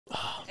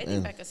I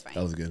think Becca's fine.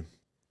 That was good.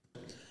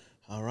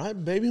 All right,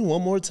 baby.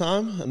 One more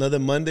time. Another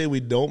Monday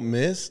we don't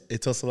miss.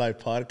 It's also Life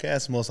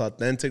podcast, most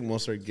authentic,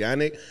 most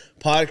organic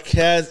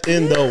podcast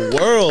in the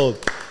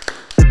world.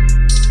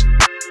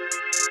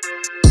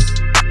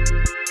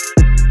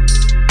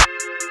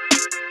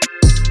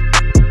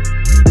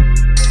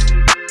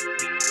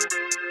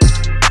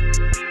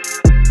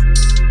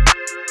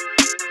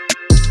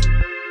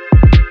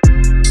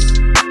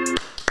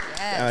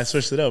 I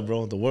switched it up,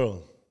 bro. The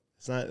world.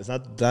 It's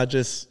not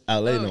just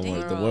LA no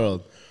more. The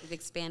world. We've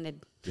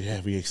expanded.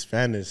 Yeah, we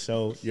expanded.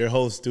 So your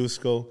host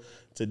Dusko.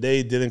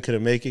 Today Dylan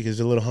couldn't make it because he's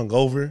a little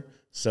hungover.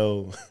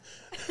 So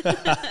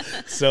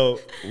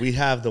so we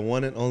have the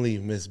one and only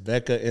Miss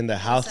Becca in the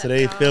house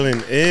today,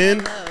 filling in.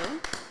 Hello.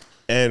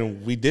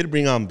 And we did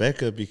bring on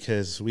Becca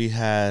because we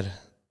had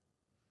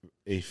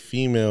a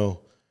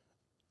female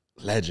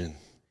legend.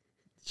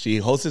 She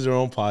hosts her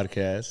own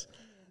podcast.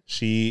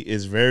 She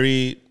is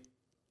very,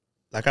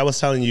 like I was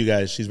telling you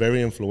guys, she's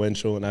very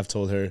influential, and I've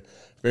told her,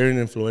 very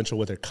influential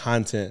with her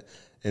content,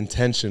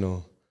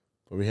 intentional.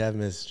 But we have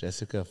Miss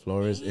Jessica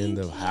Flores in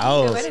the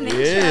house. What an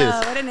intro.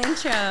 What an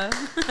intro.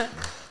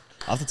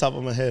 Off the top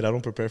of my head, I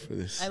don't prepare for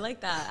this. I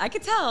like that. I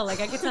could tell. Like,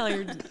 I could tell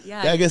you're,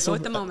 I get go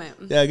with the moment.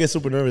 Yeah, I get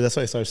super nervous. That's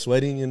why I start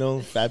sweating, you know,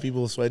 fat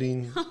people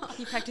sweating.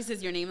 He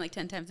practices your name like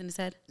 10 times in his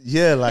head.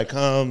 Yeah, like,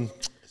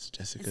 it's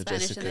Jessica,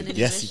 Spanish, Jessica, and then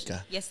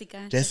Jessica.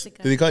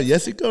 Jessica. Do they call it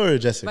Jessica or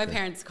Jessica? My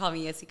parents call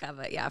me Jessica,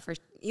 but yeah, for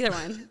either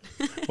one.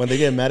 When they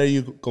get mad at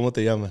you, ¿cómo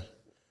te llaman?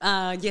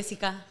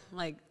 Jessica,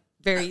 like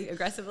very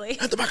aggressively.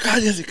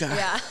 Jessica.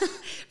 Yeah,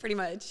 pretty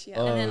much.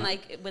 Yeah. And then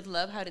like with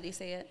love, how do they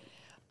say it?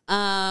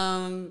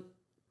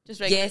 Just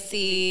regular.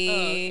 Jessie. Oh,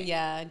 okay.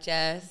 Yeah,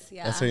 Jess.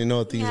 Yeah. That's how you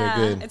know things are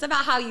good. It's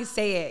about how you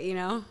say it, you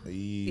know?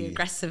 The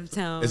aggressive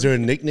tone. Is there a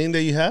nickname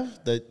that you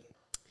have that?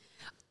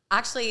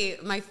 Actually,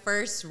 my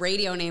first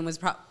radio name was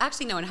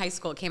actually no. In high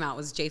school, it came out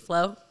was J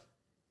Flo.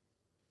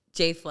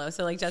 J Flo.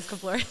 So like Jessica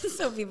Flores.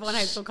 So people in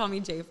high school call me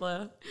J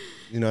Flo.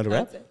 You know how to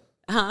rap?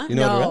 Huh? You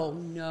know how to rap?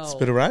 No.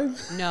 Spit a rhyme?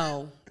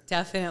 No,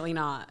 definitely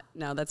not.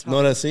 No, that's wrong.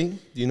 Know how to sing?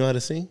 Do you know how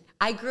to sing?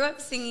 I grew up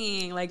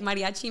singing like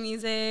mariachi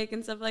music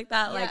and stuff like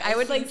that. Yeah, like I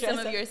would like some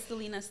of your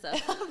Selena stuff.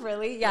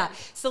 Really? Yeah.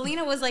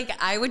 Selena was like,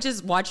 I would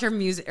just watch her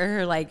music or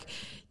her like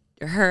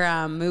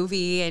her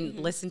movie and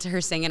listen to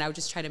her sing, and I would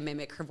just try to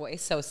mimic her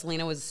voice. So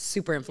Selena was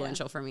super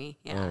influential for me.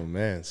 Yeah. Oh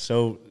man.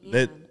 So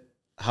that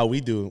how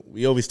we do,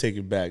 we always take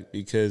it back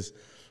because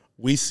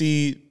we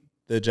see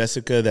the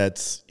Jessica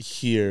that's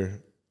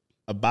here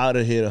about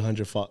to hit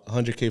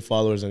 100K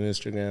followers on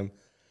Instagram,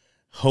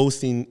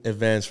 hosting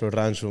events for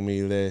Rancho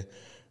Humilde,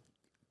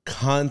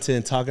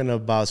 content talking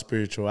about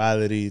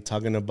spirituality,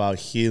 talking about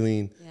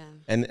healing,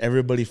 and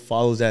everybody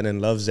follows that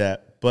and loves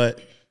that.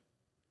 But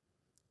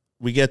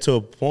we get to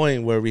a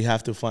point where we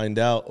have to find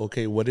out,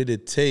 okay, what did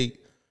it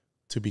take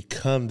to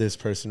become this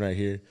person right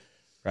here,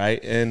 right?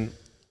 And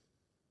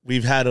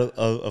we've had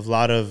a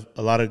lot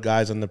of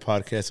guys on the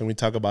podcast, and we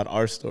talk about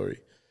our story,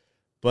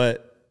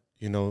 but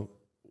you know,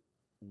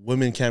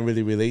 women can't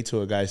really relate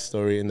to a guy's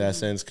story in that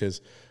sense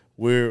because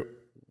we're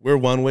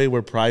one way,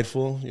 we're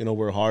prideful, you know,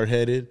 we're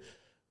hard-headed.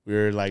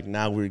 We're like,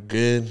 nah, we're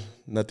good,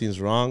 nothing's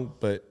wrong,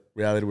 but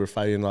reality, we're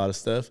fighting a lot of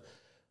stuff.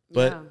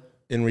 But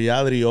in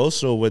reality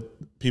also,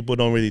 what people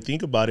don't really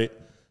think about it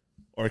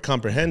or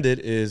comprehend it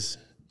is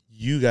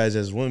you guys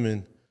as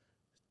women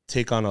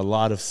take on a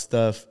lot of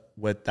stuff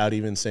without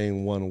even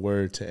saying one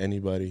word to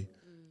anybody.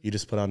 You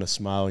just put on a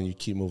smile and you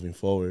keep moving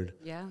forward.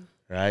 Yeah.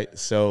 Right?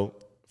 So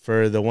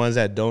for the ones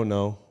that don't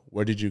know,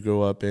 where did you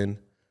grow up in?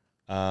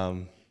 Are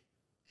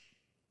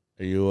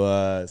you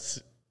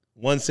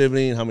one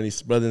sibling? How many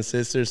brothers and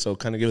sisters? So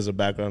kind of give us a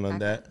background on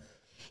that.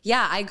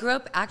 Yeah, I grew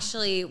up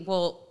actually,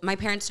 well, my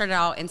parents started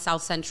out in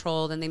South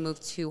Central, then they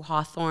moved to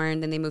Hawthorne,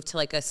 then they moved to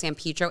like a San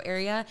Pedro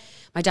area.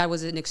 My dad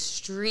was an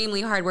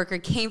extremely hard worker,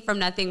 came from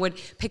nothing, would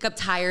pick up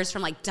tires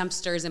from like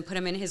dumpsters and put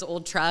them in his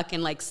old truck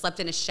and like slept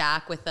in a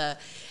shack with a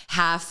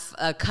half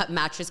cut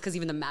mattress because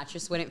even the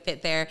mattress wouldn't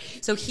fit there.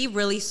 So he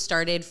really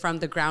started from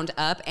the ground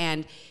up,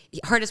 and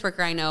hardest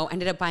worker I know,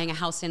 ended up buying a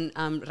house in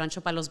Rancho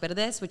Palos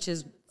Verdes, which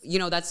is, you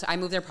know, I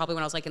moved there probably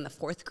when I was like in the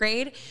 4th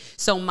grade.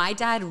 So my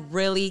dad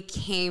really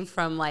came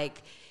from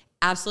like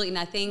absolutely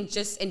nothing,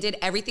 and did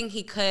everything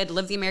he could,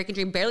 lived the American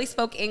dream, barely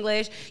spoke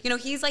English. You know,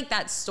 he's like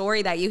that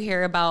story that you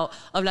hear about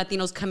of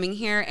Latinos coming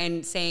here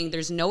and saying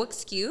there's no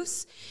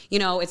excuse. You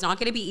know, it's not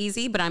gonna be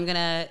easy, but I'm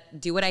gonna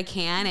do what I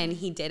can. And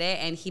he did it,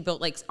 and he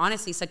built like,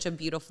 honestly, such a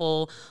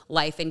beautiful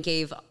life and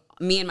gave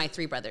me and my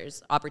 3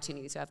 brothers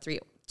opportunities. So I have 2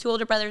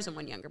 older brothers and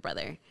 1 younger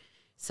brother.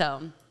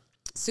 So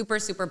super,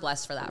 super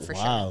blessed for that, for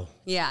sure.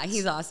 Yeah,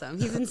 he's awesome.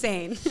 He's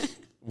insane.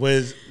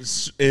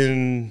 Was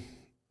in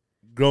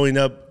growing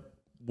up,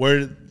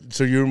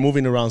 so you were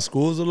moving around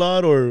schools a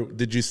lot, or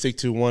did you stick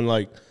to one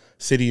like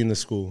city in the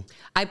school?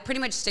 I pretty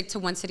much stick to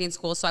one city in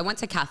school. So I went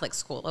to Catholic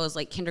school. It was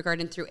like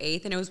kindergarten through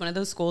 8th, and it was one of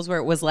those schools where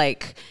it was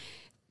like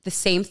the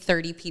same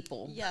 30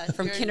 people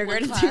from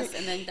kindergarten to class,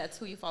 and then that's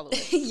who you follow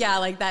with. Yeah,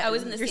 like that. I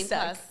was in the same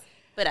class,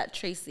 but at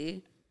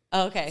Tracy.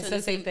 Oh, okay, so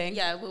the same thing.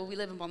 Yeah, well, we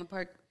live in Baldwin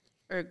Park,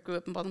 or grew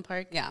up in Baldwin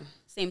Park. Yeah.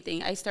 Same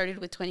thing. I started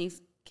with 20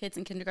 kids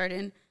in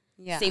kindergarten.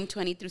 Yeah. Same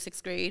 20 through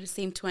 6th grade.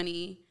 Same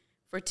 20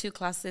 for 2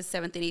 classes,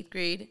 7th and 8th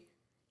grade.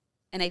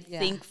 And I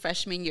think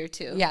freshman year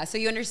too. Yeah, so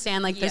you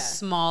understand like the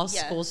small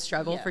school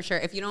struggle for sure.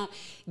 If you don't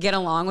get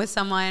along with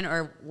someone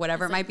or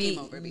whatever it might be,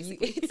 game over,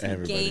 basically.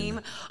 it's game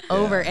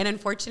over. And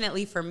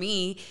unfortunately for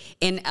me,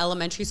 in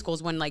elementary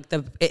schools, when like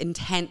the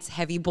intense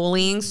heavy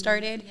bullying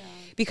started,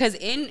 because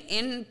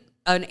in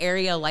an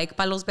area like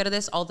Palos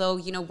Verdes, although,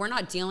 you know, we're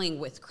not dealing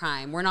with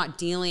crime, we're not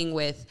dealing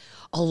with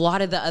a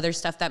lot of the other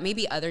stuff that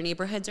maybe other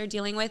neighborhoods are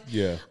dealing with.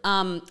 Yeah.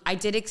 I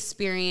did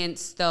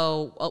experience,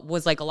 though,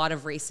 was like a lot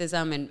of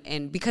racism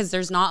and because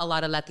there's not a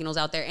lot of Latinos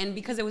out there, and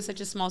because it was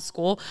such a small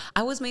school,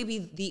 I was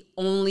maybe the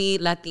only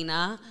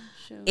Latina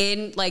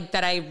in like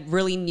that I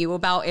really knew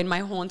about in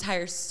my whole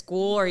entire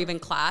school or even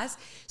class.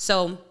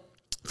 So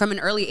from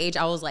an early age,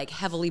 I was like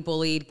heavily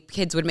bullied.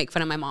 Kids would make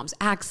fun of my mom's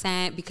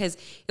accent because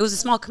it was a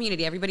small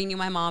community. Everybody knew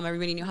my mom.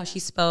 Everybody knew how she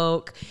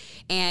spoke.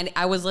 And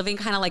I was living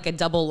kind of like a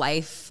double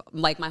life,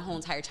 like my whole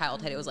entire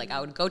childhood. It was like I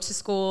would go to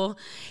school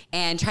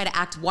and try to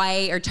act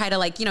white or try to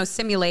like, you know,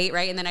 simulate,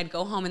 right? And then I'd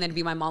go home and then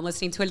be my mom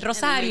listening to El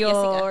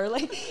Rosario or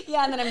like,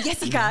 and then I'm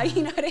Jessica,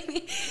 you know what I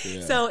mean?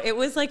 Yeah. So it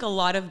was like a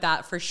lot of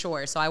that for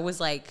sure. So I was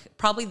like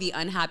probably the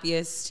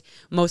unhappiest,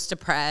 most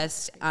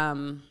depressed,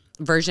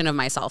 version of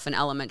myself in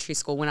elementary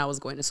school when I was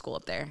going to school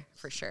up there,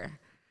 for sure.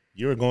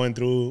 You were going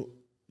through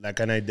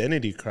like an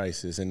identity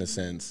crisis in a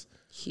sense.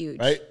 Huge.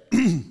 Right?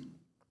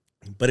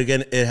 But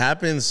again, it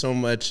happens so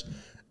much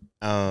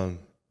when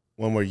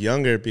we're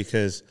younger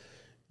because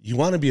you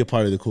want to be a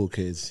part of the cool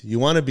kids. You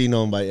want to be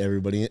known by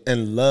everybody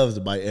and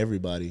loved by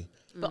everybody.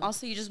 But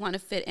also you just want to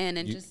fit in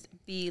and just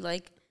be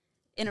like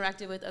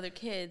interactive with other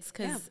kids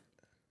because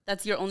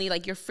that's your only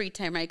like your free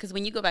time, right? Because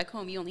when you go back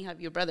home, you only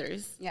have your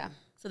brothers. Yeah.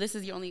 So this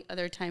is your only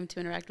other time to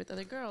interact with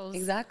other girls.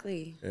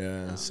 Exactly.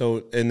 Yeah.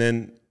 So, and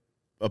then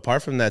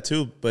apart from that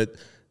too, but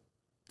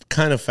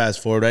kind of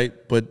fast forward, right?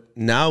 But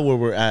now where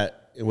we're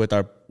at with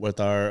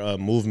our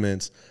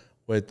movements,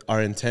 with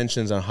our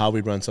intentions on how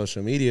we run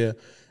social media,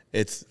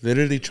 it's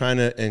literally trying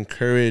to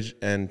encourage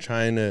and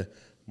trying to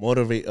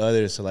motivate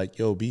others to like,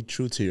 yo, be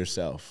true to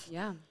yourself.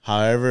 Yeah.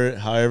 However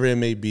it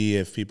may be,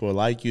 if people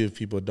like you, if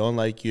people don't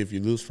like you, if you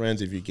lose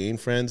friends, if you gain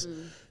friends,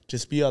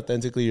 just be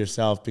authentically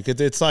yourself.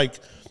 Because it's like,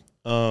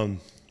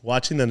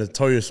 watching the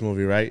Notorious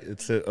movie, right?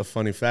 It's a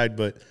funny fact,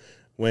 but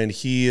when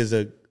he is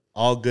a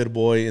all good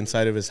boy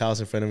inside of his house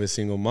in front of his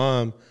single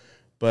mom,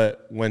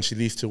 but when she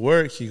leaves to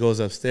work, he goes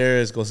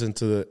upstairs, goes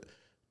into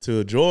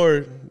a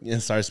drawer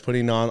and starts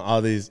putting on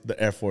all the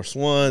Air Force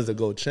Ones, the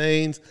gold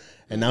chains,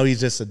 and now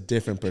he's just a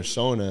different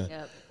persona.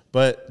 Yep.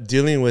 But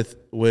dealing with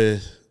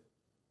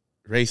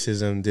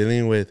racism,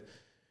 dealing with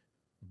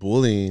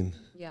bullying,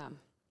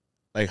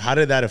 like how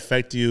did that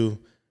affect you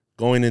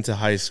going into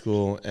high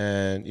school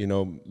and, you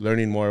know,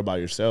 learning more about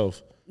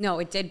yourself? No,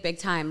 it did big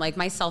time. Like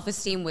my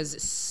self-esteem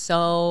was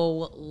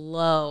so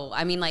low.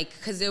 I mean, like,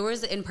 cause there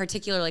was in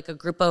particular like a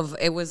group of,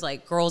 it was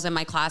like girls in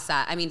my class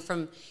that, I mean,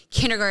 from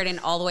kindergarten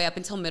all the way up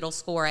until middle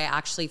school where I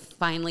actually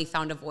finally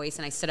found a voice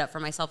and I stood up for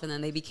myself, and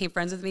then they became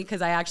friends with me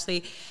because I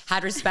actually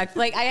had respect.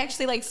 Like I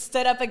actually like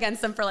stood up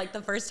against them for like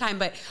the first time.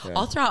 But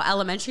all throughout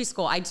elementary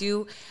school,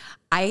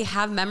 I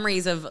have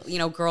memories of, you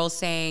know, girls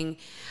saying,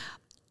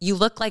 you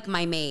look like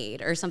my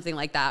maid or something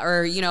like that.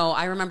 Or, you know,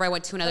 I remember I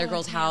went to another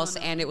girl's house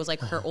and it was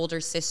like her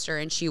older sister,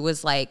 and she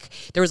was like,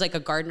 there was like a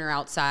gardener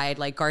outside,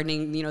 like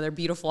gardening, you know, their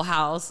beautiful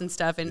house and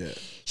stuff. And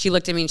she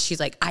looked at me and she's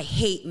like, I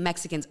hate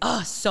Mexicans.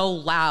 Oh, so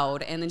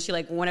loud. And then she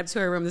like went up to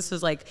her room. This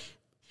was like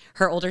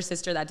her older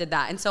sister that did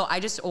that. And so I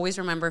just always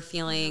remember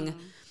feeling...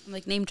 I'm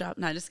like, name drop.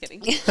 No, just kidding.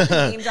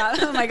 Name drop.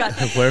 Oh my God.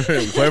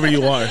 wherever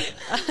you are.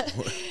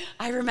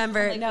 I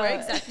remember. Like, where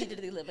exactly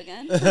did they live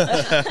again?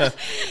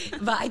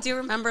 But I do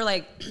remember,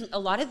 like, a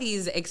lot of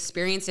these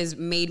experiences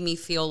made me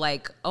feel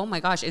like, oh my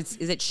gosh, is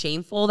it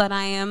shameful that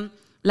I am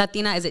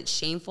Latina? Is it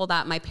shameful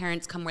that my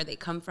parents come where they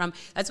come from?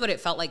 That's what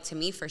it felt like to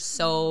me for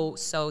so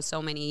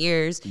many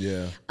years.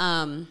 Yeah.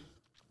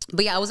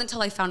 But yeah, it wasn't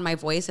until I found my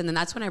voice, and then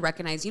that's when I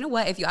recognized, you know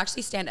what, if you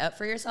actually stand up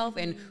for yourself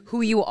and who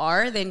you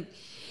are, then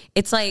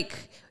it's like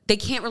they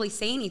can't really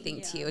say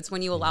anything to you. It's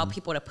when you allow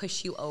people to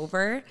push you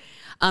over.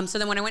 So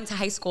then when I went to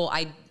high school,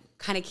 I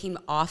kind of came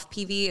off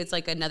PV. It's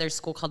like another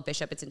school called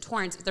Bishop. It's in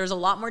Torrance. There's a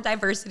lot more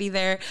diversity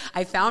there.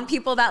 I found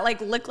people that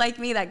like look like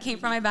me, that came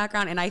from my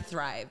background, and I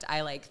thrived.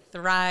 I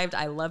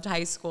loved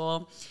high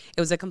school.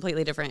 It was a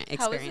completely different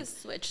experience. How was the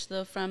switch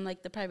though from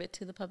like the private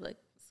to the public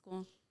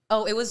school?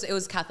 Oh, it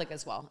was Catholic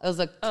as well. It was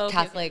a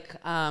Catholic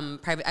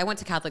private. I went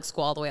to Catholic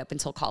school all the way up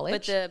until college.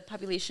 But the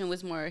population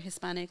was more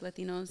Hispanic,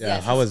 Latinos. Yeah,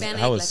 Yes,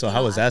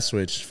 how was that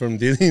switch from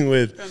dealing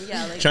with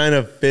trying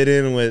to fit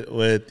in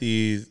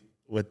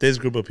with this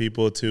group of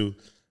people to,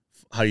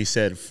 how you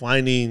said,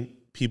 finding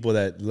people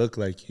that look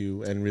like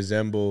you and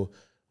resemble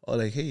oh,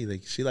 like, hey,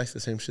 like she likes the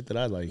same shit that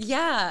I like.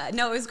 Yeah,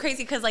 no, it was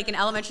crazy because like in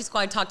elementary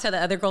school, I'd talk to the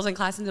other girls in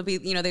class and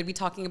they'd be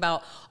talking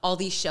about all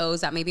these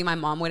shows that maybe my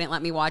mom wouldn't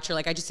let me watch or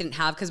like I just didn't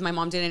have because my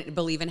mom didn't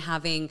believe in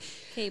having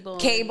Cable.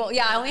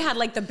 Yeah, I only had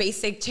like the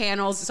basic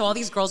channels. So all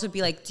these girls would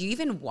be like, do you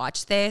even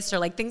watch this? Or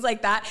like things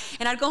like that.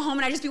 And I'd go home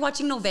and I'd just be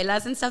watching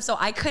novelas and stuff. So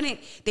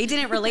they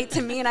didn't relate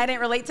to me and I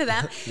didn't relate to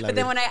them. But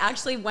then when I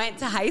actually went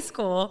to high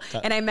school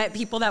and I met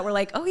people that were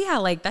like, oh yeah,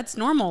 like that's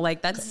normal.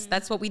 Like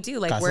that's what we do.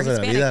 Like we're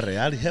Hispanic. Vida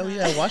real. Hell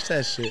yeah, watch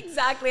that shit.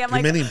 Exactly. I'm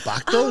Primer like,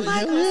 Impacto? oh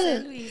my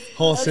God.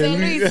 Jose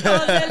Luis.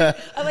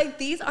 I'm like,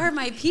 these are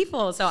my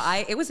people. So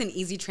it was an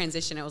easy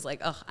transition. It was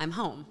like, oh, I'm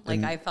home.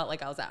 Like I felt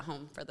like I was at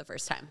home for the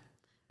first time.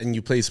 And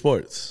you play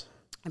sports?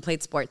 I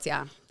played sports,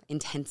 yeah,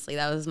 intensely.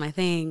 That was my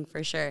thing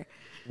for sure.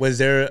 Was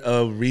there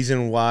a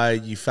reason why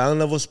you fell in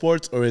love with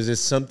sports, or is it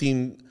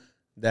something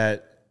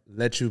that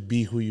let you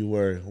be who you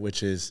were,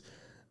 which is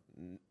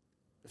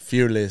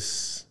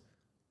fearless,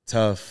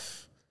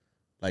 tough?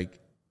 Like,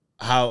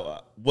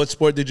 what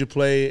sport did you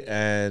play?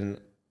 And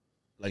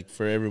like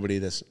for everybody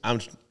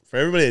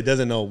that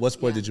doesn't know, what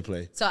sport did you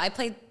play? So I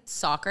played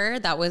soccer.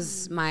 That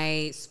was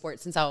my sport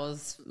since I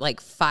was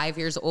like 5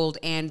 years old.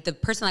 And the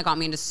person that got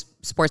me into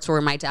sports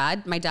were my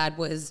dad. My dad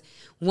was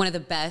one of the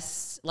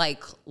best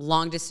like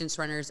long distance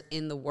runners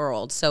in the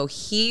world. So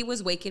he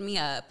was waking me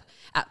up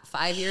at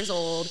 5 years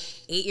old,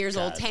 8 years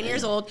old, 10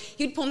 years old.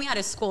 He'd pull me out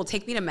of school,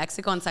 take me to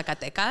Mexico and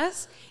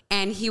Zacatecas,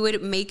 and he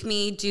would make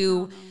me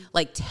do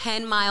like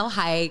 10-mile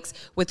hikes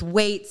with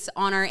weights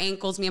on our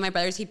ankles. Me and my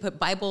brothers, he'd put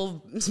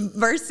Bible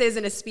verses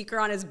and a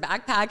speaker on his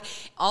backpack.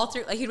 All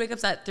through, like he'd wake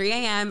up at 3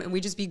 a.m. and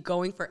we'd just be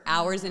going for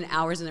hours and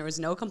hours, and there was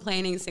no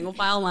complaining, single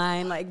file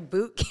line, like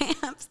boot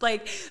camps,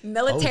 like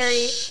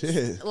military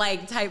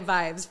like type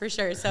vibes for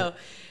sure. So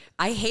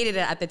I hated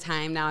it at the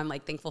time. Now I'm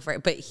like thankful for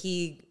it. But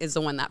he is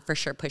the one that for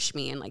sure pushed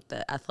me in like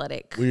the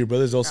athletic. Were your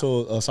brothers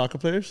also soccer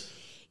players?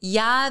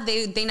 Yeah,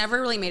 they never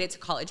really made it to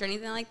college or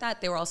anything like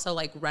that. They were also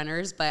like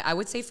runners. But I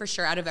would say for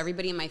sure out of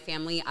everybody in my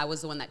family, I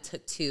was the one that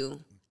took to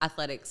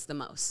athletics the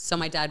most. So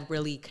my dad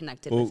really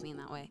connected with me in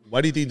that way.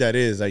 Why do you think that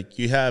is? Like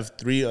you have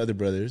 3 other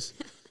brothers.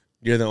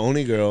 You're the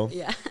only girl.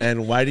 Yeah.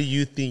 And why do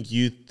you think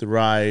you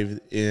thrived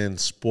in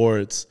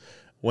sports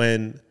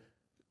when...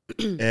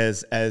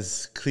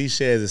 as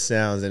cliche as it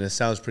sounds, and it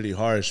sounds pretty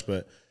harsh,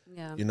 but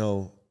you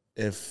know,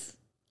 if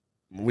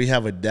we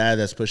have a dad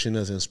that's pushing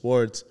us in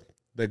sports,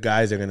 the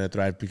guys are gonna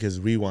thrive because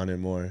we want it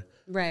more.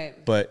 Right.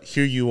 But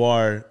here you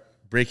are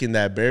breaking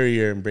that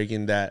barrier and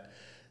breaking that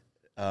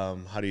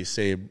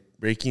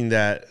breaking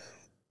that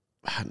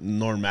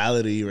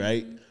normality,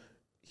 right? Mm-hmm.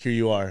 Here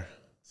you are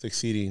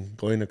succeeding,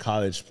 going to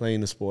college,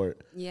 playing the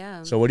sport.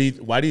 Yeah. So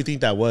why do you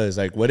think that was?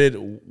 Like what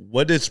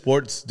did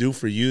sports do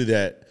for you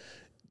that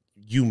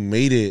you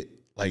made it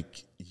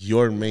like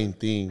your main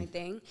thing? My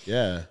thing?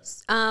 Yeah.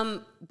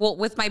 Well,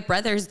 with my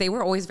brothers, they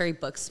were always very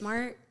book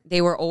smart. They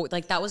were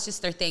like, that was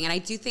just their thing. And I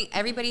do think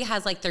everybody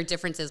has like their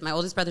differences. My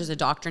oldest brother's a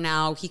doctor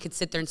now. He could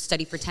sit there and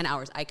study for 10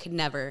 hours. I could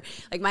never.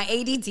 Like my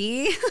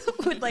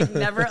ADD would like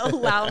never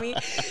allow me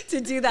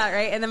to do that,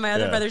 right? And then my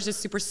other brother's just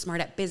super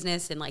smart at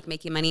business and like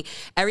making money.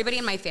 Everybody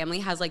in my family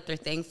has like their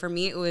thing. For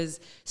me, it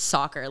was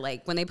soccer.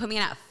 Like when they put me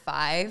in at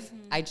 5,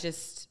 I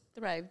just...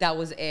 that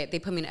was it. They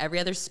put me in every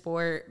other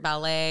sport,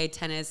 ballet,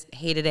 tennis,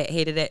 hated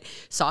it.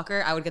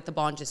 Soccer, I would get the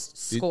ball and just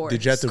score.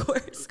 Did you have score?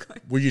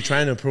 Were you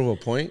trying to prove a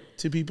point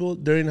to people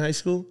during high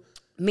school?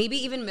 Maybe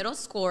even middle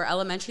school or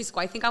elementary school.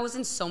 I think I was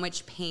in so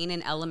much pain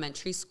in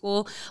elementary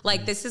school.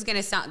 Like this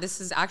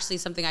is actually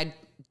something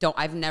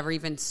I've never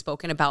even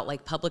spoken about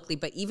like publicly,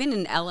 but even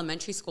in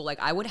elementary school,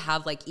 like I would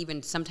have like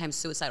even sometimes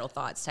suicidal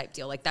thoughts type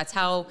deal. Like that's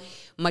how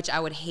much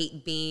I would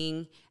hate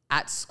being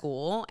at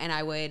school, and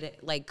I would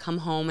like come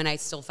home and I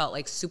still felt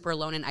like super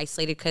alone and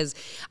isolated because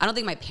I don't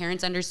think my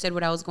parents understood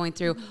what I was going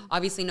through. Mm-hmm.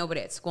 Obviously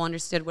nobody at school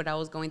understood what I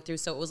was going through,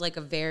 so it was like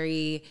a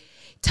very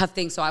tough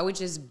thing. So I would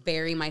just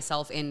bury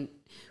myself in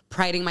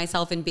priding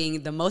myself in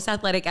being the most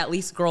athletic, at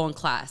least girl in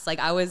class. Like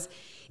I was,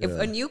 if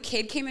a new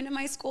kid came into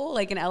my school,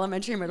 like in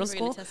elementary or middle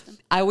school,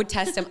 I would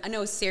test him.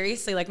 No,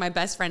 seriously, like my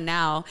best friend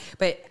now,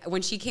 but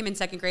when she came in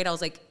 2nd grade, I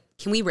was like,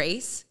 can we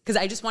race? Because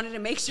I just wanted to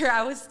make sure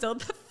I was still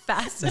the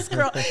fastest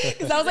girl.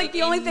 Because that was like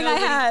the only thing I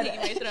had.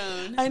 My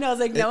throne. I know. I was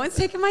like, no one's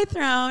taking my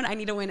throne. I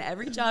need to win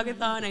every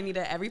jogathon. I need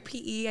every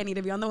PE. I need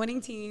to be on the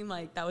winning team.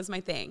 Like that was my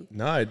thing.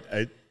 No, I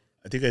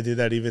think I did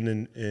that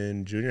even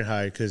in junior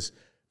high, because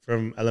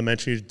from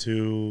elementary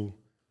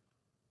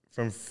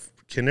from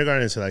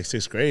kindergarten to like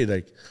 6th grade,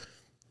 like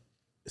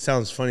it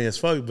sounds funny as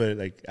fuck, but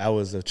like I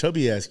was a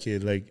chubby ass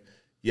kid. Like,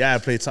 yeah, I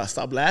played.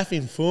 Stop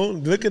laughing, fool.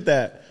 Look at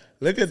that.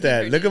 Look at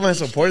that. Look at my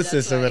support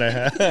system that I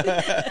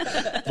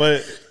have.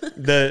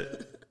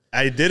 But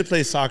I did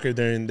play soccer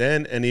during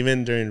then, and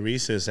even during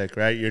recess, like,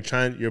 right, your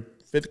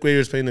 5th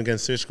graders playing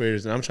against 6th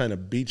graders, and I'm trying to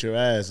beat your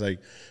ass. Like,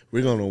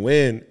 we're going to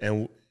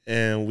win,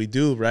 and we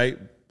do, right?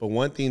 But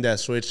one thing that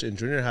switched in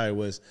junior high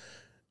was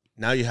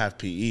now you have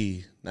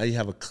PE. Now you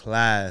have a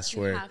class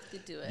where have to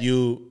do it.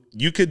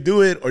 You could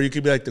do it, or you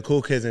could be like the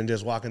cool kids and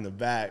just walk in the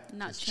back,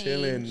 just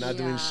chilling, not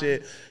doing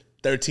shit,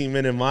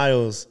 13-minute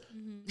miles.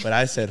 Mm-hmm. But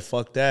I said,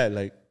 fuck that.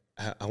 Like,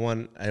 I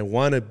want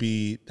to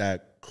be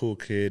that cool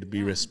kid,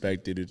 be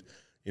respected,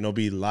 you know,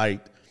 be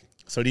liked.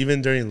 So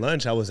even during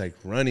lunch, I was like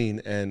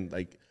running, and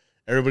like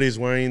everybody's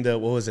wearing the,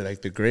 what was it,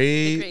 like the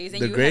grays?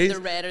 And you had the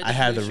red or the I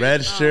had the blue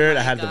red shirt. Oh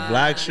I had my the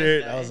black God.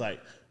 shirt. I was like,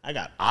 I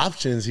got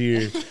options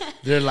here.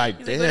 They're like,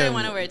 He's damn. like, what do I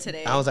want to wear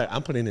today? I was like,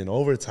 I'm putting in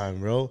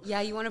overtime, bro.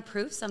 Yeah, you want to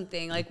prove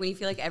something. Like when you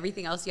feel like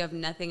everything else, you have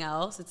nothing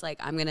else. It's like,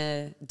 I'm going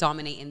to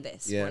dominate in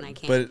this when I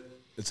can. But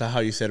it's how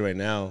you said right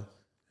now,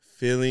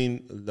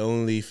 feeling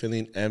lonely,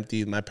 feeling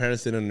empty. My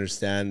parents didn't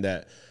understand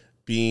that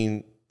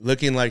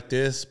looking like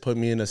this put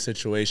me in a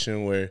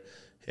situation where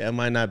I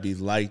might not be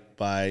liked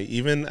by,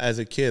 even as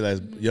a kid,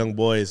 as young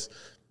boys,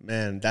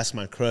 man, that's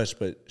my crush,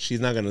 but she's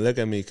not going to look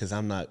at me because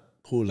I'm not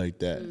cool like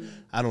that.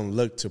 I don't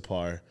look to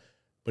par.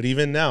 But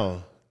even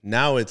now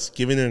it's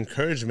giving an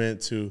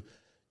encouragement to,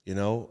 you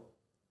know,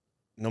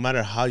 no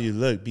matter how you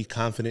look, be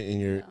confident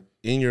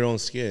in your own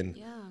skin.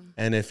 Yeah.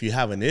 And if you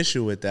have an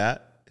issue with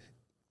that,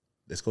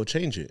 let's go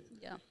change it.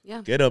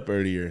 Yeah. Get up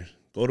earlier.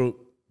 Go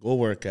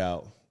work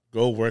out.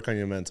 Go work on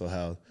your mental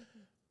health.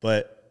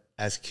 But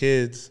as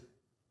kids,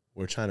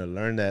 we're trying to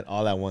learn that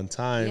all at one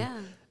time. Yeah.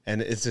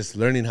 And it's just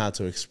learning how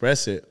to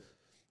express it.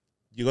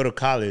 You go to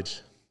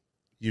college,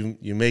 you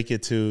make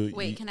it to...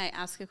 Wait, can I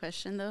ask a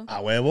question, though?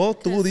 A huevo,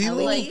 tú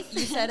dilo. Like,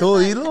 you said Tú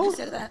that, dilo. you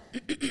said that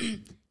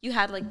you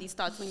had, like, these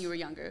thoughts when you were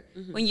younger.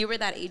 When you were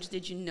that age,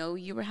 did you know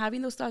you were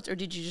having those thoughts? Or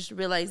did you just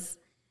realize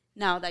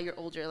now that you're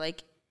older,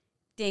 like,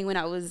 dang, when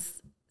I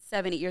was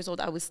 7, 8 years old,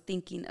 I was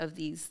thinking of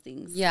these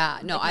things. Yeah,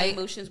 no, like my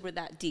emotions were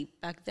that deep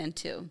back then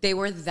too. They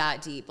were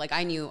that deep. Like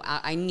I knew.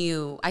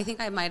 I think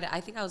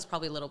I was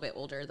probably a little bit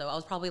older though. I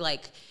was probably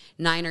like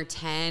 9 or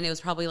 10. It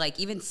was probably like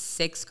even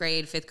 6th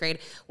grade, 5th grade,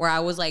 where I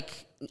was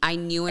like, I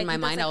knew in my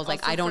mind, I was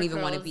like, I don't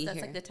even want to be that's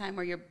here. That's like the time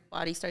where your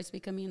body starts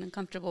becoming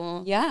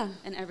uncomfortable. Yeah.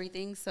 And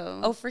everything.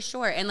 So. Oh, for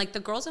sure. And like the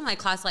girls in my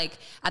class, like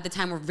at the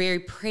time were very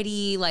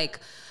pretty,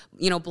 like,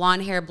 you know,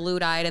 blonde hair,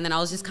 blue-eyed, and then I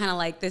was just kind of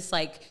like this,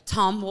 like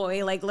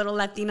tomboy, like little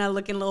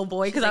Latina-looking little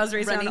boy because I was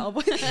raised around all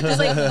boys, just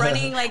like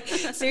running, like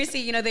seriously,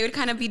 you know, they would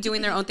kind of be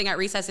doing their own thing at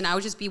recess, and I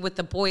would just be with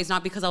the boys,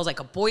 not because I was like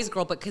a boys'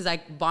 girl, but because I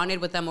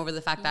bonded with them over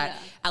the fact that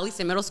at least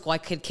in middle school I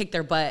could kick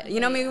their butt. You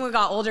know, maybe when we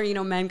got older, you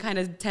know, men kind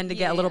of tend to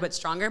get a little bit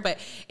stronger, but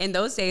in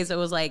those days it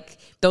was like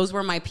those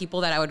were my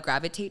people that I would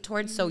gravitate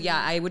towards. So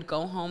yeah, I would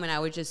go home and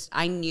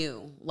I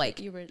knew like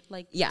you were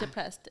like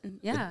depressed. And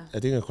I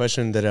think a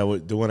question that I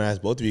do want to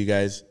ask both of you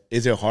guys: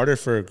 is it harder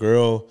for a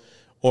girl,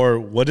 or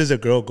what does a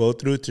girl go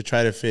through to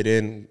try to fit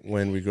in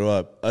when we grow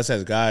up? Us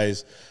as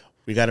guys,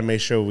 we got to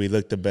make sure we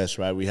look the best,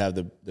 right? We have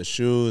the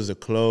shoes, the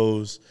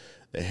clothes,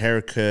 the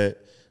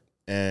haircut,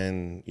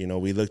 and you know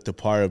we look the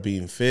part of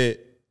being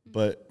fit.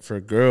 But for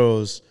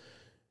girls,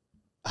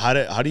 how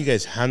do you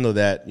guys handle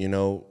that? You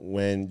know,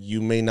 when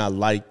you may not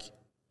like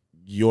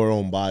your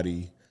own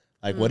body,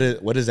 like what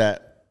is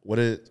that?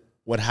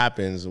 What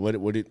happens?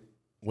 What do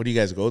you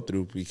guys go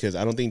through? Because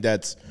I don't think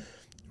that's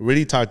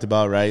really talked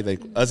about, right? Like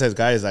us as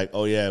guys, like,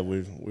 oh yeah,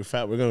 we're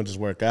fat, we're gonna just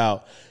work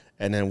out,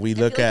 and then we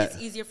look at.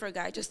 It's easier for a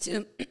guy just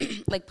to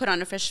like put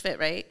on a fresh fit,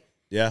 right?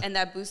 Yeah, and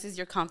that boosts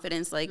your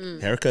confidence. Like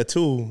haircut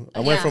too. I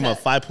went from a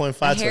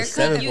 5.5 to a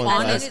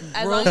 7.5.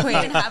 As long as you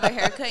can have a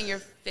haircut and your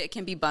fit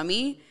can be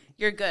bummy,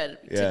 you're good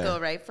to go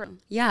right for.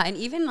 Yeah, and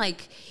even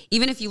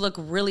if you look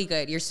really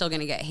good, you're still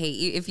gonna get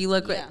hate. If you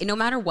look, no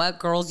matter what,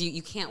 girls,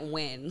 you can't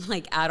win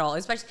like at all.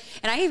 Especially,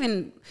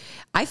 and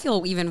I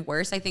feel even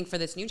worse. I think for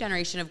this new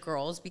generation of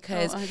girls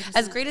because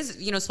as great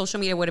as you know, social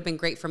media would have been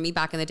great for me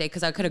back in the day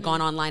because I could have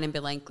gone online and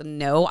been like,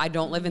 no, I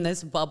don't live in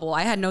this bubble.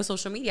 I had no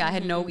social media. I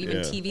had no even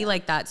TV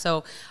like that.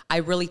 So I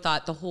really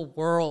thought the whole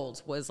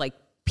world was like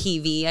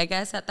PV, I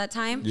guess, at that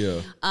time.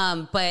 Yeah.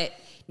 But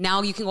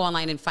now you can go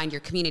online and find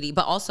your community,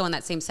 but also in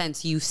that same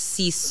sense, you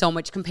see so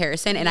much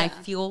comparison, and I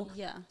feel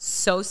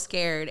so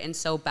scared and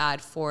so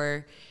bad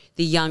for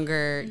the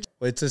younger.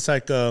 It's just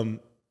like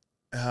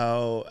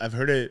how I've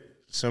heard it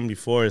some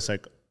before. It's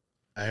like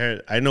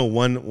I know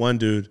one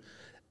dude,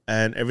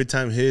 and every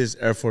time his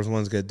Air Force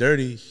Ones get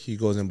dirty, he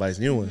goes and buys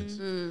new ones,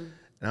 and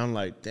I'm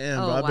like, damn,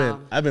 bro,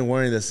 I've been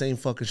wearing the same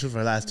fucking shoes for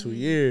the last 2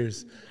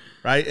 years.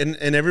 Right,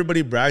 and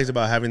everybody brags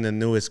about having the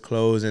newest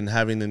clothes and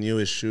having the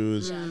newest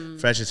shoes,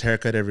 freshest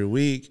haircut every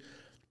week.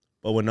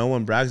 But what no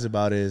one brags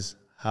about is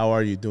how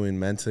are you doing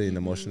mentally and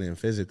emotionally and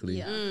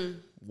physically?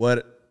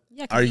 What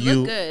are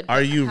you?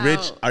 Are you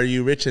rich? Are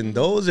you rich in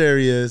those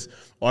areas,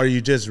 or are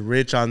you just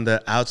rich on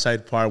the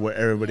outside part where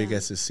everybody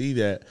gets to see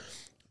that?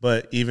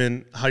 But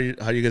even how you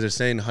guys are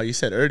saying, how you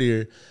said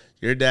earlier,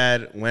 your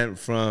dad went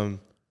from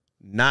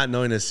not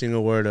knowing a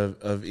single word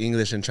of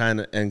English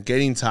and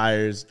getting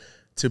tires,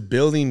 to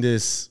building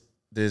this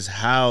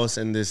house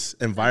and this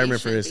environment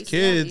for his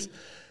kids.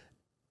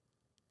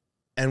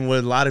 And what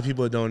a lot of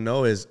people don't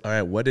know is, all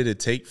right, what did it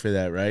take for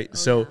that, right?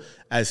 So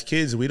as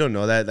kids, we don't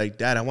know that. Like,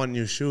 Dad, I want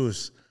new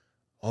shoes.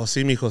 Oh,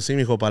 sí,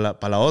 mijo, pa la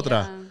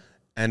otra.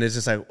 And it's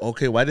just like,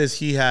 okay, why does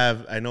he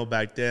have, I know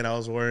back then I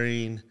was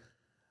wearing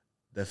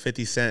the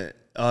 50 Cent,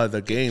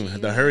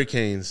 the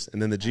Hurricanes,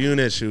 and then the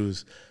G-Unit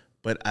shoes.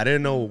 But I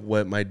didn't know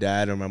what my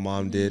dad or my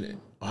mom did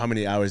or how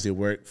many hours they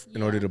work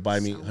in order to buy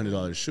me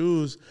 $100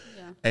 shoes.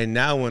 Yeah. And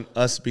now when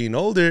us being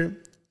older,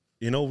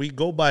 you know, we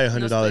go buy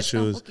 $100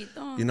 shoes.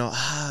 You know,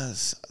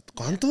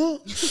 ¿cuánto?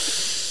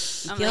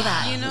 I'm feel like,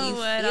 that. you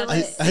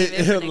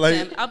know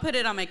what? I'll put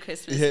it on my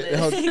Christmas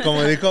list. Como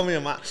dijo mi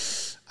mamá,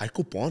 hay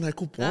cupón.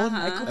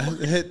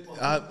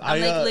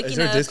 Looking is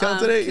there a up,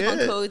 discount today? coupon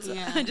Yeah. codes.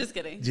 I'm just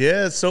kidding.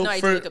 Yeah, so No, I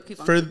do look up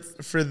coupon codes.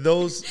 for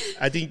those,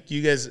 I think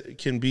you guys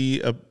can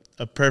be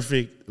a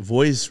perfect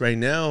voice right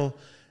now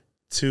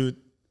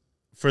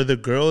for the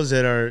girls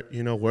that are,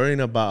 you know,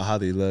 worrying about how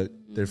they look,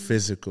 their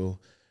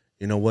physical,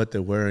 you know, what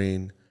they're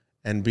wearing,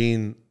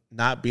 and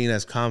not being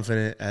as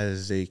confident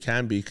as they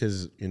can be,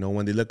 because, you know,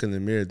 when they look in the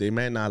mirror, they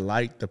might not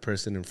like the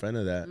person in front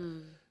of that.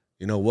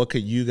 You know, what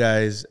could you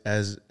guys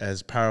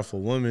as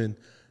powerful women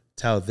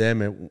tell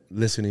them and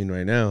listening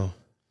right now?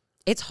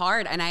 It's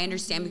hard, and I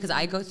understand because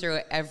I go through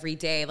it every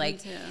day. Like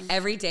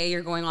every day,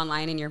 you're going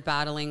online and you're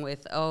battling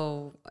with,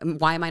 oh,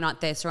 why am I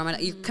not this? Or am I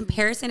not? Your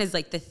comparison is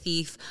like the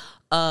thief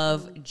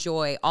of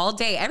joy all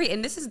day.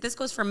 And this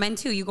goes for men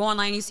too. You go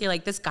online, you see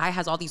like this guy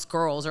has all these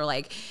girls, or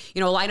like,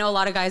 you know, I know a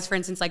lot of guys, for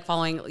instance, like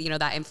following, you know,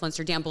 that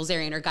influencer Dan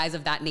Bilzerian or guys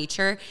of that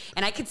nature.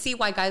 And I could see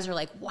why guys are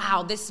like,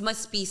 wow, this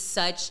must be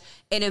such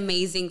an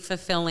amazing,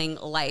 fulfilling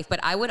life. But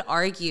I would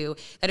argue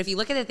that if you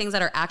look at the things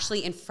that are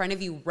actually in front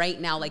of you right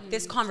now, like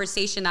this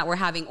conversation that we're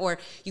having, or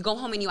you go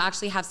home and you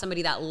actually have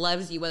somebody that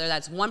loves you, whether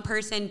that's one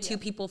person, two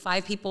people,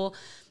 five people,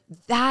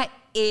 that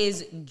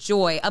is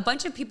joy. A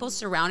bunch of people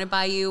surrounded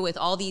by you with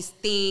all these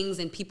things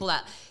and people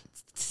that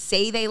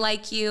say they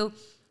like you.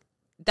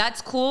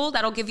 That's cool.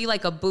 That'll give you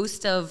like a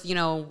boost of, you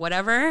know,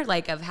 whatever,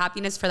 like of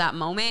happiness for that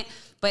moment.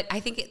 But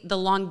I think the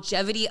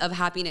longevity of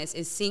happiness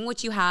is seeing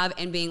what you have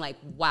and being like,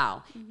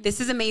 wow,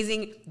 this is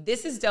amazing.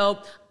 This is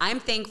dope. I'm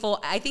thankful.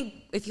 I think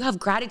if you have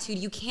gratitude,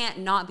 you can't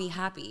not be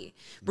happy.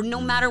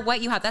 No matter what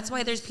you have. That's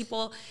why there's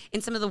people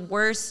in some of the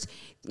worst,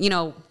 you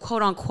know,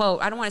 quote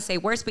unquote, I don't want to say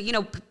worse, but, you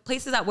know,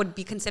 places that would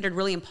be considered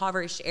really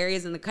impoverished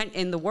areas in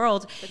the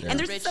world. And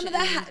there's some of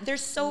that, they're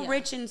so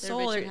rich in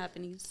soul. They're rich in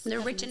happiness. They're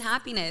rich in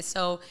happiness.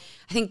 So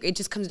I think it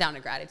just comes down to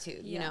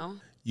gratitude, you know?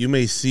 You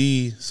may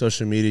see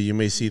social media, you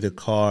may see the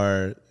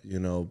car, you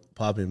know,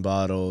 popping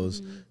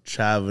bottles,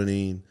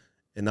 traveling,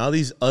 and all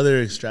these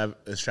other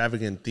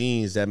extravagant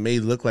things that may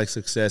look like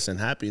success and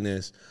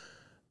happiness.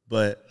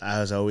 But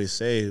as I always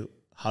say,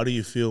 how do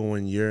you feel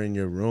when you're in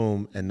your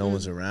room and no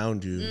one's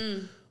around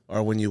you?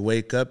 Or when you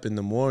wake up in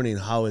the morning,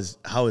 how is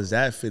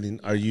that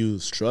feeling? Are you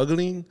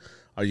struggling?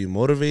 Are you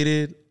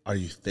motivated? Are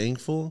you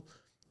thankful?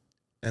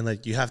 And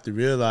like, you have to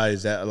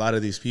realize that a lot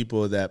of these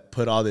people that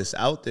put all this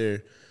out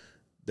there,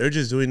 they're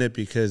just doing it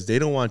because they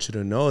don't want you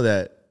to know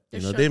that, you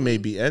know, they may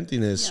be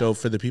emptiness. So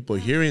for the people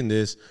hearing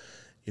this,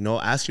 you know,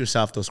 ask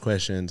yourself those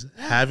questions.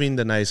 Having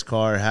the nice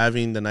car,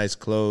 having the nice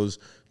clothes,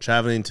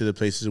 traveling to the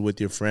places with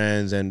your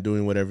friends and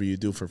doing whatever you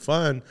do for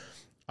fun,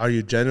 are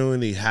you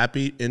genuinely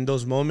happy in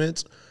those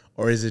moments?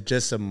 Or is it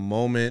just a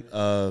moment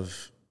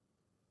of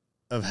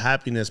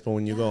happiness, but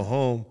when you go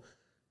home,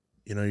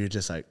 you know, you're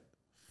just like,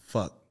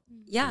 fuck,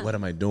 what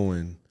am I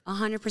doing?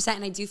 100%.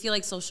 And I do feel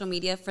like social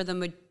media for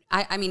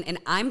I mean, and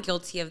I'm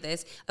guilty of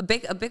this. A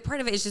big part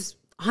of it is just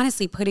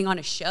honestly putting on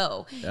a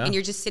show. And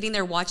you're just sitting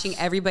there watching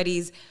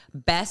everybody's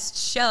best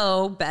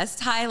show, best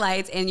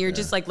highlights, and you're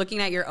just like looking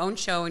at your own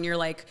show and you're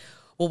like,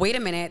 well, wait a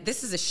minute,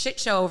 this is a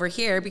shit show over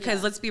here,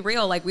 because let's be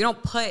real, like we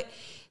don't put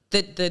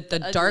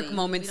the dark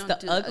moments,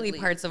 the ugly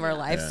parts of our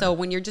life. So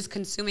when you're just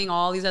consuming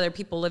all these other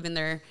people living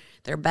their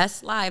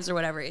best lives or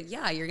whatever,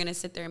 you're gonna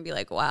sit there and be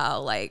like,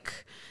 wow,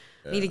 like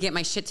I need to get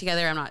my shit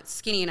together. I'm not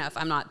skinny enough.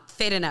 I'm not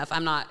fit enough.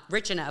 I'm not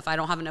rich enough. I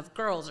don't have enough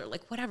girls, or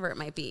like whatever it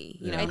might be.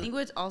 You know? I think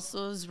what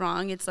also is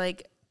wrong, it's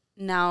like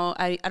now,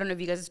 I don't know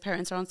if you guys as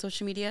parents are on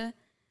social media,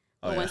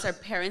 but once our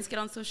parents get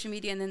on social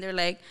media and then they're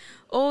like,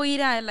 oh,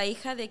 mira, la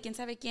hija de quién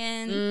sabe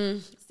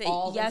quién,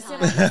 ya se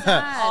va a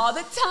casar. All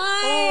the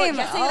time.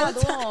 Ya se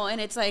graduó. And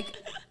it's like,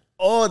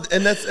 oh,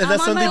 and that's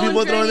something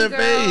people throw in their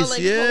face. Like,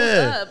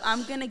 yeah. hold up.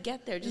 I'm going to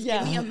get there. Just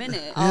give me a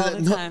minute.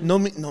 No,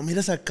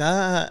 miras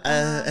acá,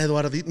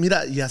 Eduardito.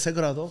 Mira, ya se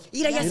graduó.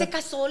 Mira, ya se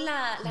casó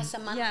la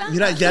Samantha.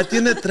 Mira, ya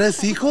tiene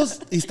 3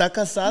 hijos y está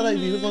casada y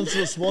vive con su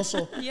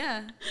esposo.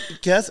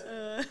 ¿Qué haces?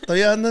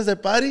 ¿Todavía andas de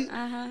party?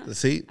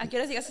 Sí. ¿A qué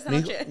hora llegaste esta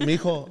noche?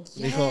 Mijo.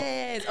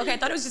 Yes. Okay, I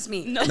thought it was just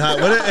me. No.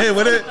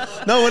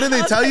 What did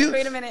they tell you?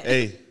 Wait a minute.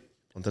 Hey,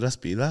 ponte las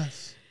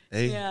pilas.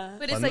 Hey. Yeah.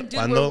 But it's like,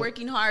 dude, we're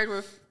working hard.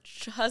 We're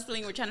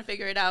hustling. We're trying to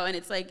figure it out. And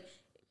it's like,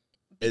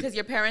 because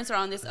your parents are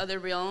on this other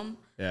realm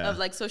of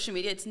like social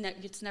media,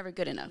 it's never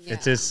good enough.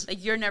 It's just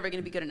like, you're never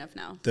going to be good enough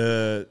now.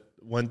 The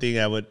one thing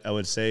I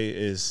would say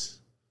is,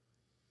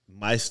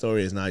 my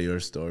story is not your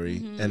story,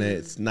 and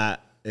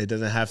it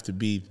doesn't have to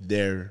be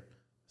their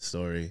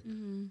story.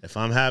 If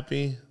I'm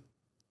happy,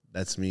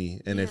 that's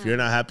me. And if you're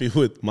not happy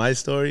with my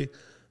story,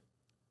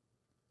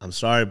 I'm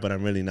sorry, but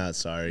I'm really not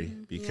sorry,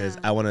 because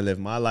I want to live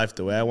my life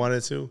the way I want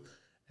it to,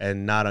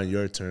 and not on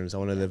your terms. I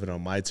want to live it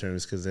on my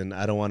terms, because then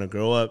I don't want to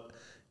grow up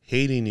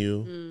hating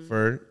you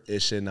for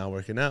shit not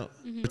working out.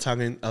 I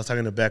was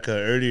talking to Becca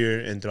earlier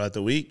and throughout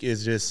the week,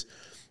 is just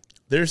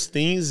there's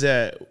things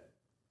that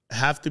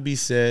have to be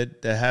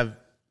said that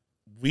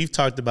we've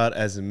talked about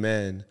as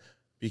men,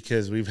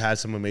 because we've had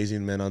some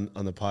amazing men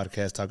on the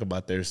podcast talk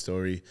about their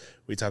story.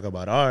 We talk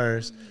about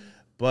ours.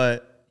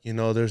 But, you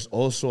know, there's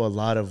also a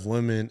lot of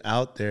women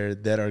out there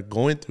that are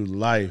going through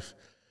life,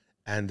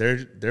 and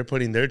they're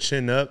putting their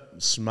chin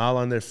up, smile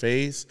on their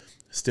face,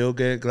 still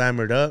get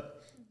glamored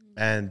up,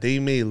 and they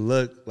may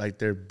look like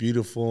they're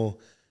beautiful,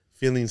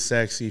 feeling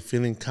sexy,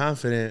 feeling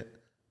confident,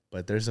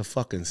 but there's a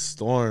fucking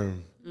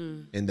storm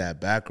in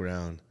that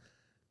background.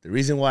 The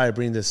reason why I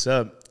bring this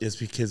up is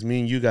because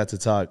me and you got to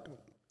talk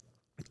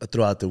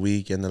throughout the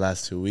week and the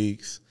last 2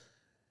 weeks.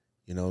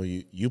 You know,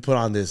 you put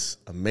on this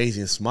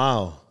amazing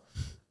smile,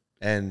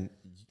 and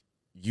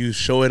you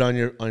show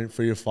it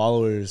for your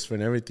followers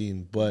and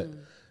everything. But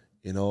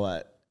you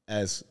know,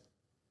 as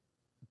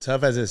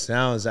tough as it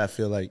sounds, I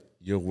feel like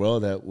your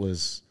world that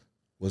was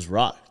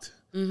rocked.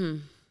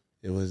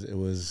 It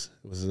was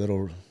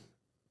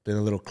been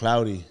a little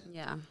cloudy.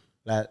 Yeah.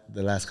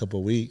 The last couple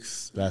of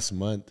weeks, last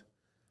month.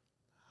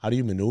 How do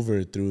you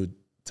maneuver through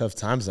tough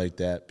times like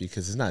that?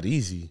 Because it's not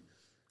easy.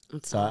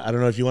 So I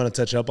don't know if you want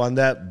to touch up on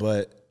that,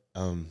 but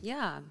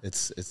yeah,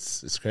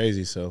 it's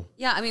crazy. So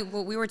yeah, I mean,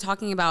 what we were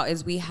talking about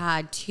is we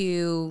had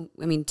two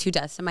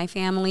deaths in my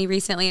family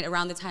recently,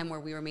 around the time where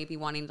we were maybe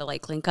wanting to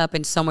like link up,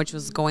 and so much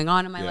was going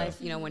on in my life.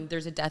 You know, when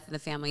there's a death in the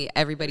family,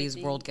 everybody's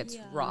world gets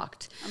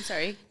rocked. I'm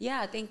sorry.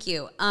 Yeah, thank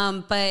you.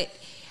 But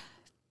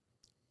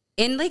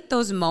in like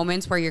those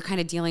moments where you're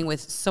kind of dealing with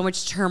so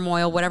much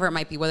turmoil, whatever it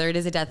might be, whether it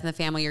is a death in the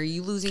family or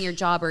you losing your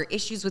job or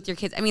issues with your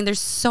kids, I mean, there's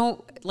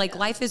so like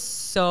life is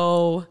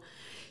so.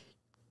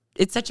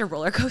 It's such a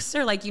roller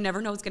coaster. Like you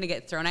never know what's going to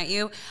get thrown at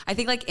you. I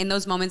think like in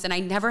those moments, and I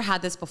never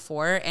had this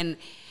before,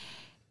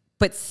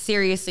 but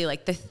seriously,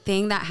 like the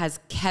thing that has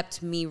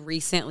kept me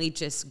recently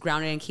just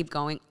grounded and keep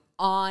going,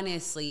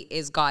 honestly,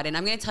 is God. And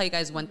I'm going to tell you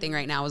guys one thing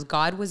right now is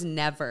God was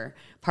never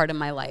part of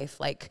my life.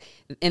 Like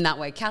in that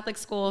way, Catholic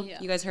school,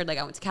 you guys heard, like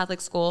I went to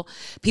Catholic school.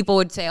 People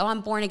would say, oh,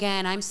 I'm born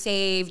again, I'm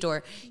saved,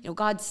 or, you know,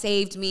 God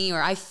saved me,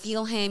 or I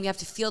feel him. You have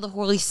to feel the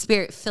Holy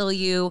Spirit fill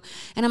you.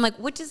 And I'm like,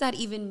 what does that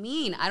even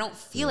mean? I don't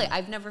feel it.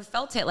 I've never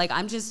felt it. Like,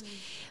 I'm just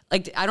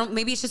like,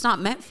 maybe it's just not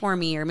meant for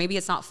me, or maybe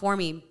it's not for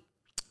me.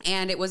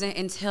 And it wasn't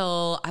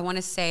until, I want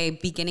to say,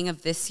 beginning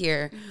of this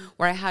year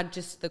where I had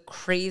just the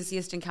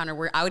craziest encounter,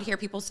 where I would hear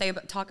people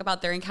talk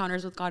about their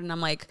encounters with God, and I'm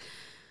like,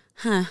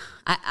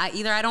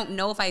 either I don't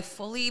know if I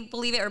fully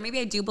believe it, or maybe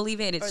I do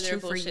believe it and it's true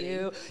for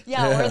you.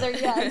 Yeah, or they're,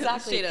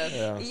 exactly.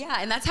 Yeah,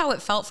 and that's how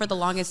it felt for the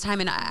longest time.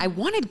 And I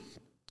wanted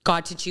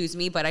God to choose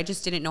me, but I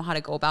just didn't know how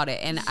to go about it.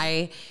 And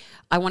I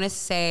want to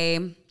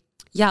say,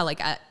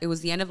 it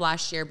was the end of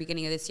last year,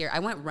 beginning of this year, I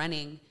went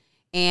running,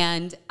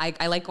 and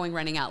I like going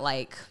running at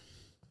like,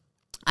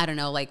 I don't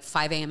know, like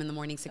 5 a.m. in the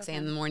morning, 6 a.m.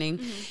 in the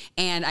morning.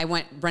 And I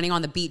went running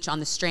on the beach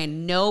on the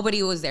Strand.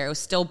 Nobody was there. It was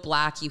still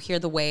black. You hear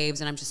the waves,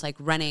 and I'm just like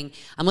running.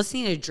 I'm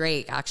listening to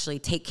Drake, actually,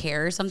 Take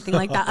Care or something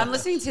like that. I'm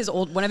listening to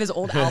one of his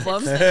old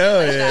albums.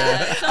 Hell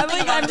yeah.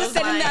 I'm just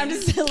sitting there. I'm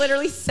just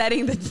literally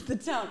setting the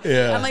tone.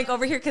 Yeah. I'm like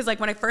over here, because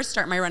like when I first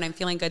start my run, I'm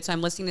feeling good. So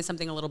I'm listening to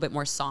something a little bit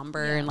more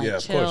somber and like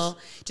chill,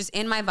 just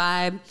in my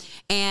vibe.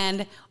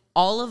 And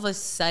all of a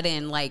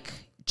sudden, like,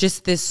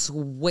 just this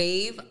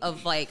wave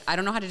of like, I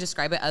don't know how to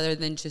describe it other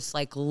than just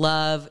like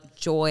love,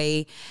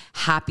 joy,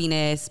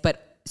 happiness,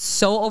 but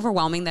so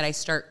overwhelming that I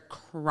start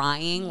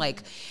crying.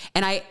 Like,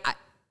 and I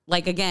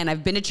like, again,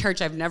 I've been to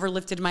church. I've never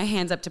lifted my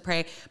hands up to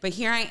pray, but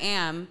here I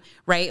am,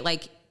 right?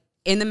 Like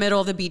in the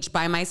middle of the beach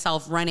by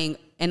myself running,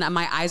 and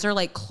my eyes are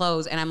like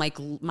closed, and I'm like,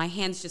 my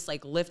hands just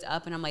like lift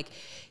up, and I'm like,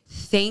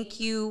 thank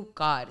you,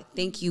 God.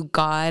 Thank you,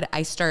 God.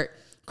 I start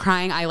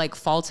crying. I like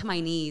fall to my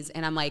knees,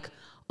 and I'm like,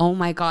 oh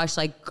my gosh,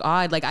 like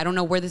God, like I don't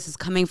know where this is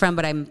coming from,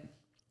 but I'm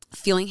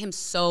feeling him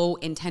so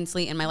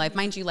intensely in my life.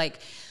 Mind you, like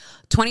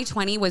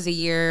 2020 was a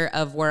year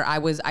of where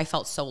I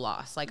felt so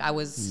lost. Like I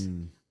was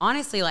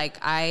honestly like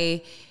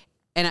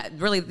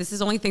really, this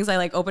is only things I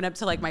like open up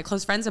to like my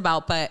close friends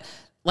about, but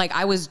like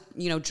I was,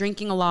 you know,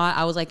 drinking a lot.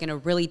 I was like in a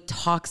really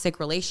toxic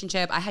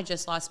relationship. I had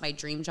just lost my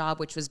dream job,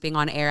 which was being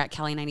on air at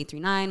Cali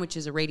 93.9, which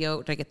is a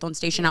radio reggaeton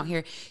station out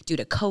here, due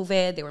to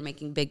COVID. They were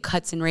making big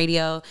cuts in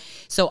radio.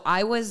 So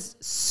I was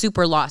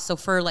super lost. So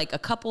for like a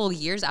couple of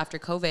years after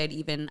COVID,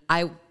 even,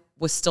 I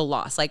was still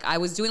lost. Like I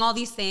was doing all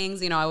these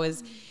things, you know, I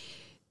was,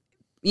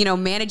 you know,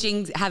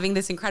 managing, having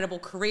this incredible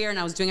career, and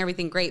I was doing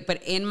everything great.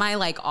 But in my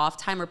like off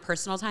time or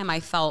personal time, I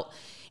felt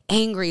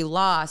angry,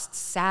 lost,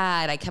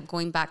 sad. I kept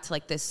going back to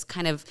like this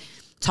kind of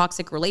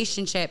toxic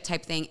relationship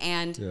type thing.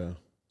 And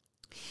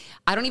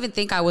I don't even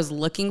think I was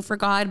looking for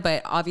God,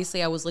 but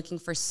obviously I was looking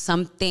for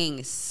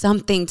something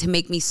to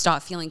make me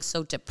stop feeling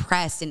so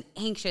depressed and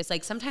anxious.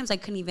 Like sometimes I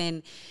couldn't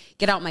even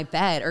get out my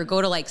bed or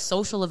go to like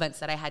social events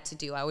that I had to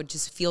do. I would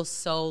just feel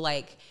so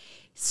like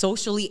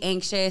socially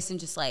anxious and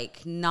just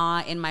like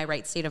not in my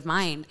right state of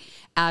mind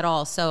at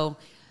all. So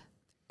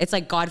it's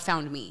like God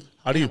found me.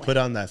 How do you put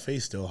on that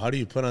face though? How do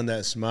you put on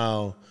that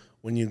smile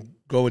when you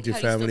go with your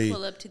how family. do you still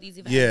pull up to these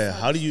events? Yeah,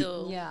 how do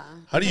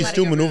you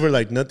still maneuver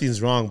like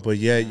nothing's wrong, but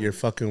yet your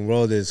fucking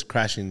world is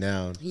crashing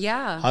down?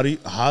 Yeah.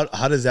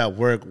 How does that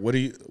work?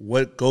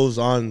 What goes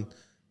on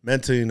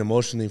mentally and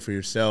emotionally for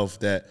yourself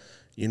that,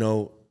 you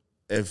know,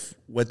 if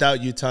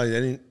without you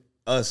telling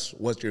us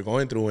what you're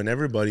going through, and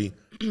everybody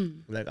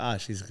like,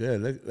 she's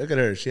good. Look at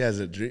her. She has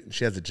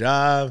a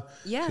job.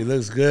 Yeah. She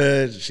looks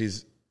good.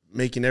 She's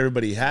making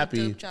everybody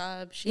happy. Dope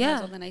job. She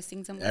has all the nice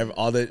things.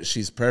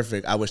 She's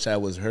perfect. I wish I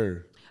was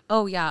her.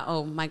 Oh, yeah.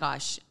 Oh, my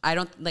gosh. I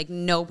don't, like,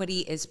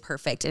 nobody is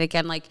perfect. And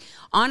again, like,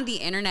 on the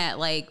internet,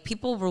 like,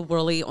 people will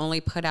really only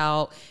put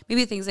out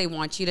maybe things they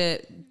want you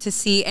to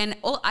see. And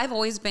I've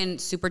always been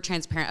super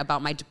transparent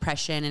about my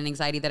depression and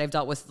anxiety that I've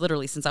dealt with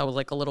literally since I was,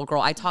 like, a little girl.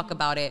 I talk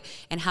about it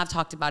and have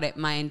talked about it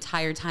my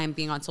entire time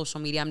being on social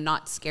media. I'm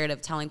not scared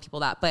of telling people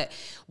that. But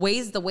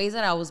the ways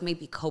that I was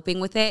maybe coping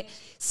with it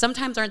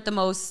sometimes aren't the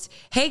most,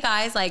 hey,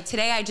 guys, like,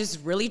 today I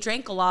just really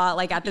drank a lot,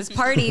 like, at this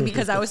party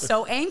because I was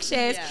so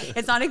anxious. Yeah.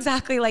 It's not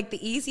exactly, like,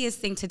 the easiest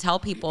thing to tell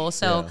people.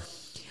 So,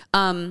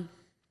 a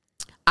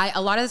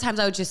lot of the times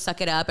I would just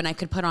suck it up and I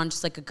could put on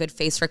just like a good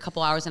face for a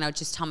couple hours and I would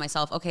just tell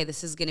myself, okay,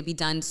 this is going to be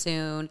done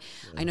soon.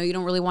 I know you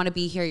don't really want to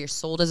be here. Your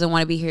soul doesn't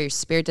want to be here. Your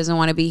spirit doesn't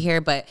want to be here,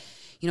 but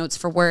you know, it's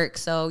for work.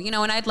 So, you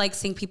know, and I'd like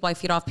seeing people, I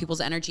feed off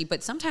people's energy,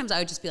 but sometimes I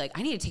would just be like,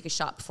 I need to take a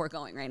shot before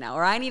going right now,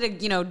 or I need to,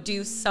 you know,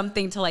 do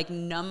something to like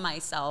numb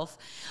myself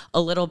a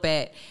little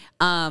bit.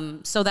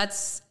 So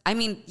that's, I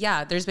mean,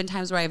 yeah, there's been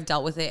times where I've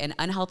dealt with it in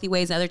unhealthy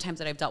ways, and other times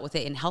that I've dealt with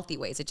it in healthy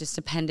ways. It just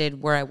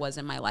depended where I was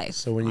in my life.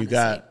 So when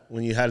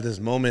you had this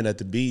moment at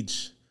the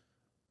beach,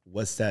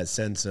 what's that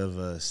sense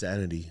of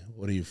sanity?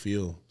 What do you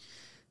feel?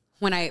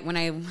 When I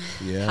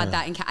had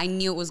that, I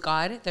knew it was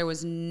God. There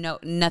was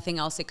nothing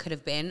else it could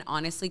have been,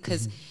 honestly.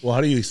 Because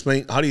how do you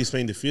explain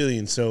the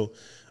feeling? So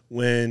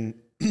when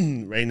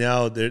right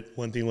now,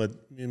 one thing with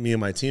me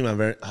and my team, I'm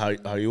very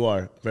how you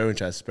are very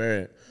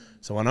transparent.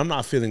 So when I'm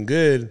not feeling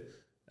good,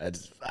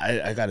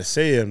 I gotta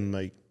say it. And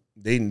like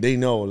they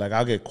know. Like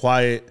I'll get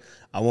quiet.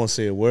 I won't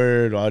say a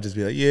word, or I'll just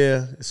be like,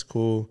 yeah, it's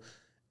cool.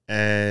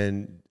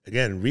 And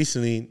again,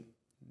 recently,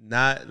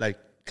 not like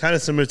kind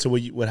of similar to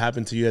what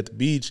happened to you at the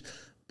beach.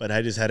 But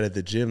I just had it at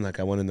the gym, like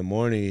I went in the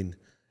morning,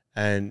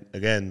 and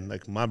again,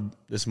 like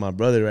this is my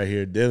brother right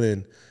here,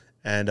 Dylan,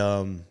 and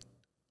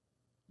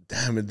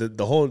damn it,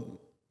 the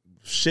whole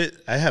shit.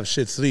 I have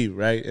shit sleep,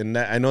 right? And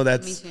I know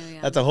that's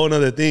a whole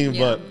nother thing. Yeah.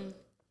 But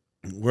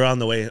we're on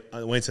the way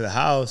to the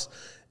house,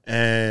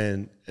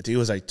 and I think it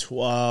was like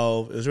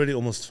 12. It was already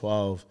almost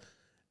 12,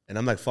 and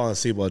I'm like falling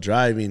asleep while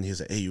driving.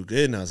 He's like, "Hey, you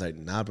good?" And I was like,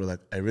 "Nah, bro.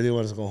 Like I really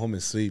want to go home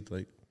and sleep.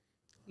 Like,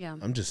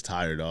 I'm just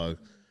tired, dog."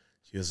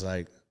 He was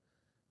like,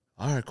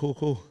 all right,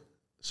 cool.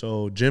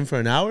 So gym for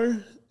an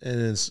hour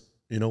and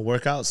then,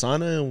 workout,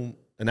 sauna in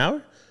an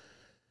hour?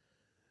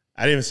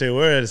 I didn't even say a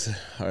word. I just said,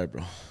 all right,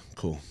 bro,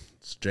 cool.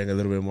 Just drink a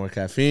little bit more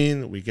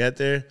caffeine. We get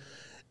there.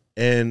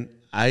 And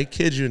I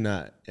kid you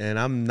not, and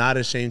I'm not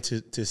ashamed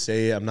to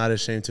say it. I'm not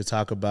ashamed to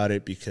talk about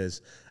it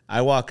because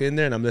I walk in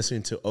there and I'm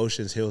listening to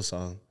Ocean's Hill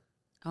song.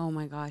 Oh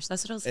my gosh,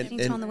 that's what I was listening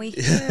to on the way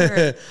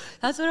here.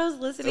 That's what I was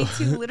listening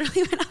to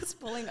literally when I was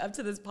pulling up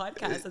to this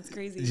podcast. That's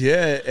crazy.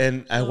 Yeah,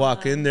 and I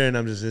walk in there and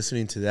I'm just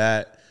listening to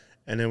that.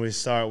 And then we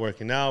start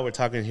working out. We're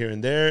talking here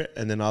and there.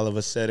 And then all of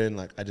a sudden,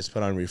 like, I just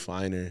put on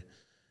Refiner.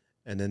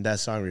 And then that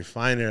song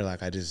Refiner,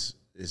 like, it's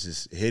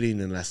just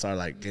hitting. And I start,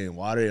 like, getting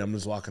watery. I'm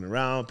just walking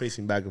around,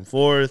 pacing back and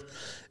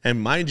forth.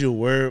 And mind you,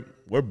 we're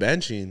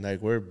benching.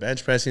 Like, we're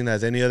bench pressing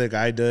as any other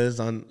guy does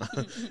on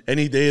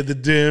any day at the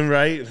gym,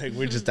 right? Like,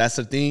 that's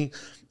the thing.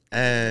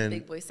 And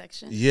big boy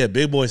section. Yeah,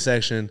 big boy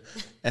section.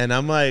 And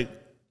I'm like,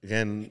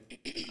 again,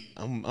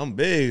 I'm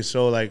big.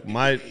 So, like,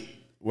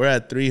 we're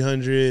at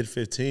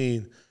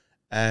 315.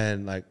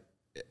 And, like,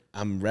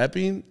 I'm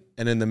repping.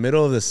 And in the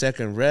middle of the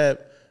second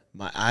rep,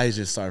 my eyes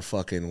just start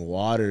fucking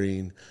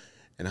watering.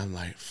 And I'm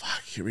like,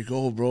 fuck, here we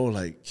go, bro.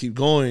 Like, keep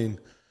going.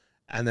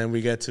 And then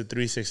we get to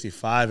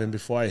 365. And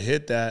before I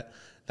hit that,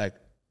 like,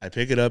 I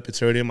pick it up.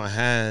 It's already in my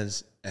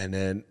hands. And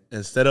then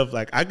instead of,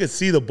 like, I could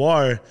see the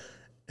bar.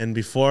 And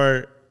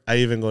before I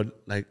even go,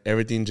 like,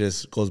 everything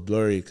just goes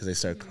blurry because I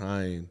start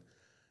crying.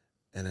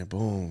 And then,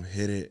 boom,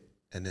 hit it.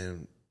 And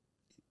then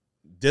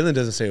Dylan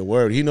doesn't say a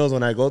word. He knows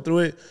when I go through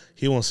it,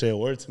 he won't say a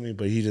word to me.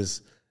 But he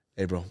just,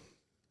 hey, bro,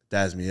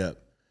 dazzles me up.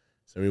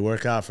 So we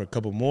work out for a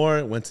couple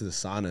more, went to the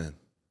sauna.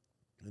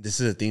 This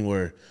is a thing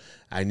where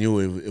I knew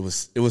it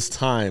was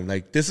time.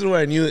 Like, this is where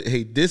I knew,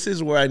 hey, this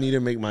is where I need to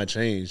make my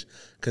change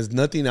because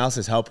nothing else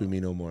is helping me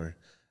no more.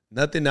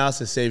 Nothing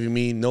else is saving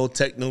me. No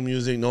techno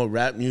music, no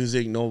rap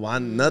music,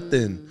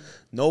 nothing.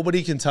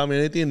 Nobody can tell me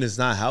anything that's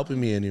not helping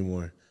me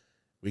anymore.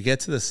 We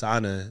get to the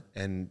sauna,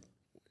 and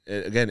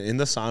again, in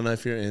the sauna,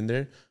 if you're in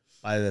there,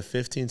 by the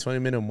 15,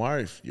 20-minute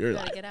mark, you're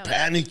like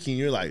panicking.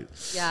 You're like,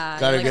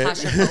 gotta get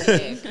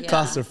claustrophobic.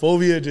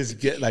 Claustrophobia, just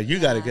get, like, you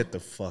gotta get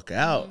the fuck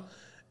out.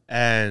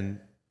 And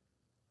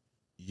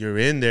you're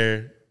in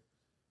there.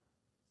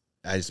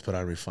 I just put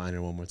on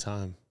Refiner one more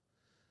time.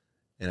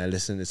 And I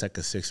listen, it's like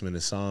a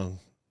 6-minute song.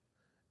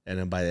 And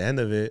then by the end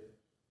of it,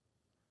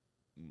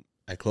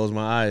 I close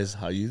my eyes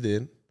how you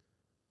did,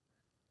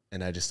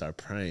 and I just start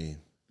praying.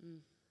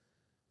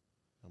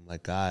 I'm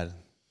like, God,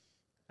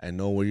 I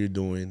know what you're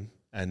doing.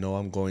 I know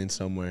I'm going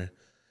somewhere.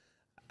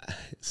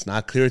 It's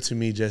not clear to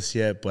me just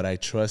yet, but I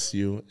trust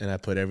you, and I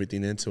put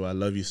everything into it. I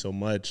love you so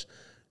much.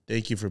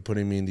 Thank you for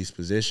putting me in these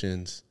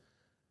positions.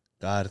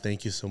 God,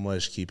 thank you so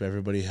much. Keep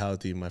everybody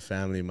healthy, my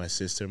family, my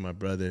sister, my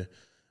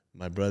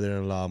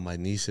brother-in-law, my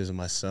nieces,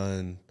 my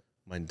son,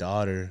 my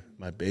daughter,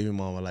 my baby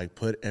mama. Like,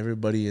 put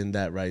everybody in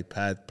that right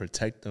path.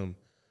 Protect them.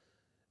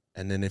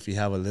 And then if you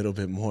have a little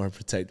bit more,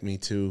 protect me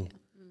too.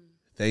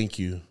 Thank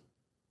you.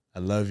 I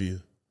love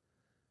you.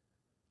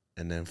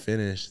 And then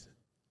finished.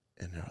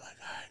 And they're like,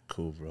 all right,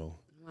 cool, bro.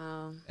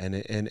 Wow. And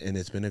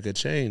it's been a good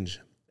change.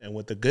 And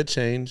with the good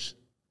change,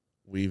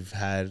 we've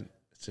had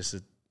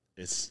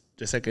it's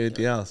just like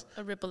anything else.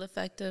 A ripple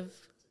effect of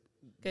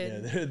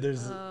good. Yeah,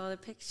 there's the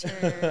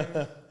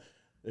picture.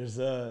 there's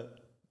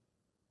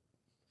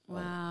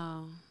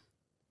Wow.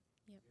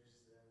 Yep.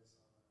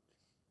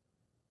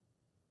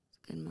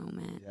 Good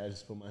moment. Yeah, I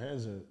just put my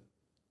hands up.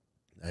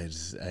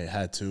 I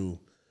had to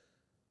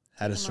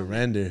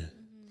surrender.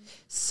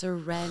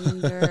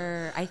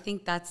 Surrender. I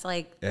think that's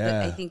like,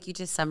 I think you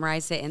just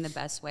summarized it in the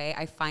best way.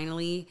 I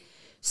finally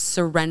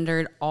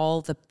surrendered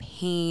all the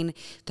pain,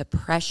 the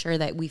pressure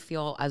that we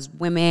feel as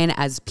women,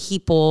 as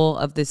people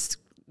of this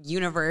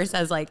universe,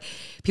 as like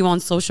people on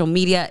social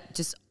media,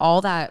 just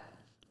all that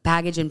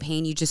baggage and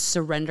pain. You just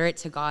surrender it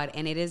to God.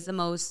 And it is the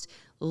most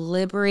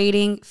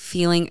liberating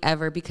feeling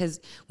ever,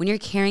 because when you're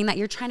carrying that,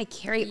 you're trying to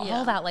carry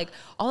all that, like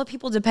all the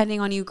people depending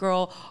on you,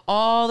 girl,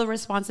 all the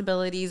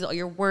responsibilities, all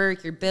your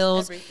work, your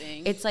bills,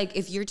 everything. It's like,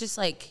 if you're just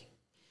like,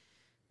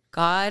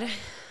 God,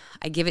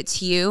 I give it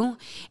to you.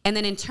 And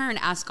then in turn,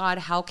 ask God,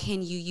 how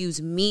can you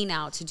use me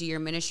now to do your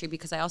ministry?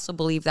 Because I also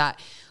believe that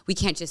we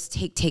can't just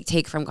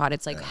take from God.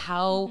 It's like,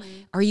 how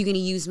are you going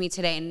to use me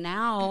today? And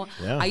now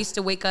I used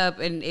to wake up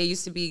and it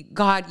used to be,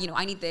 God,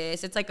 I need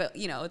this. It's like,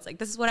 it's like,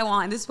 this is what I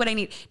want. This is what I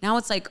need. Now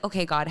it's like,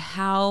 okay, God,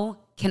 how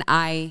can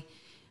I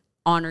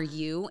honor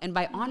you? And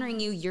by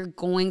honoring you, you're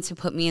going to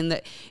put me in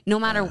no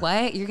matter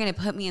what, you're going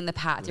to put me in the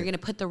path. You're going to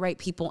put the right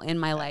people in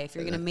my life.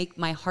 You're going to make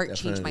my heart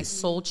change, my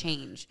soul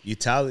change.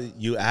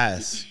 You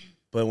ask,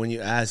 but when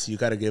you ask, you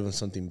got to give them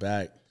something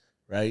back,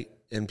 right?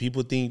 And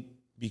people think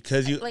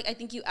because you... I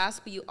think you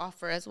ask, but you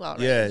offer as well,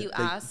 right? Yeah. You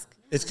ask.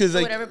 It's because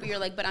whatever, but you're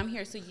like, but I'm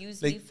here, so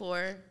use me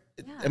for...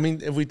 I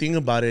mean, if we think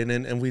about it,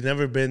 and we've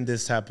never been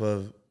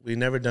we've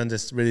never done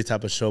this really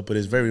type of show, but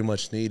it's very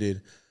much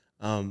needed.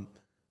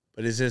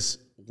 But it's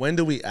just, when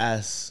do we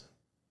ask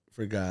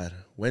for God?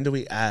 When do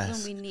we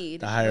ask when we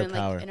need the higher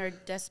power? In our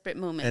desperate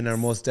moments. In our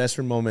most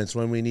desperate moments,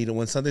 when we need it,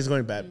 when something's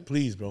going bad,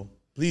 please, bro,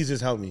 please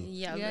just help me.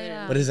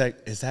 Yeah. But it's like,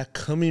 is that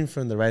coming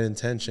from the right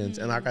intentions?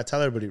 And like I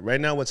tell everybody, right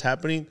now what's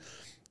happening,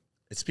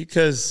 it's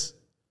because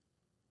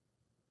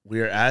we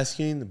are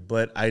asking,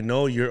 but I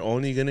know you're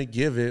only going to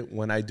give it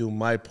when I do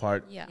my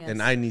part,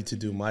 and I need to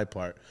do my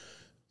part.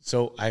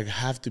 So I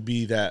have to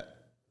be that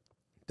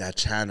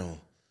channel.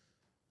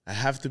 I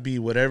have to be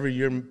whatever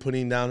you're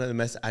putting down in the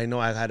message. I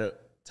know I had to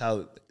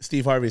tell.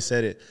 Steve Harvey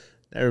said it.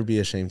 Never be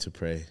ashamed to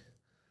pray.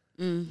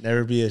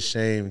 Never be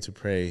ashamed to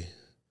pray.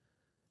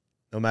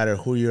 No matter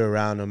who you're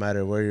around, no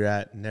matter where you're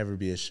at, never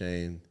be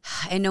ashamed.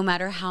 And no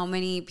matter how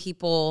many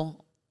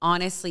people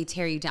honestly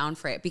tear you down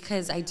for it,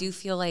 because I do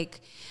feel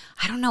like,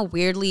 I don't know,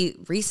 weirdly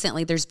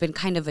recently there's been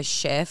kind of a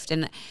shift,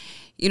 and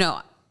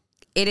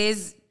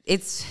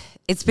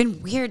it's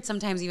been weird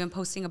sometimes even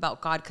posting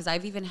about God, because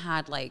I've even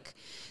had like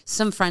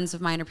some friends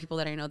of mine or people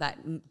that I know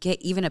that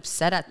get even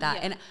upset at that.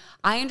 And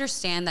I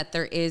understand that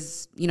there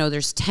is,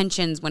 there's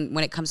tensions when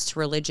it comes to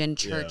religion,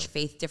 church,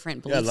 faith,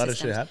 different belief systems. Yeah, a lot of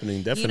shit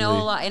happening, definitely. A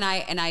lot, and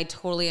I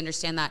totally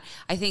understand that.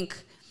 I think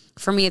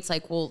for me, it's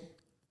like, well,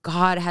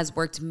 God has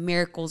worked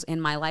miracles in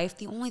my life.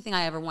 The only thing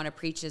I ever want to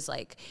preach is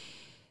like,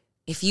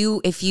 if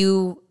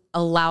you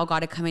allow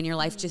God to come in your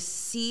life, just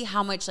see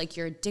how much like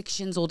your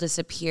addictions will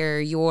disappear,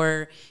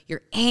 your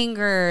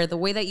anger, the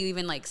way that you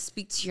even like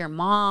speak to your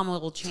mom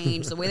will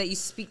change, the way that you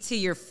speak to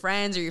your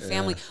friends or your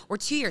family or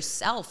to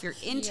yourself, your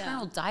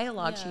internal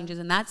dialogue changes.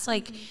 And that's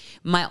like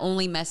my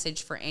only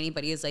message for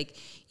anybody is like,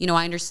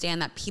 I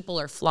understand that people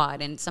are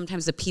flawed, and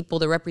sometimes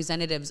the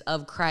representatives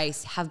of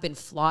Christ have been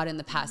flawed in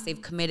the past. They've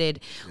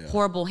committed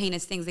horrible,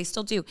 heinous things. They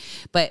still do.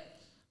 But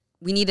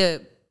we need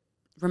to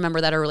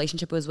remember that our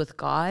relationship was with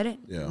God,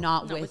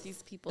 not with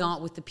these people,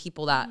 not with the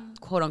people that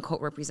quote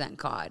unquote represent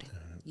God.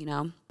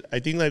 I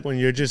think like when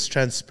you're just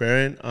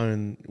transparent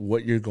on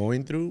what you're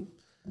going through,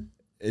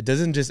 it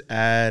doesn't just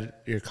add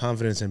your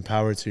confidence and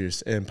power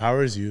it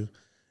empowers you.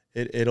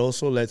 It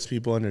also lets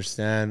people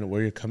understand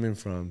where you're coming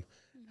from,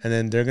 and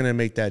then they're gonna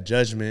make that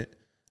judgment.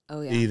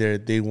 Either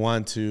they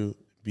want to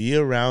be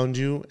around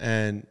you,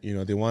 and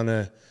they want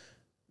to.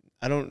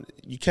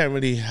 You can't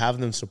really have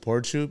them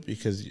support you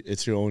because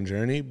it's your own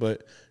journey,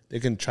 but they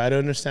can try to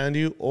understand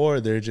you,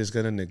 or they're just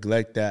going to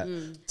neglect that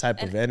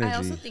type of energy. I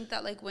also think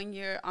that like when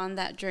you're on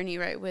that journey,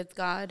 right, with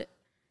God,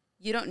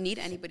 you don't need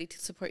anybody to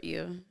support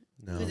you.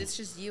 No. Because it's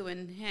just you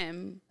and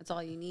him. That's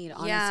all you need,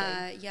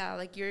 honestly. Yeah,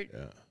 like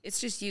it's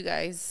just you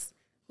guys.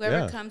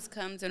 Whoever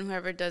comes, and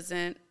whoever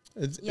doesn't.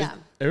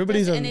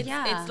 Everybody's on. And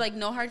it's like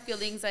no hard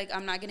feelings. Like,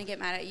 I'm not going to get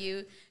mad at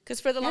you. Because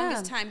for the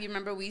longest time, you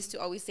remember we used to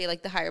always say,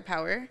 like, the higher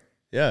power.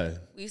 Yeah.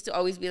 We used to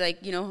always be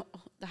like, you know,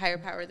 the higher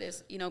power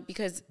this, you know,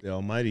 because the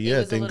Almighty,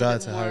 thank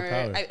God to higher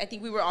power. I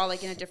think we were all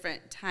like in a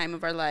different time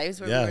of our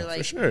lives where we were like,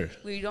 for sure.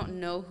 We don't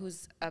know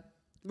who's up.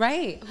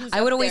 Right. Who's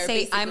I would up always there, say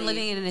basically. I'm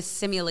living in a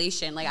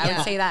simulation. Like, I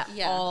would say that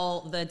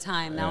all the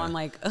time. Now I'm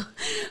like,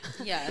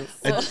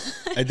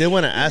 I did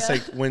want to ask,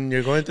 like, when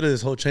you're going through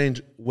this whole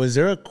change, was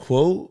there a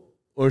quote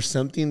or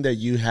something that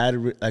you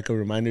had, like a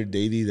reminder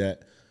daily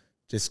that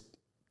just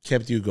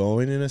kept you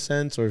going in a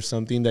sense, or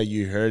something that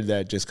you heard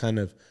that just kind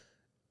of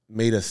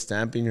made a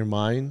stamp in your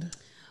mind?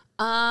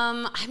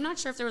 I'm not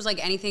sure if there was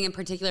like anything in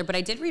particular, but I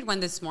did read one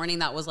this morning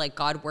that was like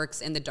God works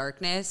in the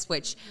darkness,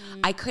 which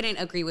I couldn't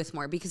agree with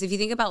more, because if you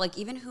think about like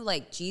even who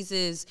like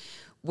Jesus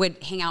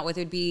would hang out with,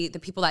 it would be the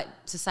people that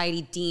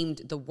society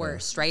deemed the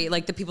worst, right?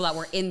 Like the people that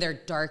were in their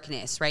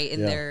darkness, right?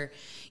 In their,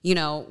 you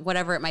know,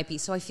 whatever it might be.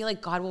 So I feel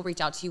like God will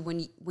reach out to you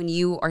when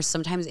you are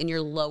sometimes in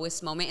your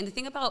lowest moment. And the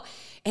thing about,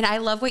 and I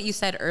love what you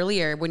said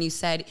earlier when you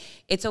said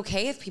it's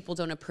okay if people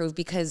don't approve,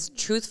 because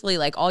truthfully,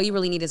 like all you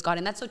really need is God.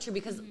 And that's so true,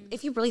 because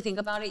if you really think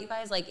about it, you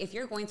guys, like if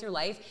you're going through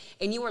life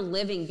and you are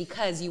living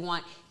because you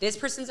want this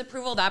person's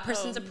approval, that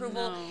person's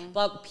approval,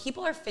 but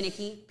people are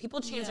finicky. People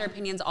change their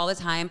opinions all the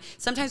time.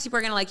 Sometimes people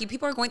are going to like you.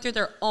 People are going through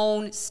their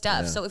own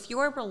stuff. So if you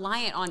are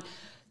reliant on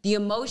the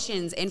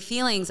emotions and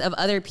feelings of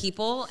other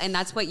people, and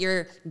that's what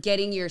you're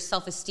getting your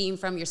self-esteem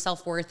from, your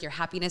self-worth, your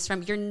happiness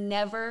from, you're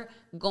never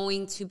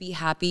going to be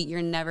happy.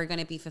 You're never going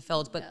to be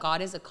fulfilled. But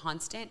God is a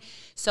constant.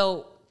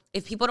 So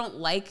if people don't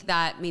like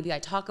that, maybe I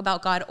talk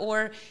about God,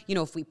 or, you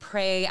know, if we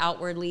pray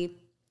outwardly,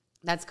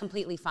 that's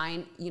completely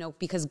fine, you know,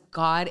 because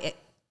God,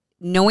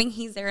 knowing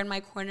he's there in my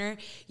corner,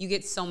 you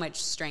get so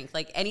much strength.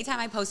 Like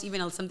anytime I post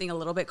even something a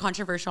little bit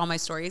controversial on my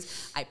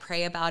stories, I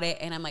pray about it.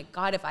 And I'm like,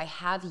 God, if I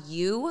have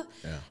you,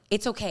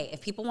 it's okay.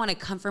 If people want to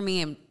come for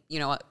me and, you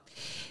know,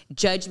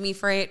 judge me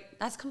for it,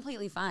 that's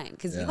completely fine.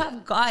 Because you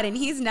have God, and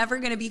he's never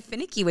going to be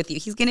finicky with you.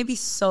 He's going to be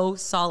so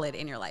solid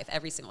in your life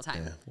every single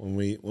time. Yeah.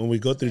 When we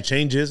go through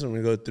changes, when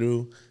we go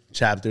through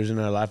chapters in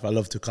our life, I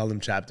love to call them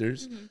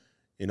chapters.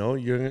 You know,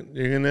 you're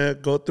going to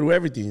go through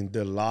everything,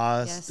 the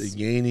loss, the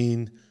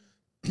gaining,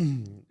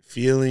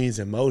 feelings,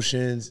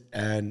 emotions,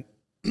 and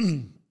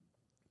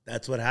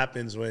that's what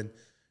happens when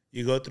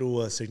you go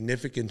through a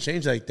significant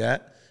change like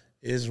that,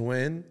 is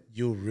when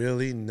you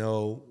really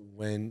know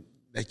when,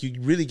 like, you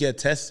really get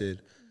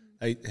tested.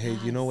 Like, hey,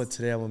 you know what,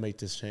 today I'm gonna make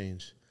this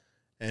change.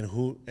 And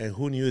who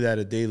knew that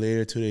a day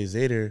later, 2 days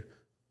later,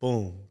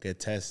 boom, get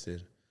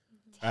tested.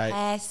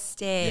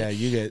 Tested. Right? Yeah,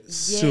 you get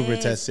super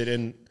tested.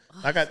 And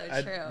like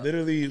I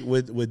literally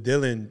with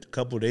Dylan a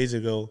couple of days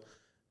ago,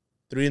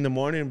 3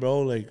 a.m,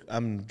 bro, like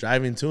I'm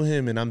driving to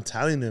him and I'm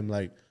telling him,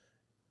 like,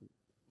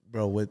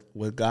 bro,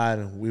 with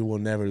God, we will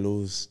never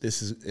lose.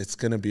 It's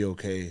gonna be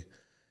okay.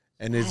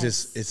 And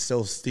it's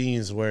so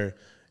stings where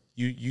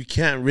you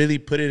can't really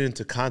put it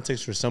into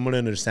context for someone to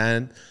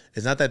understand.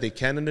 It's not that they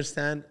can't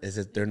understand, it's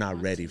that they're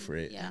not ready for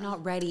it. They're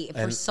not ready.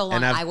 For so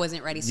long, I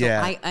wasn't ready. So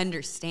I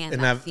understand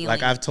that feeling.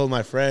 Like I've told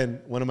my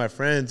friend, one of my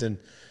friends, and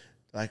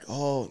like,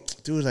 oh,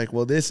 dude, like,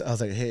 well, this, I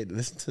was like, hey,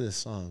 listen to this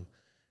song.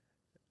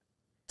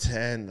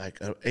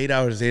 8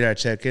 hours later, I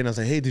check in. I was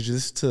like, hey, did you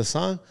listen to the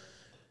song?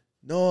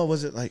 No, I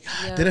wasn't, like,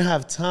 I didn't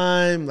have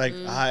time. Like,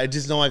 I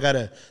just know I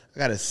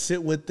gotta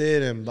sit with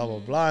it and blah, blah,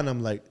 blah. And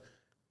I'm like,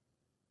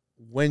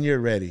 when you're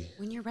ready.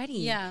 When you're ready.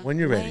 Yeah. When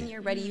you're ready. When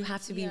you're ready, you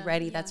have to be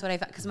ready. That's what I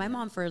found. Because my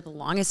mom, for the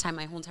longest time,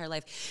 my whole entire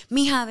life,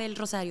 mija ve el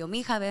rosario,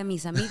 mija ve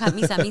misa,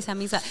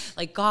 misa.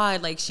 Like,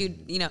 God, like, she would,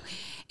 you know.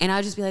 And I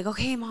would just be like,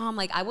 okay, Mom.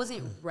 Like, I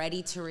wasn't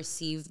ready to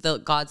receive the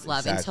God's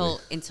love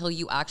until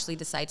you actually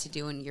decide to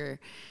do in your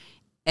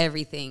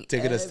everything.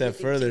 Take it a step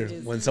further.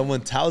 When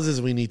someone tells us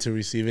we need to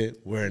receive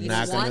it, we're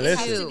not going to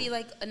listen. It has to be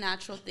like a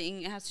natural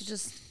thing. It has to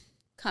just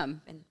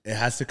come. It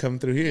has to come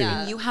through here.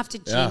 Yeah. You have to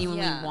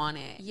genuinely want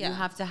it. Yeah. You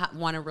have to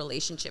want a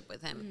relationship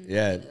with him.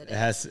 Yeah, it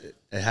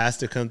has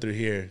to come through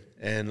here.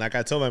 And like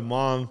I told my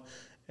mom,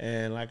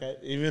 and like I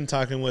even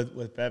talking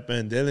with Peppa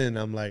and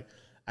Dylan, I'm like,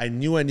 I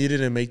knew I needed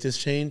to make this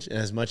change. And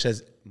as much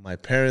as my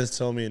parents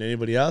told me and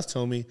anybody else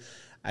told me,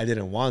 I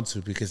didn't want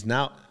to, because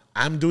now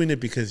I'm doing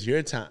it because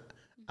your time.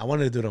 I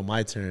wanted to do it on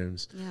my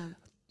terms. Yeah.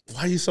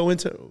 Why are you so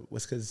into it?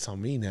 It's because it's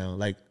on me now.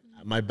 Like,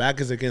 my back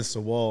is against the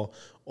wall.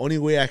 Only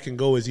way I can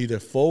go is either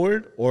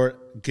forward or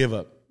give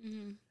up.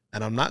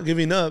 And I'm not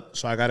giving up,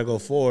 so I got to go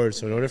forward.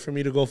 So in order for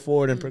me to go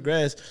forward and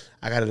progress,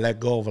 I got to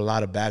let go of a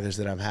lot of baggage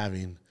that I'm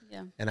having.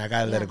 Yeah. And I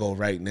got to let it go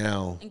right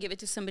now. And give it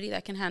to somebody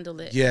that can handle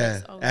it.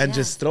 Yeah. And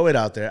just throw it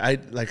out there. I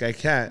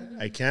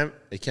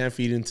can't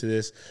feed into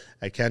this.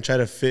 I can't try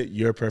to fit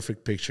your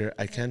perfect picture.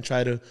 I can't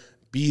try to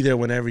be there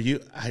whenever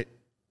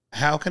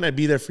how can I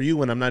be there for you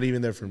when I'm not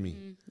even there for me?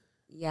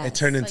 Yeah, it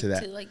turned into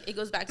that. It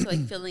goes back to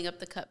like filling up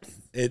the cups.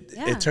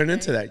 It turned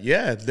into that.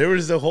 Yeah, there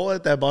was a hole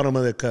at that bottom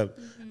of the cup.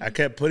 I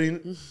kept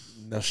putting,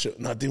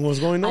 nothing was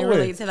going nowhere. I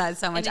relate to that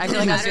so much. I feel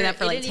like I was doing that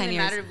for like 10 years. It didn't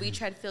even matter if we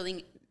tried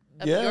filling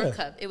of your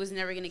cup. It was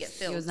never going to get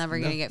filled. It was never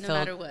going to get filled. No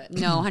matter what.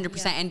 No,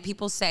 100%. Yeah. And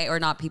people say, or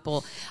not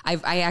people,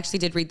 I actually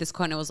did read this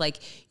quote and it was like,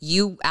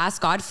 you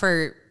ask God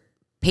for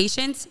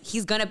patience,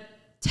 he's going to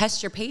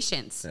test your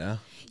patience. Yeah.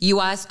 You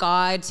ask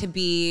God to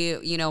be,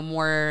 you know,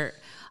 more,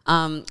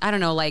 I don't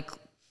know, like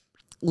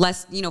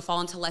less, you know,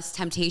 fall into less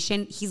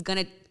temptation. He's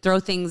going to throw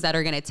things that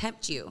are going to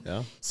tempt you.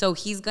 Yeah. So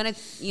he's going to,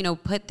 you know,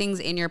 put things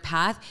in your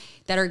path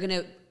that are going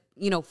to,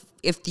 you know,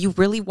 if you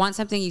really want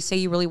something, you say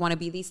you really want to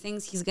be these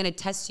things, he's going to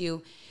test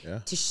you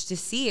to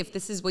see if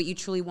this is what you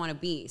truly want to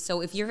be.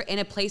 So if you're in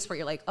a place where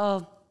you're like,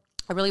 oh,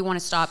 I really want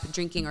to stop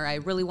drinking, or I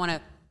really want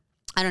to,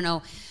 I don't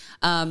know,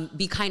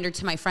 be kinder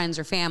to my friends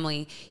or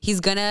family, he's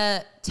going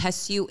to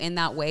test you in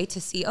that way to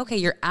see, okay,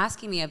 you're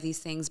asking me of these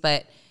things,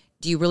 but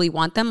do you really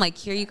want them? Like,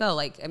 here you go.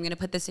 Like, I'm going to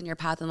put this in your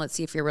path and let's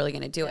see if you're really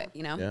going to do it,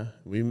 you know? Yeah.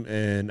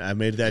 And I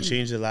made that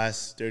change the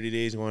last 30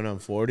 days going on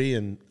 40,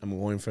 and I'm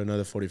going for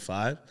another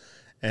 45.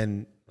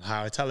 And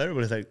how I tell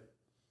everybody is like,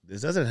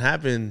 this doesn't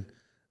happen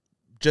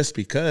just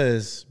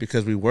because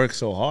we work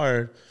so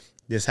hard.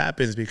 This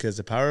happens because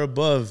the power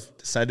above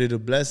decided to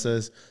bless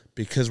us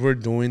because we're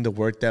doing the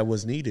work that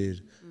was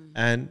needed.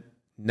 And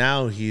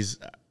now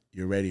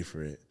you're ready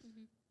for it.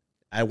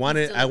 I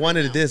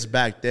wanted this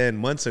back then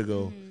months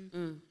ago,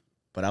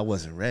 but I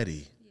wasn't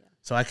ready. Yeah.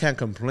 So I can't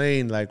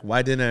complain. Like,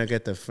 why didn't I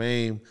get the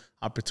fame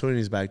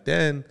opportunities back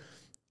then?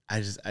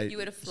 You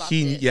would have flopped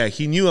it. Yeah,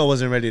 he knew I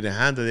wasn't ready to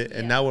handle it.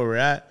 And now where we're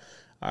at,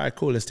 all right,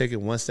 cool, let's take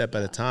it one step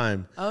at a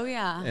time. Oh,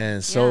 yeah.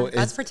 And so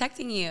that's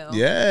protecting you.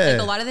 Yeah.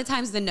 Like, a lot of the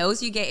times the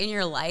no's you get in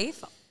your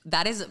life,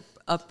 that is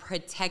a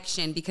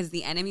protection, because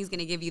the enemy is going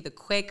to give you the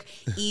quick,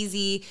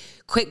 easy,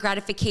 quick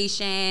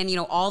gratification, you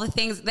know, all the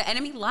things. The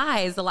enemy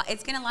lies.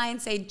 It's going to lie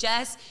and say,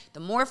 Jess,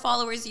 the more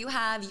followers you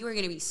have, you are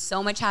going to be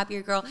so much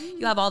happier, girl.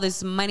 You have all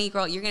this money,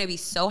 girl. You're going to be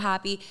so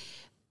happy.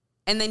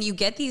 And then you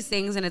get these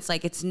things and it's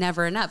like, it's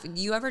never enough.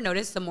 You ever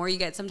notice the more you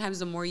get, sometimes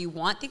the more you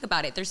want? Think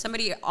about it. There's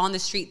somebody on the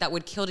street that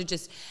would kill to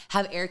just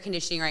have air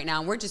conditioning right now.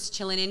 And we're just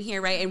chilling in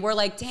here, right? And we're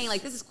like, dang,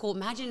 like, this is cool.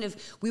 Imagine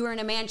if we were in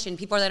a mansion.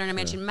 People that are in a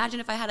mansion.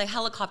 Imagine if I had a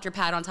helicopter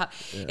pad on top.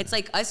 It's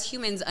like us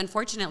humans,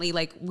 unfortunately,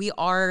 like, we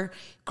are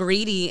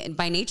greedy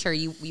by nature.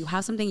 You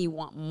have something, you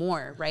want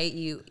more, right?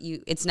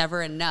 It's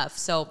never enough.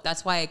 So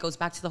that's why it goes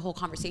back to the whole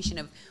conversation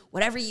of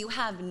whatever you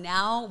have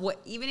now,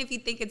 even if you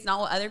think it's not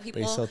what other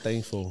people. Be so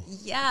thankful.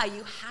 Yeah,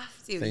 you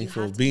have to.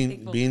 Thankful. You have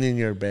to being in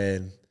your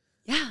bed.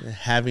 Yeah.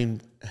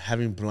 Having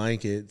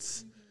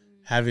blankets,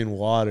 having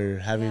water,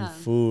 having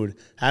food,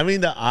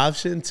 having the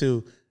option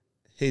to,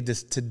 hey,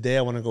 today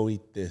I want to go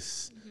eat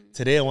this.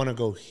 Today I want to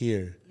go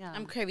here. Yeah.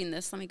 I'm craving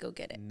this. Let me go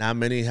get it. Not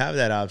many have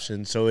that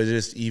option. So it's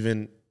just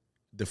even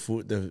the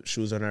food, the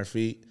shoes on our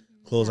feet,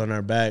 clothes on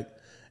our back,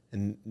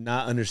 and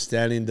not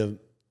understanding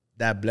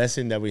that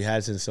blessing that we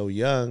had since so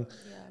young,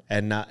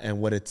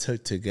 and what it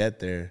took to get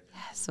there.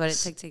 Yes, what it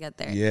took to get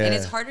there. Yeah. And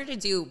it's harder to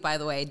do, by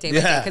the way, day by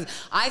day,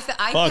 because I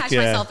catch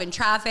myself in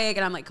traffic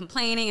and I'm like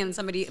complaining, and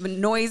somebody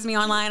annoys me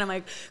online, I'm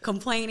like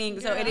complaining.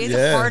 So it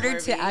is harder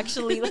to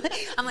actually,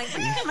 I'm like,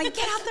 get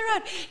out the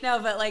road. No,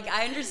 but like,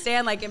 I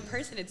understand, like, in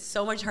person, it's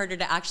so much harder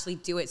to actually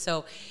do it.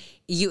 So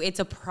it's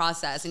a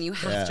process, and you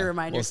have to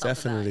remind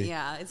yourself of that.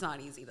 Yeah, it's not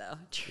easy though.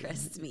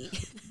 Trust me.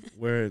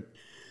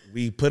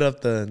 We put up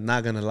the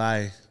not gonna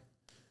lie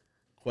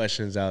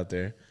questions out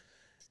there,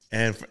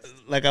 and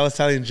like I was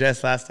telling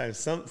Jess last time,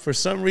 for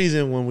some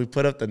reason when we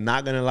put up the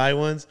not gonna lie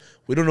ones,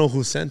 we don't know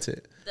who sent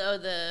it.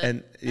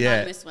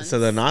 Anonymous ones. So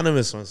the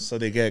anonymous ones, so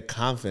they get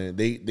confident.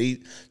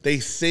 They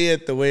say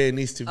it the way it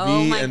needs to be,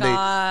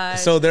 and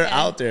so they're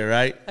out there,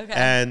 right? Okay.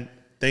 And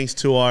thanks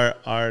to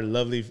our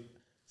lovely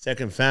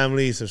second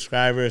family,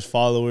 subscribers,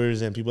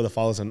 followers, and people that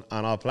follow us on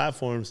all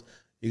platforms,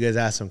 you guys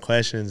asked some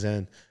questions,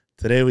 and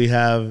today we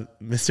have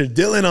Mr.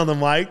 Dylan on the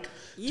mic,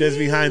 just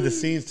behind the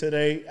scenes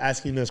today,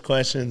 asking us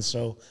questions.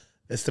 So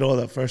let's throw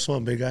the first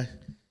one, big guy.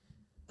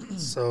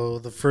 So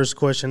the first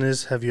question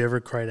is, have you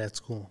ever cried at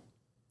school?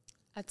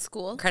 At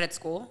school? Credit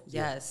school?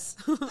 Yes.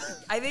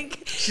 I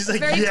think she's like,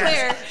 very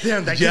clear.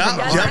 Damn,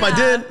 I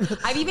did.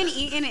 I've even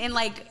eaten in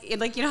like,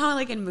 you know how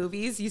like in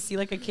movies you see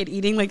like a kid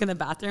eating like in the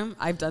bathroom?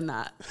 I've done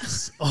that.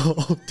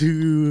 Oh,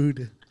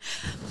 dude.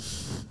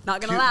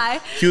 Not gonna lie.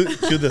 Cue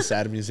the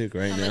sad music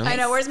right now. I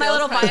know. Where's my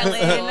little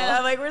violin?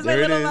 I'm like, where's my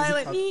little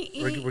violin?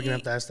 We're gonna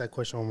have to ask that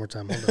question one more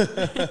time. Hold on.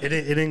 It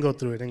didn't go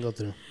through.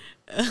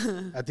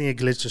 I think it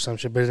glitched or some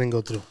shit, but it didn't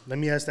go through. Let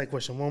me ask that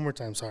question one more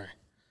time. Sorry.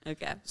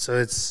 Okay.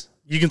 So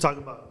you can talk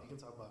about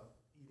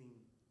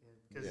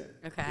eating.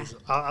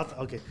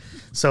 Okay.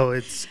 So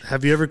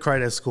have you ever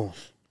cried at school?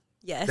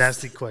 Yes. That's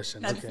the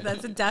question.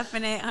 That's a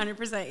definite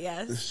 100%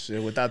 yes.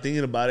 Shit, without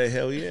thinking about it,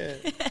 hell yeah.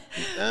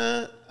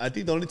 I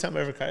think the only time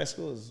I ever cried at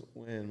school is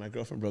when my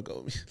girlfriend broke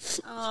up with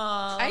me.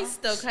 I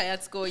still cry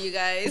at school, you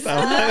guys.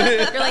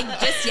 You're like,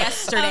 just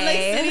yesterday. I'm like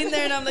sitting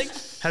there and I'm like.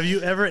 Have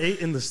you ever ate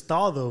in the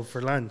stall though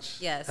for lunch?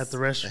 Yes. At the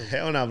restaurant?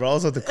 Hell no, bro. I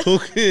was at the cool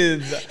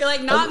kids. You're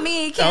like, not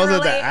me. I was relate.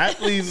 at the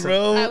athletes,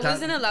 bro. I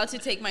wasn't allowed to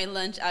take my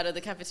lunch out of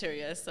the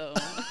cafeteria, so.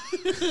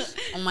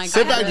 Oh my God.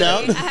 Sit back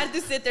down. I had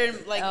to sit there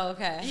and like, oh,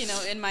 okay.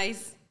 in my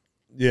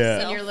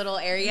Yeah. in your little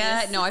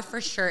area. No, I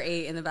for sure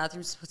ate in the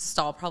bathroom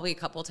stall probably a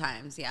couple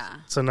times. Yeah.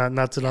 So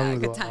not too long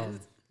ago. Good times.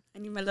 I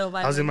need my little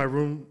I was in vitamin. my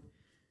room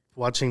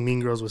watching Mean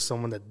Girls with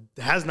someone that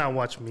has not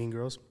watched Mean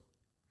Girls.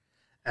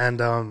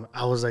 And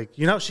I was like,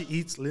 you know how she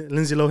eats?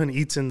 Lindsay Lohan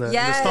eats in the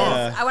Yes.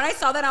 stall. When I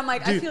saw that, I'm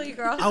like, I Dude, feel you,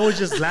 girl. I was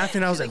just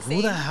laughing. I was like, who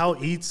same. the hell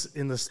eats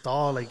in the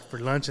stall like for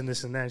lunch and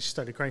this and that? And she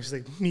started crying. She's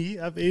like, me,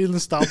 I've eaten in the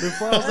stall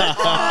before. I was like,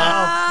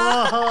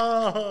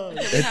 oh,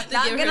 fuck. You have to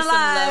Not give gonna her some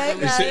lie, love.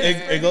 when guys. we see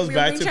her. It goes We're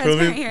back being to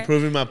transparent here.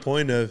 proving my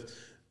point of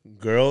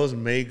girls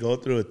may go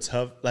through a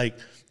tough, like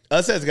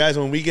us as guys,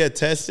 when we get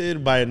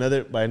tested by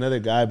another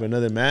guy, by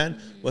another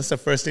man, what's the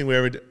first thing we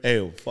ever do?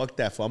 Hey, fuck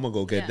that fool, I'm gonna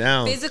go get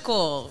down.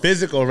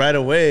 Physical right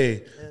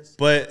away. Yes.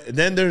 But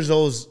then there's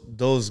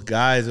those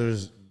guys,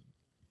 there's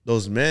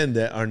those men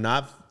that are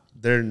not,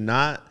 they're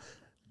not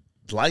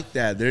like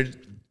that.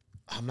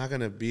 I'm not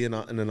gonna be in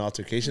an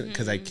altercation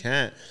because I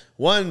can't.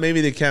 One,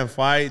 maybe they can't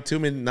fight. Two,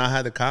 maybe not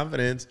have the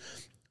confidence.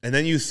 And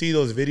then you see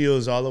those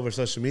videos all over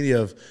social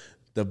media of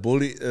the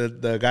bully,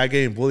 the guy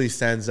getting bullied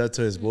stands up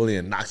to his bully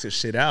and knocks his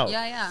shit out.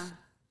 Yeah.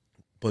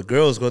 But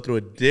girls go through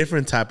a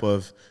different type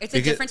of. It's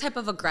a different type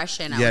of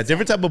aggression. Yeah,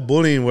 different type of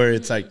bullying where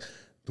it's like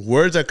the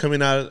words are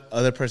coming out of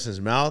other person's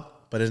mouth,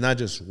 but it's not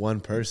just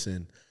one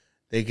person.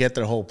 They get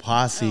their whole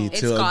posse It's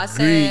to gossip.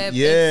 agree.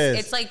 Yes.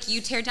 It's like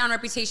you tear down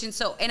reputation.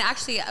 So, and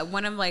actually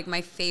one of like my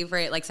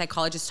favorite like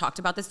psychologists talked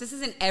about this. This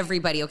isn't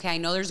everybody, okay? I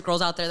know there's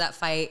girls out there that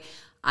fight.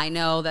 I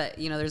know that,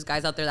 there's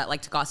guys out there that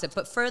like to gossip,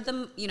 but for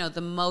the, the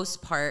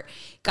most part,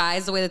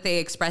 guys, the way that they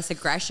express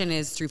aggression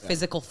is through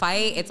physical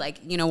fight. It's like,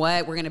 you know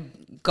what, we're going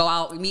to go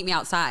out, meet me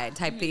outside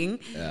type thing.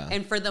 Yeah.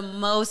 And for the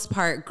most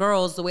part,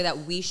 girls, the way that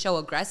we show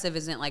aggressive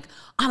isn't like,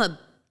 I'm a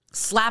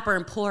slap her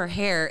and pull her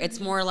hair. It's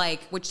more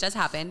like, which does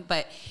happen,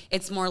 but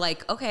it's more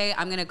like, okay,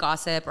 I'm going to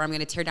gossip or I'm going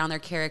to tear down their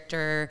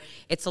character.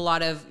 It's a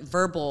lot of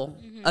verbal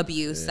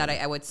abuse that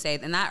I would say.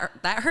 And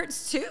that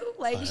hurts too.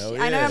 Like,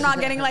 I know I'm not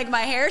getting like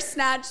my hair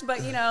snatched, but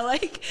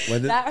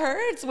that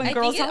hurts when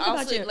girls talk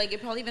about you. Like,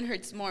 it probably even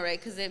hurts more, right?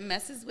 Because it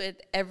messes with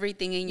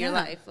everything in your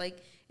life.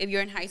 Like, if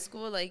you're in high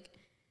school, like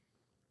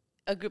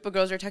a group of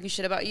girls are talking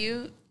shit about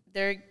you,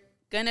 they're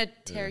gonna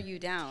tear you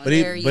down. But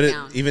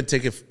even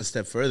take it a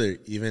step further,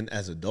 even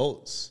as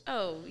adults.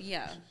 Oh,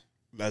 yeah.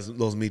 Los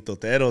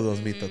mitoteros, los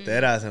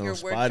mitoteras, and Your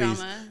los work parties.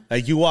 drama.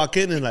 Like you walk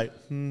in and like,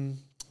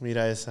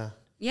 mira esa.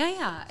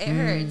 Yeah, it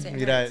hurts. It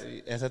Mira,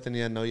 hurts. esa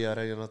tenía novia,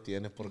 ahora ya no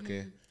tiene, ¿por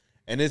qué?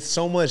 And it's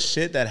so much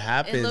shit that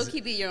happens. And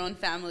low-key be your own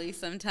family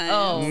sometimes.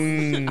 Oh,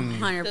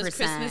 100%. Those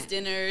Christmas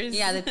dinners.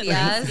 Yeah, the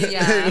tias.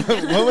 Yeah.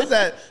 What was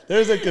that?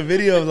 There's like a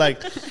video of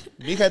like,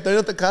 mija, ¿todavía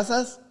no te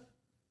casas?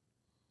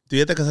 Tú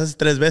ya te casaste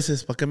 3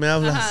 veces, ¿para qué me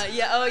hablas?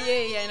 Yeah. Oh,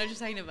 yeah. I know what you're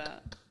talking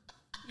about.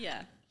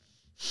 Yeah.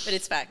 But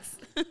it's facts.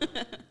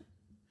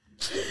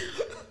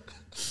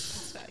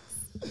 It's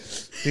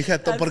facts. Mija,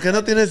 ¿por qué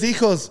no tienes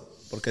hijos?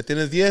 Porque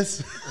tienes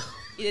 10.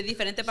 Y de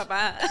diferente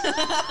papá.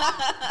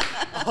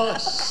 Oh,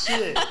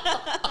 shit.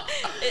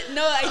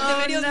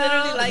 The video's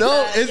literally like No,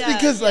 that. it's Yeah,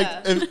 because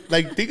yeah.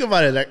 like think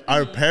about it. Like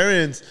our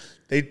parents,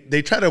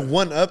 they try to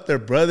one up their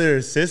brother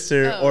or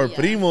sister or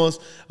primos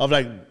of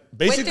like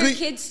basically with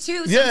their kids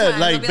too. Yeah, sometimes.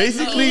 like They'll be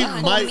basically "Mi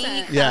hijo, my mi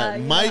hija," yeah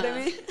you know my what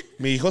I mean?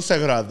 mi hijo se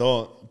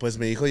graduó. Pues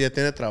mi hijo ya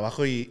tiene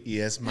trabajo y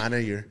es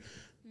manager.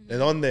 ¿De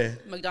dónde?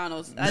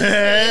 McDonald's.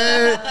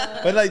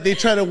 But like they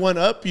try to one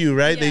up you,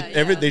 right?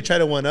 Yeah, They try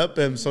to one up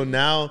them. So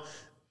now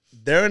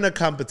they're in a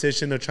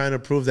competition of trying to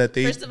prove that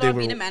they. First of all,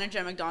 being a manager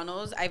at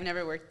McDonald's, I've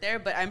never worked there,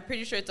 but I'm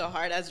pretty sure it's a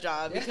hard ass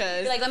job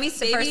because Like, let me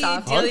see they first be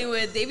off.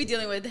 they be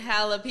dealing with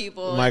hella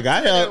people. My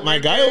guy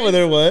Workers. over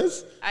there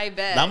was. I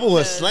bet. That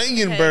was 'cause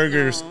slanging heck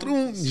burgers.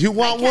 no. You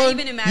want I can't one?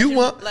 even imagine You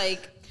want?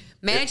 like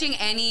Managing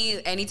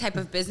any type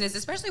of business,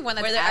 especially one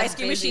that's where the as ice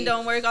cream busy. machine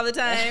don't work all the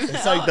time.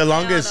 It's like the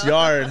longest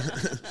yard.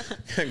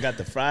 Got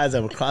the fries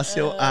that would cross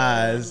your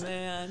eyes.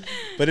 Man.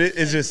 But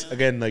it's just,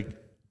 again, like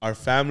our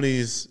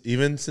families,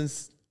 even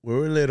since we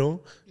were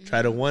little,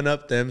 try to one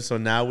up them. So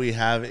now we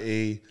have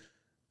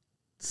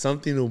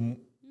something to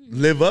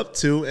live up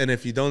to. And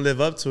if you don't live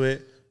up to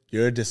it,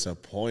 you're a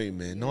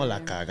disappointment. No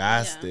la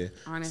cagaste. Yeah,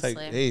 It's honestly.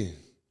 like, hey,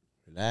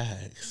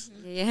 relax.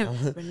 Yeah,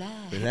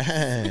 relax.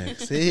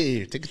 Relax.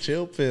 Hey, take a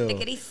chill pill.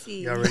 Take it easy.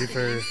 Y'all ready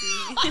for...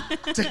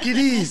 Take it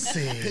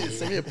easy.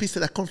 Send me a piece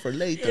of that corn for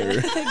later.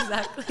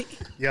 Exactly.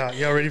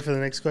 Y'all ready for the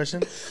next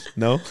question?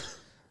 No?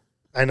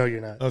 I know you're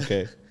not.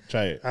 Okay,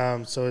 try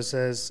it. So it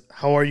says,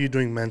 how are you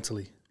doing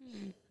mentally?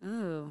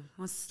 Ooh,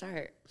 let's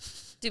start.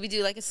 Do we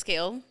do like a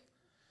scale?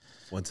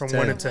 1 to From 10.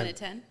 1 to 1 10. to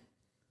 10?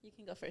 You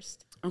can go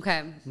first.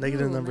 Okay.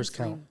 Negative Ooh, numbers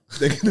mentally.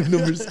 count. Negative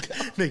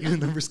numbers. Negative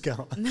numbers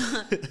count.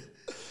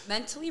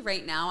 Mentally,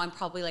 right now, I'm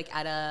probably like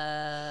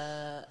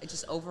at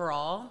just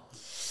overall,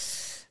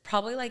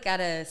 probably like at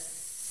a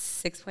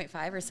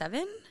 6.5 or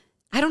 7.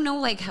 I don't know,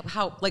 like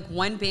how like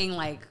one being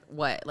like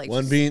what, like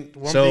One being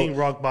being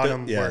rock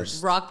bottom yeah.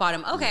 worst. rock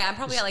bottom. Okay, I'm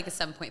probably at like a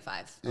 7.5.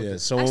 Yeah.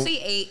 So Actually,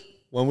 8.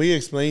 when we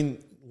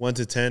explain 1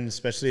 to 10,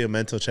 especially a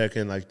mental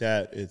check-in like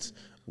that, it's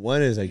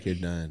 1 is like you're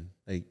done.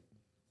 Like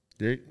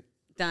you're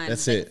Done.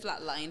 That's Like it.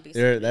 flat line,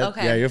 basically.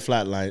 Okay. Yeah, you're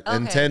flatline.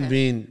 And Okay, 10 okay.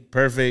 being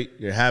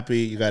perfect, you're happy,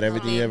 you got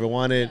everything you ever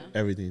wanted,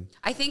 everything.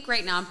 I think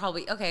right now I'm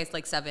probably, okay, it's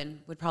like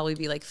 7 would probably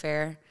be like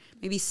fair.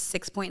 Maybe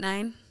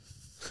 6.9.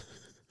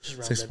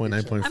 Just round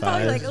that bitch up. 6.9.5. I'm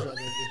probably like a little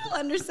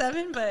under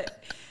 7,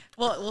 but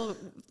we'll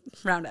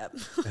round up.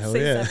 Hell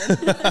Say yeah.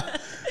 7.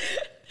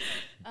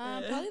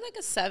 Probably like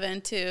a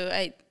 7 too.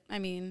 I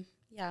mean,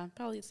 yeah,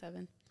 probably a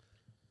 7.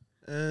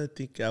 I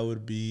think I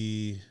would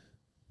be,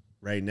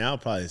 right now,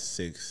 probably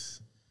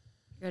 6.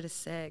 You're at a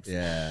 6.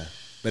 Yeah.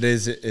 But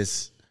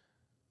it's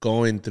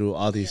going through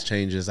all these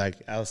changes. Like,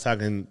 I was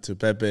talking to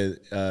Pepe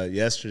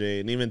yesterday,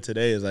 and even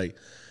today, is like,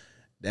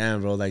 damn,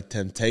 bro, like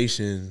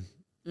temptation,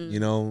 you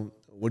know,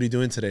 what are you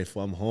doing today?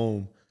 I'm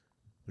home.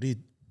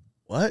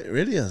 What?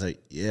 Really? I was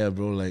like, yeah,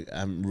 bro, like,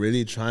 I'm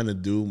really trying to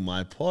do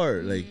my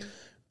part. Like,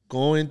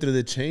 going through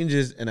the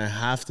changes, and I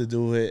have to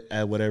do it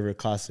at whatever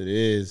cost it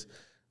is.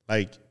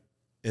 Like,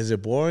 is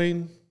it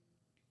boring?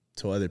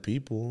 To other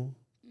people.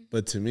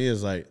 But to me,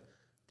 it's like,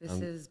 This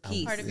is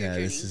peace. Part of your yeah,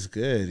 journey. this is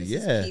good. This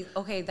yeah. is peace.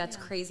 Okay, that's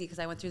crazy because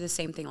I went through the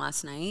same thing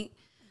last night.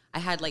 I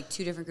had like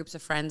 2 different groups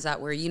of friends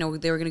that were, you know,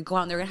 they were going to go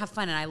out and they were going to have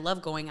fun, and I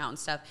love going out and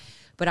stuff.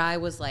 But I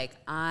was like,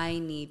 I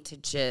need to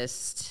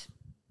just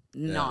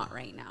not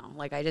right now.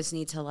 Like, I just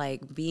need to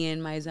like be in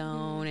my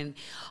zone. And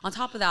on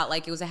top of that,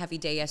 like, it was a heavy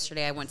day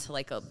yesterday. I went to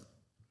like a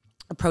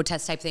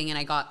protest type thing, and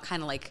I got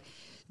kind of like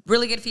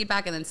really good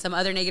feedback and then some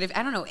other negative.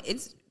 I don't know.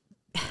 It's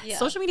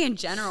social media in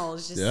general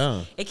is just,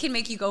 it can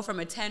make you go from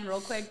a 10 real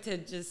quick to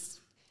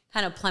just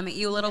kind of plummet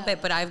you a little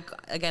bit. But I've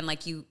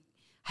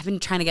been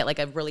trying to get like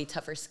a really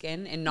tougher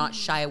skin and not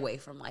shy away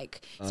from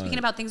like speaking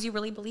about things you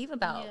really believe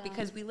about,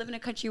 because we live in a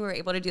country where we're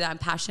able to do that. I'm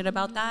passionate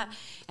about that.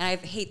 And I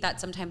hate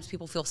that sometimes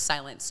people feel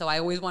silent. So I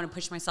always want to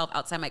push myself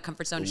outside my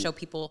comfort zone to show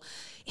people,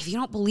 if you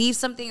don't believe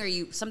something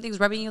or something's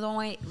rubbing you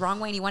the wrong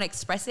way and you want to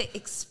express it,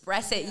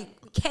 express it. You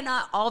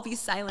cannot all be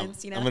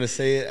silenced, you know? I'm going to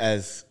say it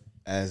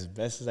as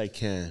best as I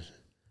can.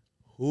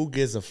 Who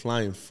gives a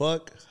flying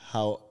fuck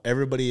how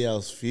everybody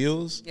else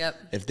feels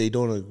if they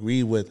don't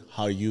agree with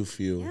how you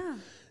feel? Yeah.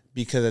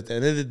 Because at the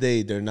end of the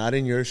day, they're not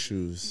in your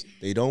shoes.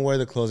 They don't wear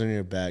the clothes on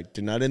your back.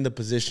 They're not in the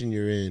position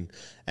you're in.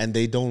 And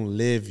they don't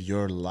live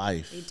your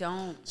life. They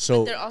don't. So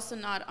But they're also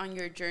not on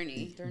your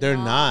journey. they're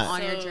not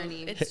on your So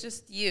journey. It's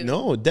just you.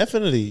 No,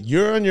 definitely.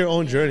 You're on your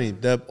own journey.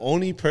 The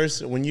only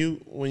person, when you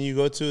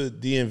go to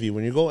DMV,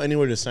 when you go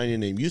anywhere to sign your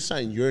name, you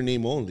sign your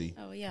name only.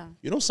 Oh, yeah.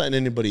 You don't sign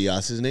anybody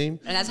else's name.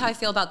 And that's how I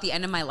feel about the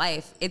end of my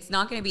life. It's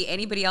not going to be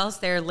anybody else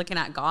there looking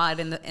at God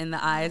in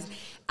the eyes.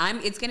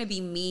 It's going to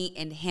be me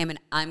and him, and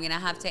I'm going to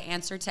have to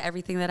answer to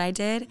everything that I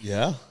did.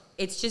 Yeah.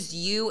 It's just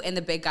you and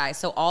the big guy.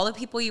 So all the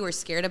people you were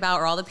scared about,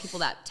 or all the people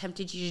that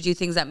tempted you to do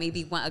things that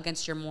maybe went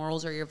against your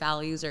morals or your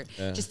values, or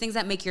just things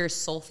that make your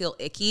soul feel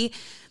icky,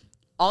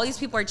 all these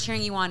people are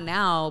cheering you on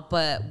now.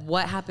 But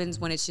what happens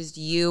when it's just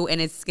you,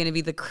 and it's going to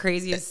be the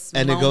craziest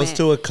And moment. it goes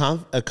to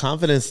a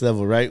confidence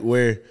level, right?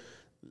 Where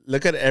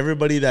look at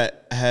everybody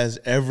that has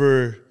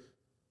ever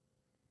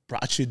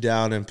brought you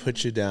down and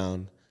put you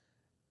down.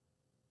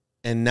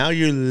 And now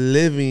you're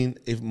living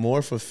a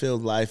more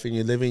fulfilled life, and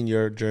you're living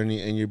your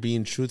journey, and you're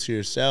being true to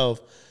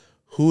yourself.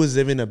 Who is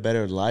living a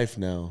better life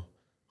now?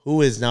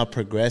 Who is now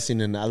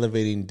progressing and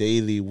elevating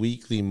daily,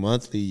 weekly,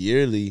 monthly,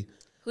 yearly?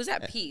 Who's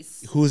at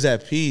peace? Who's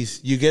at peace?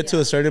 You get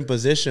to a certain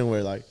position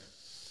where like,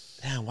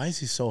 damn, why is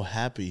he so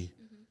happy?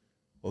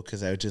 Well,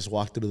 because I just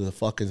walked through the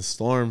fucking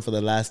storm for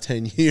the last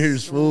 10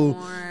 years, fool.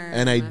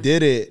 And I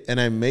did it, and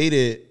I made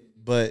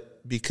it.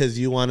 But because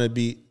you want to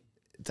be,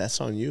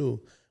 that's on you.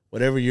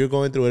 Whatever you're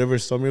going through, whatever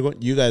storm you're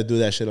going, you got to do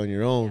that shit on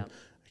your own.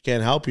 I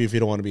can't help you if you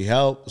don't want to be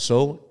helped.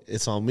 So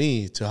it's on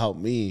me to help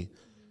me.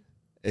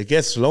 It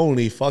gets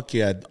lonely. Fuck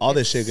yeah. All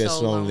this shit gets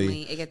so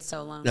lonely. It gets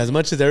so lonely. As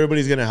much as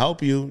everybody's going to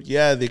help you,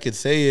 yeah, they could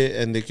say it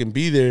and they can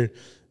be there.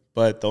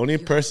 But the only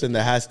person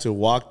that has to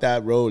walk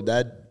that road,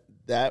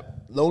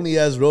 that lonely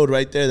ass road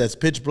right there that's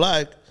pitch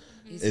black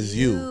is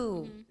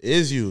you.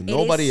 Is you.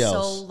 Nobody else. It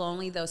is so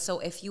lonely though. So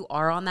if you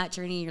are on that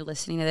journey and you're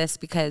listening to this,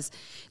 because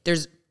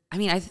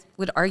I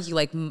would argue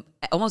like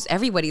almost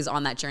everybody's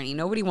on that journey.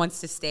 Nobody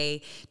wants to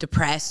stay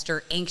depressed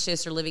or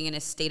anxious or living in a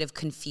state of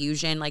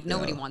confusion. Like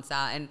nobody wants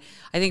that. And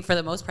I think for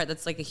the most part,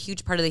 that's like a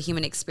huge part of the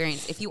human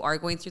experience. If you are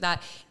going through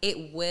that,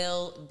 it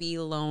will be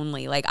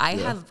lonely. Like I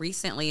have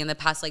recently in the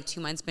past like 2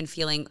 months been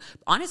feeling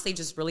honestly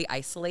just really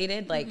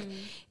isolated, like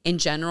in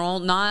general,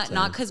 not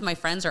because my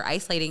friends are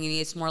isolating me.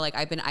 It's more like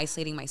I've been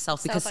isolating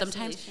myself because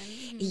sometimes,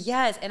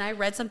 yes. And I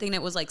read something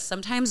that was like,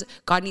 sometimes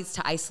God needs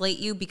to isolate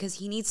you because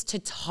he needs to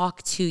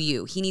talk to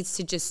you. He needs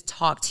to just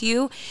talk to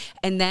you,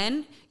 and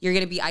then you're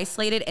going to be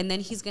isolated, and then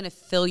he's going to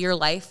fill your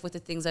life with the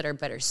things that are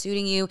better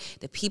suiting you,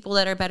 the people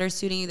that are better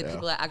suiting you, the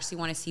people that actually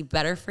want to see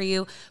better for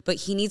you. But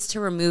he needs to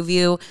remove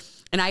you.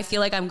 And I feel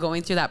like I'm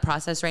going through that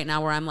process right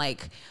now where I'm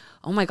like,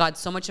 oh my God,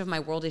 so much of my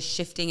world is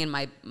shifting,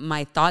 and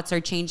my thoughts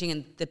are changing,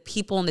 and the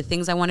people and the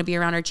things I want to be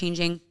around are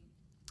changing.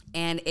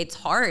 And it's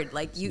hard.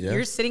 Like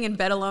you're sitting in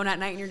bed alone at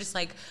night and you're just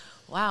like,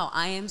 wow,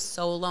 I am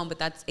so alone.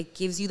 But it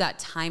gives you that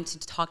time to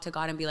talk to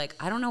God and be like,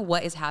 I don't know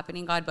what is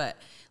happening, God, but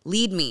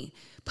lead me.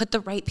 put the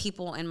right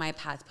people in my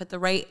path, put the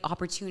right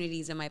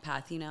opportunities in my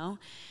path, you know?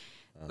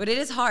 But it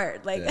is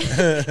hard. Like,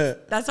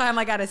 that's why I'm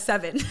like at a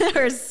 7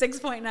 or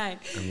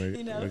 6.9.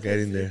 You know, we're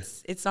getting there.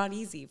 It's not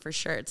easy, for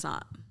sure. It's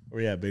not.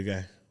 Where you at, big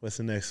guy? What's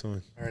the next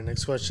one? All right,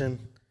 next question.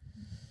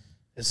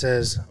 It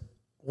says,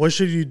 what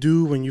should you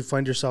do when you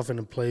find yourself in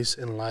a place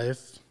in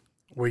life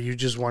where you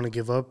just want to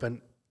give up and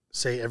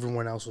say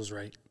everyone else was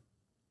right?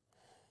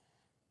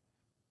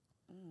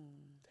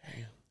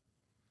 Damn.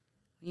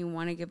 You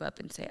want to give up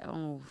and say,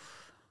 oh,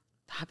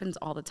 it happens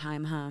all the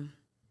time, huh?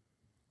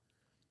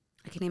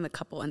 I can name a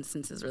couple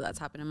instances where that's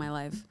happened in my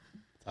life.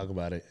 Talk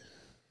about it.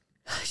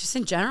 Just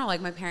in general, like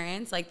my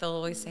parents, like they'll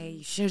always say,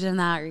 you should have done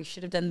that or you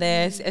should have done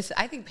this.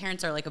 I think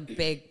parents are like a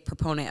big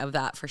proponent of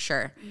that for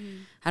sure.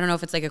 I don't know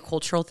if it's like a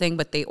cultural thing,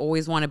 but they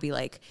always want to be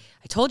like,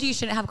 I told you you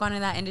shouldn't have gone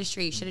in that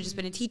industry. You should have just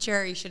been a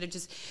teacher. You should have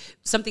just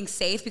something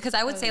safe. Because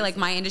I would say like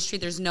my industry,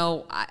 there's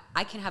no,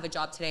 I can have a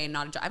job today and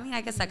not a job. I mean, I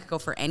guess that could go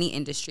for any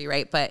industry,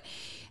 right? But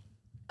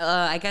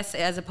I guess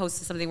as opposed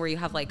to something where you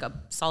have like a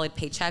solid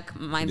paycheck,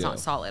 mine's not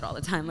solid all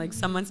the time. Like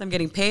some months I'm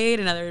getting paid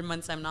and other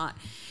months I'm not.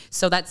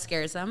 So that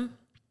scares them.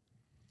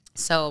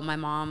 So my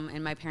mom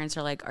and my parents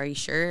are like, are you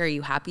sure? Are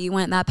you happy you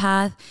went that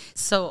path?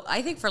 So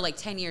I think for like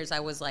 10 years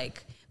I was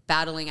like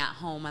battling at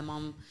home. My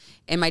mom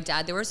and my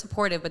dad, they were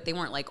supportive, but they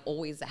weren't like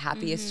always the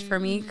happiest for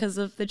me because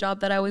of the job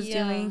that I was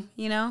doing,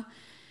 you know?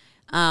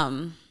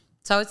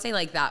 So I would say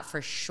like that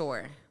for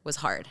sure was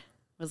hard.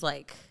 Was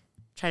like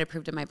trying to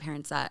prove to my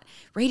parents that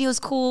radio is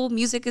cool,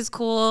 music is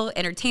cool,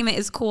 entertainment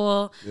is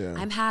cool. Yeah.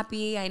 I'm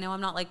happy. I know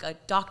I'm not like a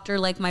doctor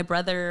like my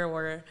brother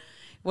or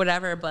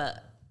whatever,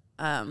 but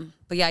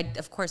yeah,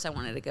 of course I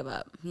wanted to give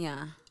up.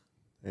 Yeah.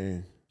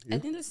 Hey, I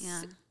think this,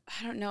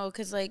 I don't know,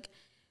 because like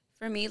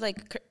for me,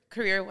 like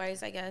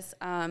career-wise, I guess,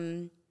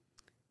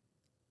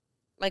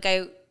 like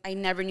I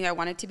never knew I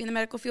wanted to be in the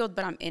medical field,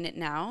 but I'm in it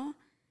now.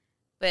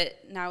 But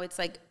now it's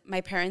like my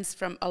parents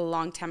from a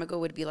long time ago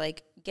would be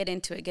like, get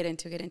into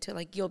it,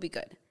 like you'll be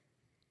good.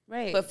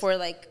 Right. But for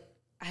like,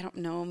 I don't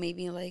know,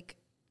 maybe like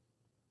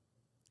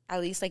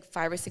at least like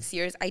 5 or 6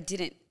 years,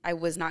 I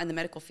was not in the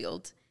medical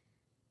field.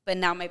 But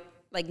now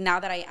now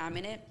that I am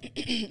in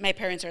it, my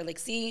parents are like,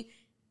 see,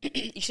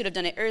 you should have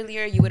done it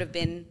earlier. You would have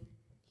been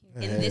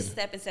in this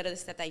step instead of the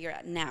step that you're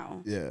at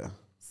now. Yeah.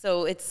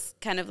 So it's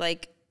kind of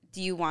like,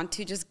 do you want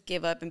to just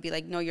give up and be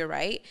like, no, you're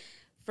right?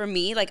 For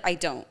me, like, I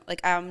don't.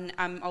 Like,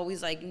 I'm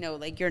always like, no,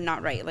 like, you're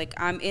not right. Like,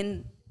 I'm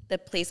in the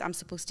place I'm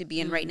supposed to be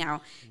in right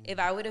now. If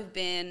I would have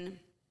been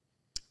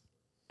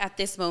at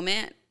this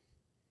moment,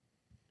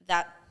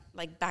 that,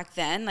 like, back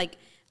then, like,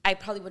 I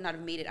probably would not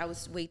have made it. I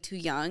was way too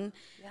young.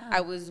 Yeah.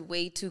 I was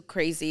way too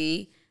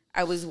crazy.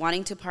 I was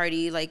wanting to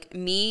party. Like,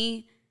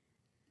 me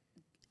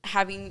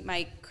having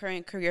my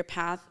current career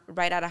path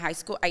right out of high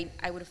school, I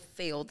would have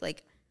failed,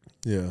 like,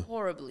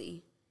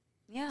 horribly.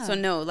 Yeah. So,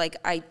 no, like,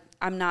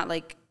 I'm not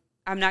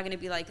going to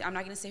be like, I'm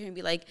not going to sit here and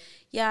be like,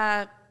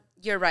 yeah,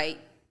 you're right.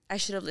 I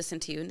should have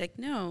listened to you. And like,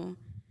 no.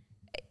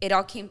 It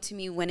all came to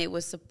me when it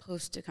was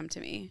supposed to come to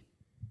me.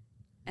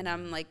 And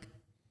I'm, like,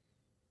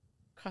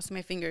 crossing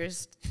my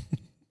fingers,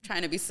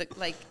 trying to be,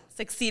 like,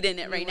 succeed in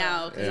it right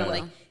now. Because I'm,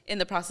 like, in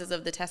the process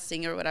of the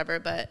testing or whatever.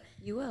 But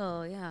you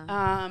will,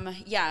 yeah.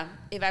 Yeah,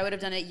 if I would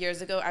have done it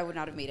years ago, I would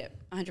not have made it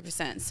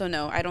 100%. So,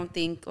 no, I don't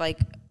think, like,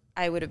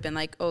 I would have been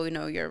like, oh,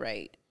 no, you're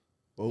right.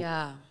 Well,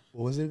 yeah.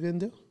 What was it again,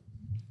 do?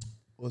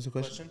 What was the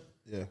question?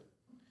 Yeah.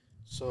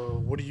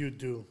 So, what do you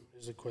do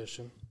is the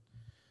question.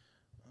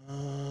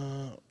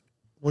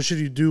 What should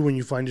you do when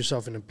you find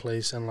yourself in a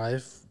place in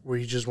life where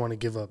you just want to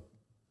give up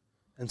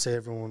and say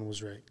everyone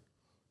was right?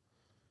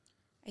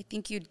 I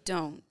think you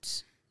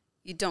don't.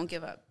 You don't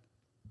give up.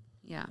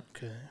 Yeah.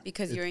 Okay.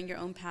 Because you're in your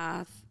own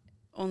path.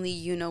 Only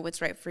you know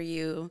what's right for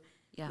you.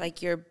 Yeah.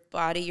 Like, your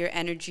body, your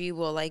energy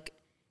will, like,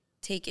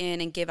 take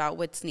in and give out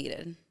what's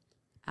needed.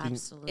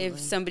 Absolutely. If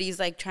somebody's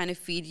like trying to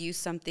feed you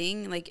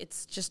something, like,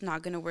 it's just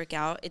not going to work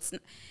out. It's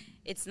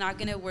not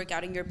going to work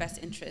out in your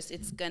best interest.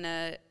 It's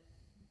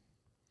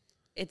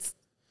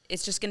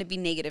just going to be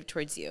negative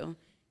towards you.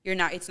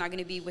 It's not going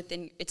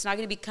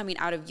to be coming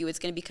out of you. It's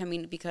going to be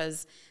coming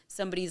because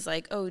somebody's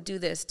like, oh, do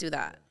this, do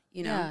that.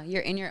 You know? Yeah,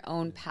 you're in your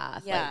own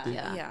path. Yeah. Like,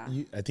 yeah.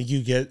 I think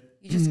you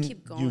just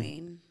keep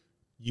going.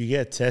 You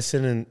get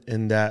tested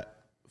in that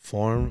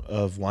form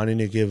of wanting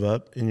to give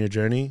up in your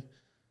journey,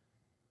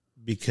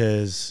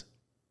 because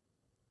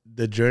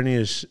the journey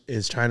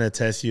is trying to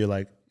test you,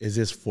 like, is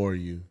this for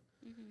you?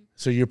 Mm-hmm.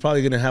 So you're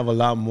probably going to have a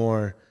lot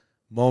more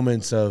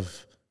moments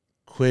of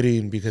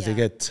quitting because they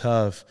get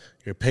tough.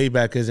 Your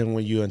payback isn't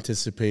what you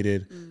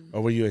anticipated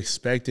or what you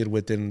expected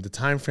within the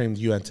time frame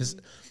you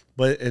anticipated.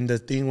 But the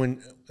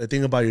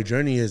thing about your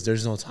journey is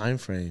there's no time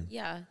frame.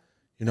 Yeah.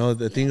 You know,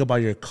 the thing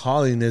about your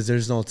calling is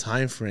there's no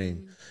time frame.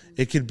 Mm-hmm.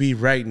 It could be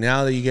right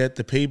now that you get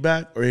the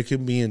payback, or it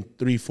could be in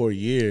 3-4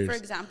 years. For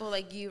example,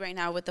 like you right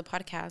now with the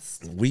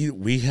podcast.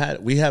 We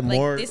had like,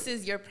 more. This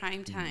is your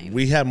prime time.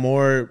 We had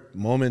more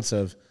moments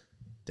of,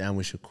 damn,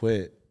 we should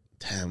quit.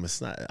 Damn,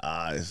 it's not.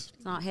 It's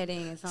not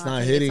hitting. It's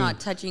not hitting. It's not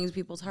touching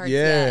people's hearts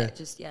yet.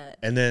 Just yet.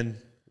 And then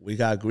we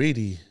got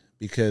greedy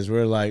because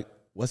we're like,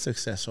 what's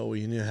success? Oh,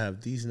 you need to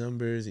have these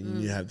numbers and you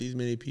need to have these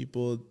many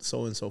people,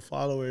 so-and-so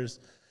followers.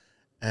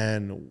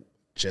 And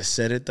just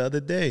said it the other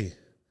day.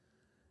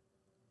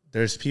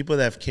 There's people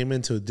that have came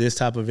into this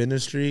type of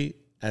industry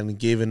and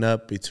given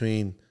up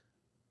between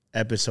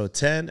episode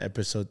 10,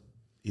 episode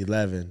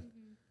 11.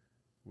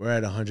 We're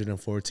at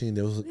 114.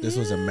 This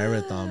was a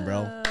marathon,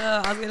 bro.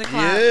 I was gonna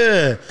clap.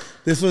 Yeah,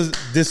 this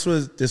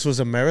was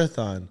a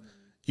marathon.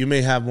 You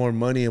may have more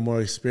money and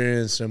more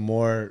experience and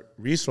more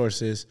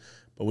resources,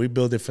 but we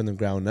build it from the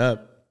ground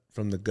up,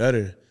 from the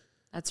gutter.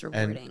 That's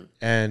rewarding.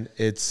 And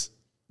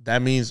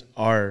that means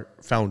our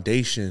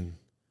foundation.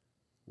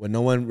 What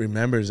no one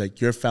remembers,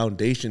 like your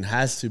foundation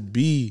has to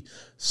be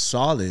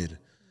solid.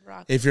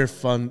 Rock. If your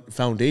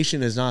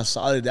foundation is not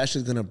solid, that's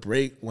just gonna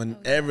break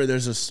whenever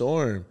there's a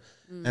storm.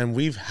 And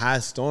we've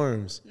had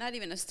storms. Not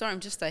even a storm,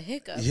 just a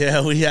hiccup.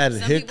 Yeah, we had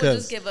Some hiccups. people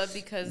just give up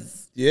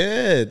because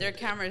their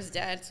camera is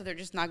dead, so they're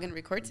just not going to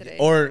record today.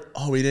 Or,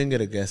 we didn't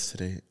get a guest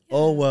today. Yeah.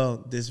 Oh, well,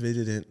 this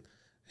video didn't.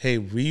 Hey,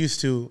 we used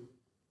to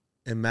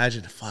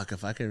imagine, fuck,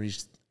 if I can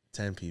reach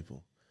 10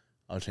 people,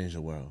 I'll change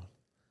the world.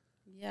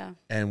 Yeah.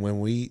 And when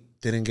we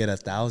didn't get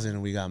 1,000,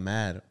 we got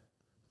mad.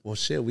 Well,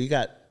 shit, we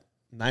got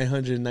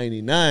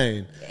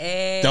 999.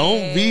 Hey.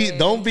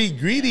 Don't be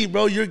greedy,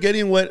 bro. You're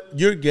getting what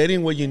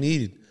you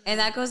need. And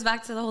that goes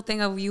back to the whole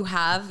thing of you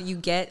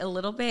get a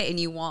little bit and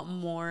you want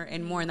more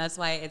and more. And that's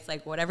why it's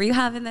like whatever you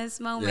have in this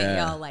moment,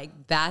 y'all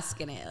like bask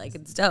in it. Like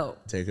it's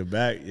dope. Take it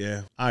back,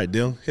 yeah. All right,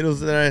 Dylan, hit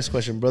us with the next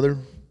question, brother.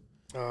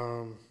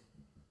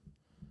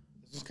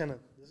 This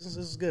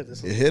is good.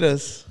 Hit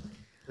us.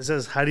 It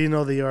says, how do you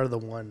know that you are the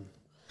one?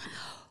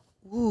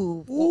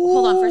 Ooh.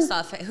 Hold on. First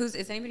off,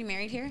 is anybody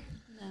married here?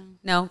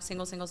 No.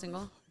 Single.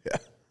 Yeah.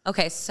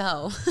 Okay,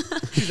 so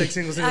She's like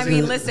single. I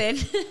mean, listen.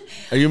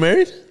 Are you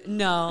married?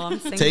 No, I'm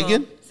single.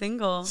 Taken?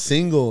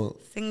 Single.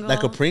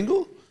 Like a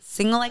Pringle?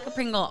 Single like a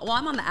Pringle. Well,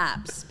 I'm on the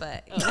apps,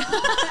 but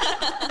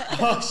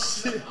Oh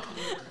shit!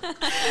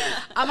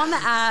 I'm on the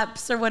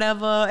apps or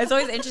whatever. It's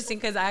always interesting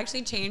because I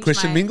actually changed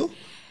Christian Mingle?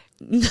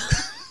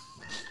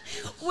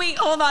 Wait,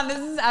 hold on. This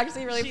is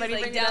actually really funny.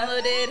 Like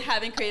downloaded,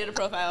 haven't created a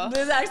profile.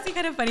 This is actually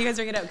kind of funny you guys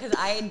bring it up because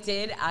I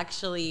did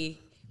actually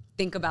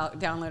think about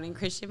downloading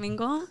Christian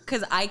Mingle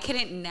because I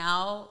couldn't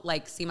now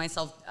like see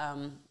myself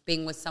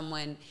being with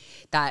someone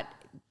that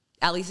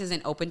at least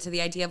isn't open to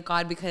the idea of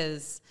God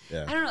because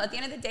I don't know, at the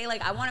end of the day,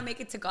 like I want to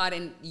make it to God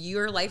and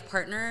your life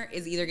partner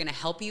is either going to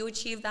help you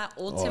achieve that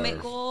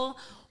ultimate goal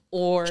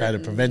or try to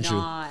prevent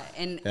not.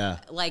 And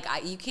like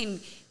you can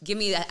give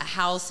me a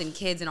house and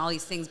kids and all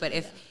these things, but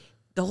if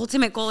the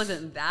ultimate goal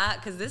isn't that,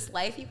 because this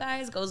life, you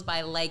guys, goes by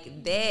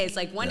like this.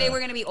 Like one day we're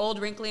gonna be old,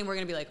 wrinkly, and we're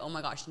gonna be like, oh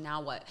my gosh,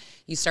 now what?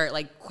 You start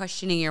like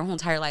questioning your whole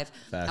entire life.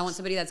 Facts. I want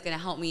somebody that's gonna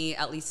help me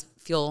at least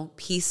feel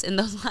peace in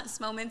those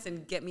last moments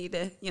and get me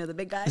to, the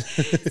big guy.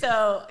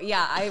 So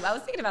yeah, I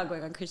was thinking about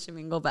going on Christian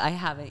Mingle, but I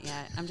haven't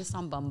yet. I'm just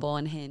on Bumble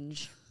and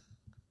Hinge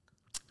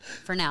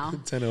for now.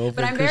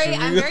 But I'm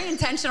very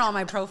intentional on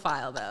my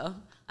profile though.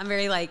 I'm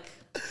very like,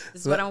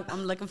 this is what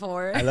I'm looking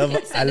for. I love a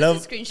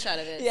screenshot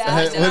of it.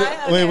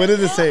 Yeah. Wait, what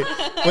does it say?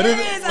 What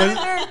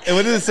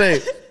does it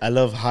say? I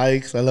love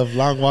hikes. I love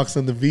long walks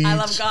on the beach. I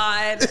love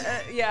God.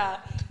 Yeah.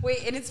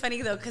 Wait, and it's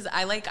funny though, because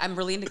I'm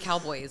really into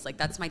cowboys. Like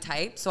that's my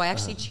type. So I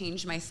actually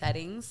changed my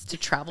settings to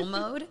travel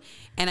mode,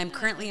 and I'm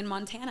currently in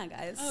Montana,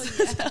 guys.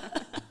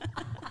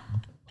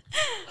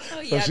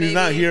 Oh yeah. So she's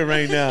not here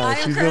right now. I'm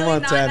She's in currently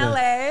Montana. not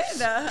in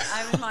LA. No,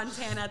 I'm in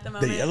Montana at the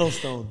moment. The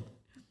Yellowstone.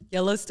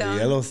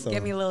 Yellowstone.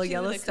 Get me a little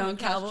Yellowstone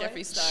cowboy.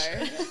 Jeffree Star.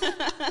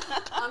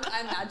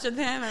 I imagine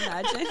him.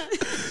 Imagine.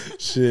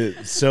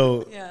 Shit.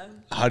 So,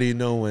 how do you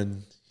know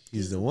when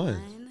he's the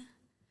one?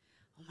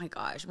 Oh my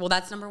gosh. Well,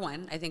 that's number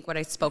one. I think what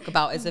I spoke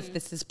about is if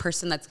this is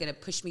person that's going to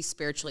push me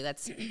spiritually.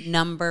 That's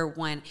number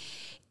one.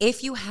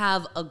 If you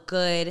have a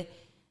good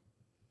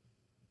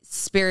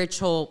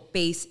spiritual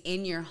base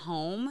in your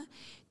home,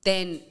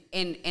 then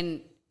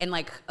and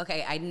like,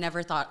 okay, I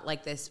never thought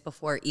like this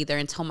before either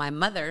until my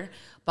mother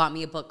bought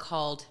me a book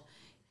called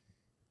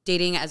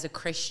Dating as a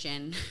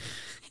Christian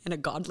in a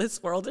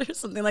Godless World or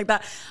something like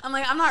that. I'm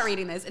like, I'm not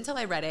reading this until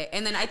I read it.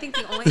 And then I think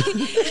the only...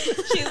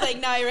 She's like,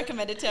 now I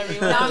recommend it to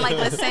everyone. Now I'm like,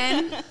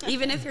 listen,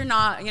 even if you're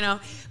not,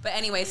 But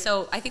anyway,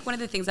 so I think one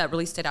of the things that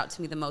really stood out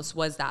to me the most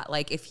was that,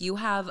 like, if you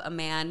have a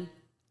man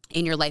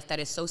in your life that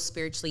is so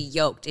spiritually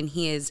yoked and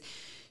he is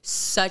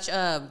such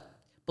a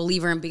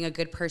believer in being a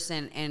good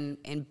person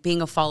and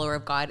being a follower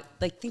of God,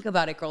 like think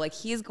about it, girl. Like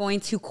he is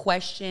going to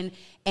question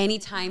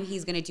anytime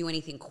he's going to do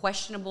anything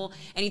questionable,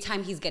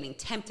 anytime he's getting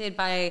tempted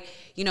by,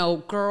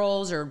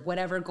 girls or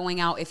whatever going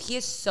out. If he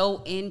is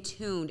so in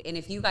tuned, and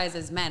if you guys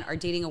as men are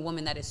dating a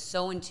woman that is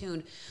so in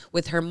tune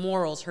with her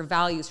morals, her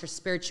values, her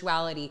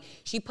spirituality,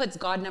 she puts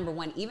God number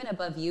one, even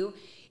above you.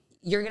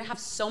 You're going to have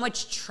so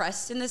much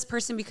trust in this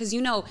person because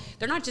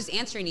they're not just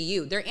answering to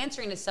you. They're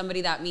answering to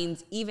somebody that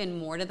means even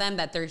more to them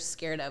that they're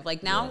scared of.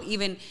 Like now,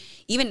 even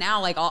now,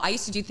 like I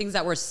used to do things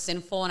that were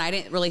sinful and I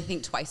didn't really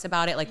think twice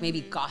about it, like maybe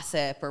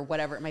gossip or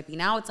whatever it might be.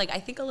 Now it's like I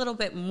think a little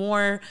bit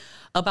more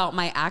about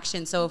my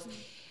actions. So if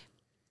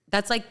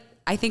that's like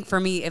I think for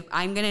me, if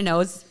I'm going to know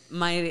it's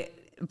my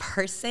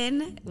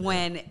person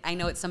when I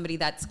know it's somebody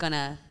that's going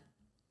to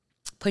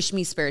push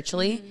me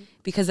spiritually,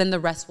 because then the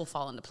rest will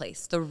fall into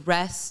place. The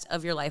rest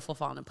of your life will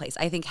fall into place.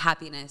 I think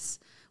happiness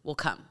will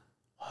come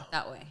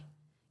that way.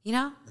 You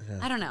know? Yeah.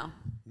 I don't know.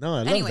 No,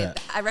 I love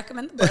that. I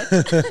recommend the book.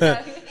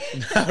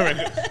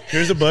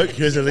 Here's a book.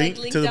 Here's a link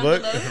to the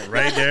book.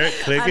 Right there.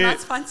 Click I'm it. not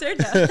sponsored.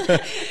 No.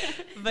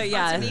 But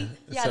yeah.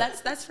 Yeah, So-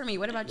 that's for me.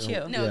 What about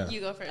you? No, Yeah.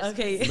 you go first.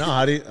 Okay. No,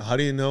 how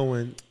do you know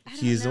when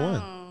he's the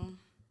one?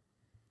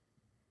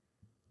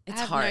 It's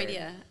I have hard. no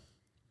idea.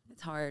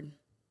 It's hard.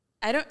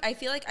 I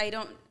feel like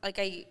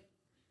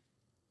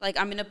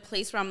I'm in a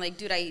place where I'm like,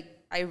 dude,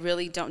 I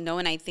really don't know.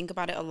 And I think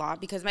about it a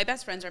lot because my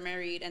best friends are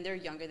married and they're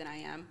younger than I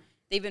am.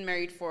 They've been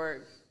married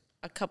for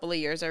a couple of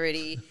years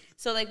already.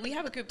 So like we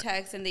have a group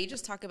text and they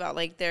just talk about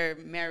like their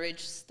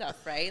marriage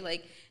stuff, right?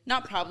 Like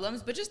not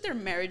problems, but just their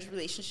marriage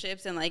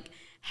relationships and like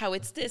how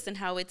it's this and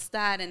how it's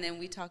that. And then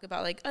we talk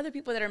about like other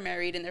people that are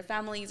married and their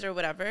families or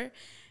whatever.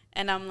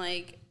 And I'm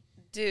like,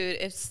 dude,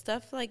 if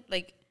stuff like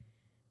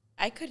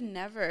I could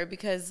never,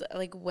 because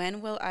like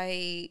when will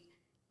I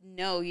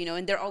know, you know?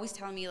 And they're always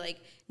telling me like,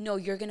 no,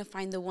 you're gonna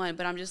find the one.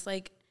 But I'm just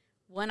like,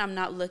 one, I'm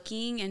not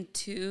looking, and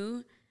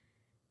two,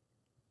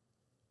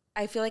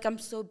 I feel like I'm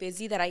so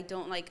busy that I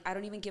don't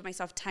even give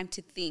myself time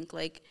to think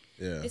like,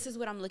 this is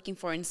what I'm looking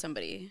for in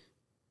somebody.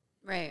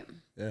 Right.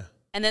 Yeah.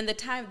 And then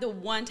the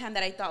one time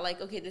that I thought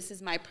like, okay, this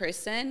is my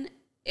person,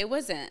 it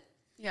wasn't.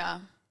 Yeah.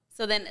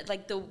 So then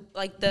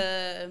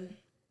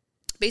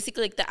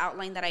basically like the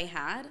outline that I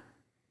had,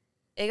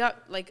 it got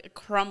like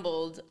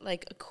crumbled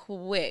like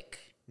quick.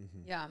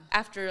 Yeah.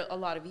 After a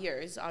lot of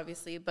years,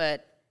 obviously,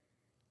 but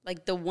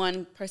like the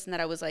one person that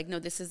I was like, no,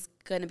 this is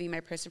gonna be my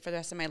person for the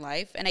rest of my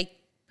life, and I'm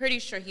pretty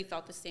sure he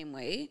felt the same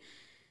way.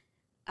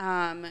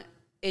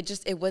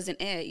 It wasn't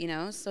it, you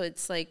know. So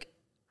it's like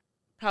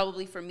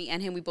probably for me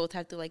and him, we both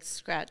had to like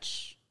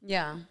scratch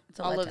It's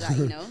all of that,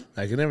 you know.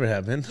 That could never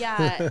happen.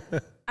 Yeah,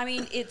 I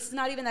mean, it's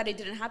not even that it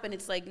didn't happen.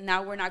 It's like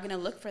now we're not gonna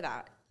look for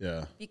that.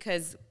 Yeah.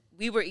 Because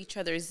we were each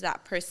other's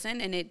that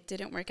person, and it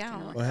didn't work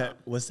out.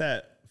 What's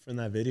that from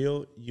that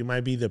video? You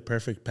might be the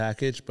perfect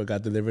package, but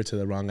got delivered to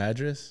the wrong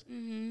address.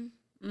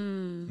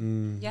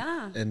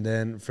 Yeah. And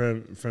then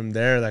from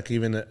there, like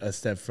even a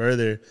step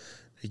further,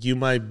 you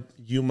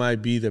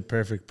might be the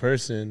perfect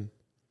person,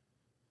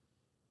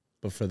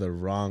 but for the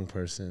wrong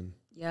person.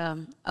 Yeah.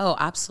 Oh,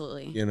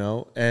 absolutely. You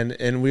know,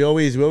 and we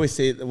always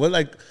say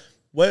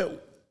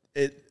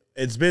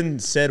it's been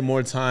said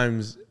more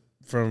times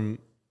from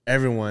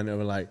everyone. They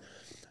were like,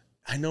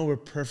 I know we're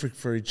perfect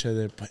for each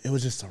other, but it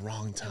was just the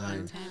wrong time.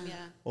 Wrong time, yeah.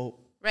 Well,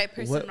 Right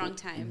person, wrong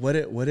time. What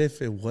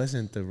if it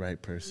wasn't the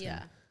right person?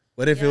 Yeah.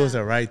 What if it was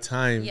the right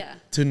time Yeah.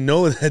 to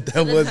know that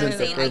So that's wasn't what the I'm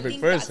saying. perfect I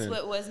think person?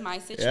 that's what was my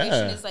situation.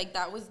 Yeah. Is like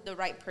that was the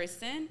right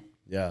person,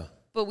 Yeah.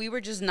 but we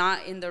were just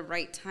not in the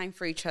right time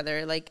for each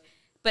other. Like,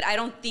 but I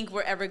don't think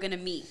we're ever gonna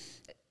meet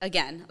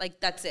again. Like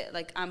that's it.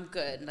 Like I'm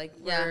good. Like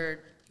we're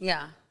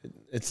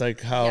It's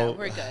like how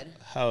we're good.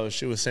 How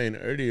she was saying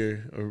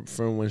earlier, or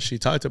from when she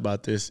talked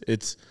about this,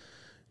 it's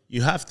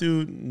you have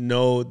to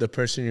know the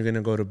person you're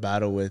gonna go to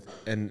battle with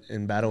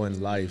and battle in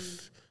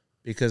life,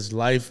 because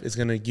life is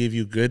gonna give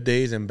you good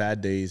days and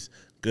bad days,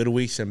 good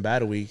weeks and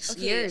bad weeks.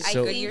 Okay,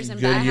 So good years and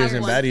good bad years years.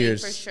 and One bad thing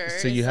years. for sure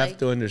So you is, have like-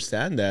 to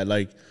understand that,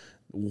 like,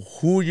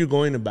 who you're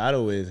going to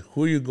battle with,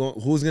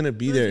 who's gonna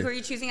be there. Who are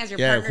you choosing as your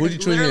Yeah, partner? who are you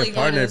choosing as Literally your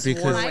partner? going to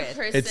this war Because with.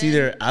 My it's person-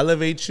 either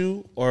elevate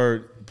you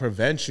or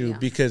prevent you,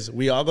 because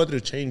we all go through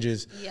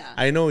changes. Yeah.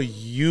 I know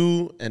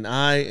you and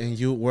I and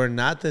you were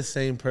not the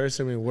same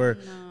person we were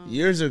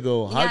years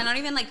ago. Yeah, not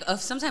even like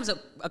sometimes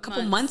a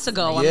couple months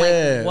ago. I'm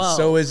Yeah, like, whoa.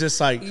 so it's just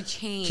like, You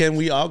changed. can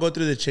we all go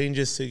through the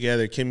changes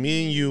together? Can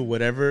me and you,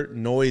 whatever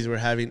noise we're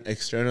having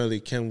externally,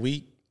 can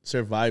we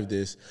survive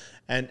this?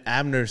 And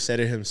Abner said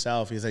it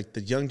himself. He's like,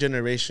 the young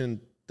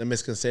generation, the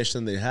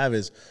misconception they have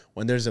is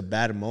when there's a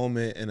bad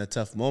moment and a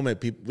tough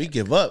moment, we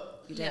give up.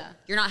 Yeah.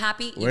 You're not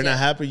happy? We're not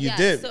happy. You Yeah,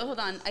 did. So hold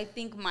on. I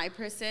think my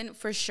person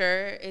for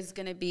sure is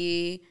gonna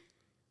be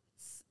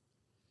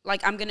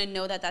like I'm gonna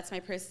know that that's my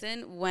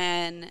person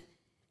when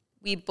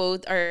we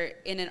both are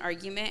in an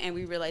argument and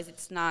we realize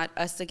it's not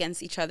us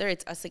against each other,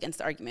 it's us against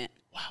the argument.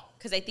 Wow.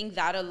 Because I think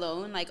that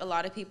alone, like a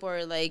lot of people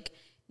are like,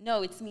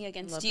 no, it's me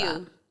against Love you.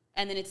 that.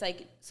 And then it's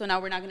like, so now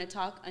we're not gonna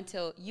talk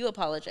until you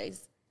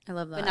apologize. I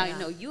love that. But now you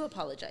know you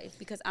apologize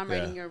because I'm right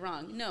Yeah. and you're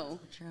wrong. No.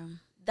 True.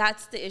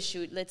 That's the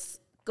issue. Let's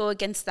go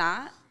against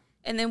that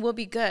and then we'll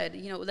be good.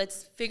 You know,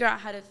 let's figure out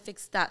how to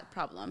fix that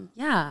problem.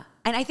 Yeah.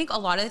 And I think a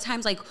lot of the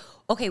times, like,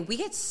 okay, we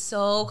get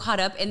so caught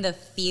up in the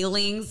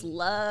feelings,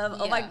 love.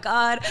 Oh my Yeah.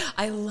 God,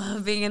 I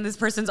love being in this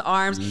person's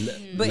arms.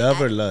 But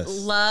love or lust?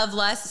 Love,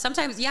 lust.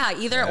 Sometimes,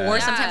 either or.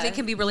 Sometimes it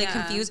can be really Yeah.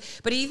 confused.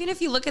 But even if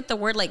you look at the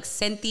word like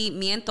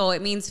sentimiento,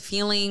 it means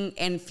feeling,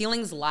 and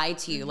feelings lie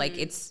to you. Like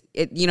it's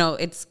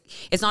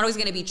not always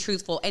going to be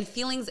truthful. And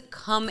feelings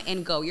come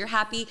and go. You're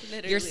happy,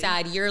 you're Literally.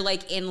 sad, you're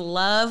like in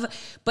love.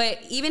 But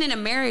even in a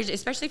marriage,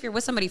 especially if you're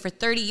with somebody for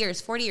 30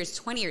 years, 40 years,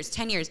 20 years,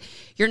 10 years,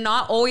 you're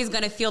not always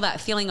going to feel that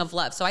feeling of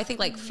love. So I think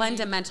like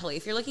fundamentally,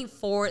 if you're looking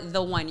for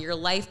the one, your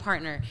life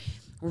partner,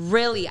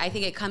 really, I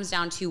think it comes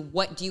down to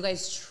what do you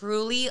guys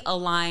truly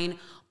align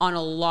on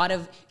a lot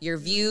of your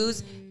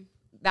views,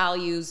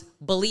 values,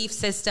 belief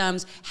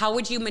systems. How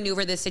would you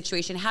maneuver this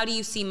situation? How do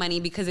you see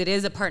money? Because it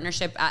is a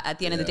partnership at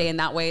the end of the day in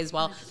that way as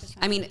well. 100%.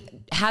 I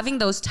mean, having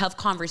those tough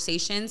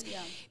conversations,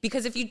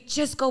 because if you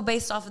just go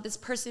based off of this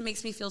person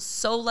makes me feel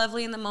so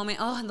lovely in the moment.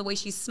 Oh, and the way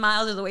she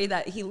smiles or the way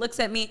that he looks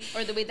at me.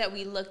 Or the way that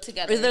we look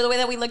together. Or the way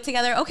that we look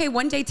together. Okay,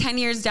 one day, 10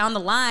 years down the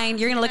line,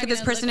 you're going to look at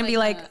this person and be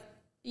like,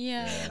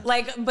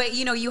 but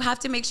you have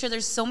to make sure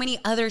there's so many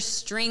other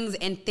strings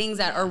and things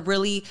that are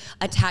really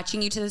attaching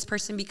you to this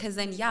person, because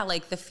then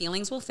like the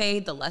feelings will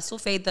fade, the lust will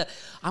fade, the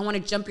I want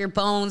to jump your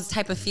bones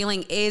type of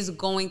feeling is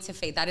going to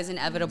fade. That is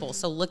inevitable.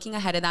 So looking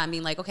ahead of that and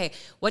being like, okay,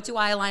 what do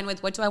I align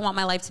with? What do I want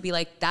my life to be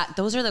like?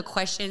 Those are the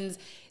questions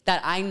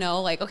that I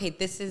know, like, okay,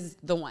 this is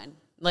the one.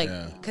 Like,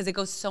 because it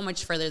goes so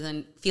much further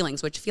than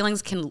feelings, which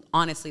feelings can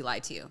honestly lie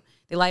to you.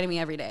 They lie to me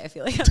every day. I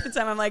feel like half the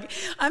time I'm like,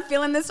 I'm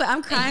feeling this way.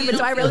 I'm crying, but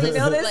do I really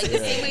feel this? Like the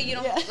same way you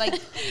don't like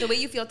the way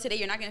you feel today,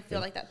 you're not gonna feel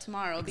like that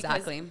tomorrow.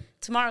 Exactly. Because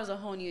tomorrow's a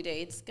whole new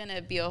day. It's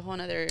gonna be a whole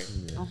nother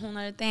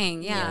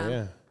thing.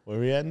 Yeah. Where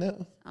we at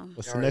now?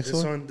 What's the next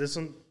one? This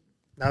one.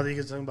 Now that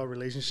you're talking about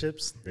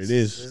relationships, it is.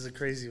 This is a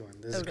crazy one.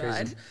 This is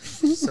crazy.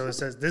 So it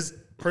says this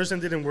person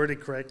didn't word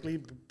it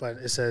correctly, but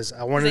it says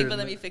I wanted. But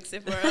let me fix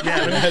it for her.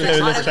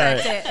 Let's try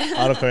it.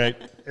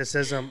 Autocorrect. It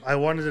says I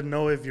wanted to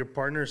know if your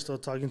partner is still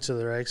talking to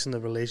their ex in the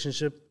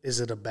relationship. Is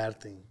it a bad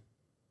thing?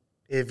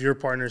 If your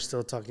partner is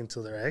still talking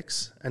to their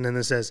ex, and then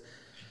it says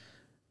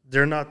they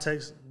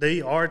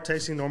are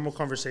texting normal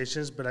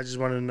conversations, but I just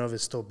wanted to know if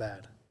it's still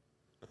bad.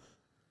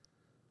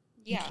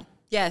 Yeah.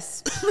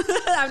 Yes.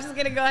 I'm just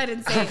going to go ahead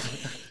and say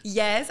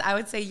yes. I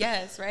would say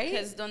yes, right?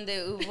 Because donde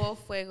hubo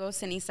fuego,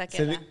 ceniza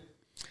queda.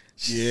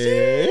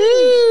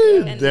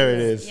 Yeah. There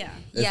it is. Yeah.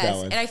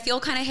 Yes. And I feel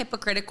kind of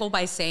hypocritical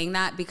by saying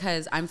that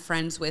because I'm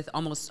friends with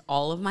almost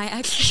all of my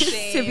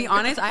exes. To be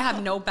honest, I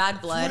have no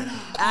bad blood.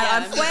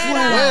 I'm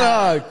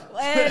fuera.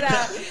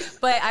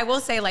 But I will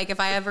say, like, if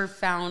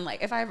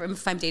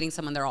I'm dating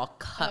someone, they're all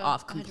cut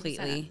off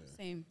completely.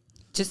 Same.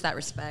 Just that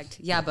respect.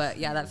 Yeah, but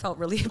that felt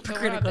really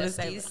hypocritical to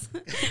say.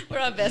 We're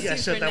all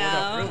besties for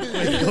now.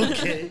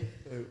 Okay.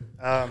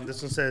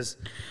 This one says,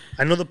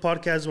 I know the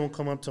podcast won't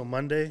come up till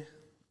Monday,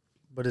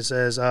 but it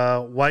says,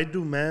 why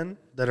do men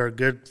that are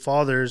good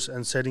fathers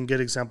and setting good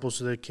examples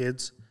to their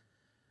kids,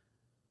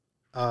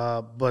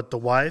 but the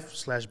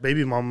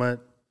wife/baby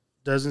mama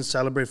doesn't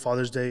celebrate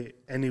Father's Day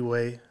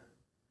anyway,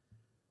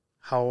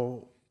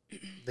 how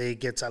they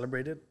get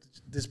celebrated?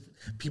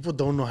 People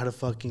don't know how to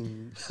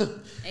fucking. Okay.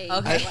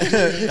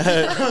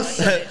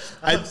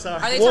 I'm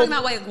sorry. Are they talking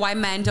about why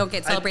men don't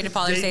get celebrated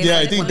Father's Day? Yeah,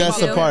 I think that's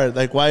the part.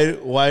 Like,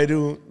 why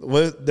do?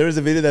 There's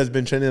a video that's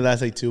been trending the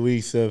last 2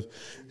 weeks of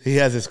he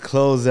has his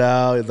clothes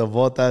out, the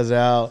botas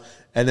out,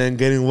 and then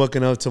getting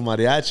woken up to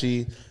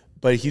mariachi,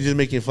 but he's just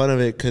making fun of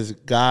it because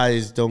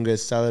guys don't get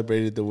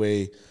celebrated the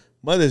way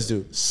mothers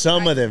do.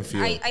 Some of them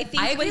feel. I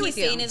think what he's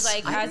saying is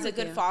like, as a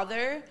good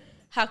father,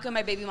 how come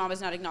my baby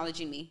mama's not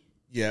acknowledging me?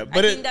 Yeah,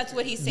 but I think that's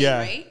what he's saying,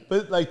 right?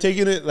 But like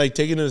taking it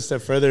a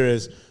step further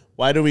is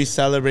why do we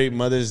celebrate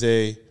Mother's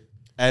Day?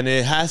 And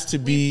it has to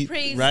be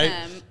right.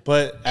 Them.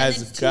 But and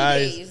as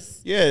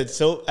guys,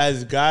 so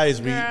as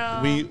guys,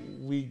 Girl,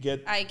 we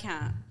get. I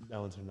can't.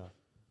 That one's enough.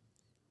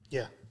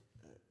 Yeah,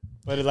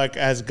 but like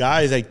as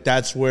guys, like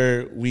that's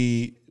where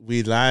we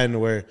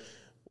land. Where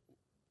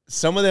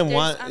some of them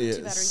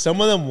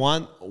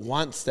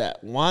wants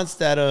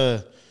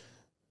that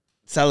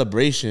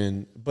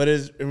celebration, but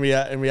in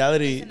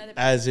reality,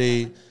 as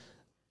a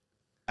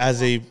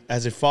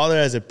father,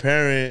 as a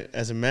parent,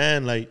 as a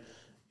man, like,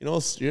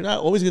 you're not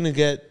always gonna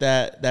get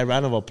that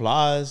round of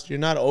applause. You're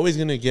not always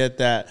gonna get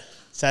that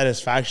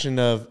satisfaction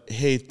of,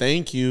 hey,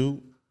 thank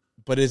you.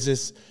 But it's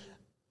just,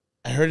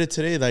 I heard it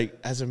today. Like,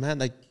 as a man,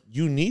 like,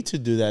 you need to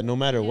do that no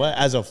matter what.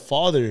 As a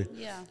father,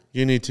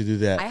 you need to do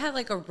that. I have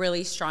like a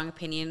really strong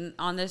opinion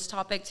on this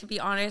topic, to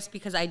be honest,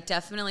 because I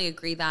definitely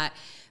agree that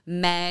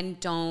men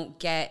don't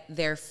get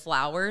their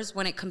flowers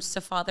when it comes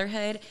to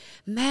fatherhood.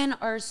 Men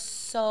are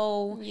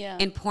so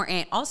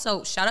important.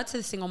 Also, shout out to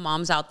the single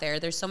moms out there.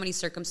 There's so many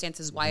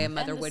circumstances why a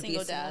mother would be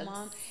a single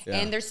mom.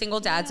 And they're single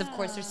dads, of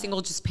course. They're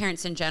single just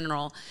parents in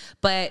general.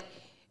 But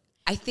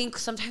I think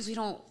sometimes we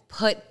don't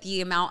put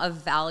the amount of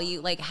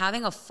value, like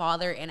having a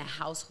father in a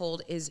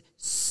household is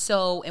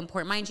so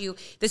important. Mind you,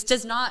 this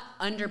does not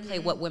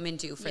underplay what women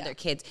do for their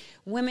kids.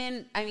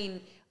 Women, I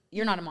mean,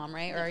 you're not a mom,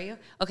 right? Or are you?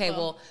 Okay,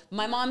 well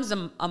my mom's a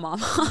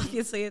mom,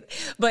 obviously.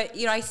 But,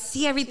 I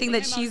see everything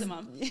that she's...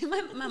 my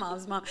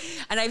mom's a mom.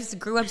 And I just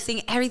grew up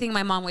seeing everything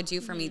my mom would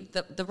do for me.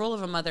 The role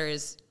of a mother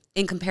is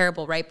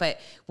incomparable, right?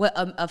 But what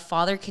a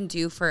father can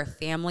do for a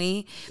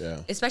family,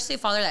 especially a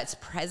father that's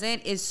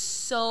present, is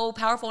so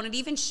powerful. And it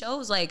even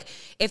shows, like,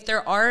 if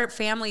there are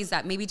families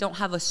that maybe don't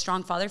have a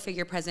strong father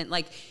figure present,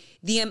 like,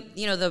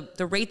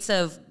 the rates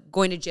of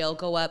going to jail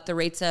go up, the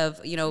rates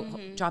of,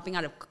 dropping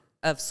out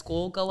of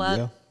school go up.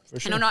 Yeah. For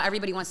sure. I know not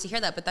everybody wants to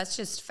hear that, but that's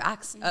just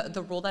facts.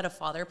 The role that a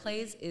father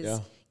plays is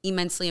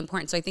immensely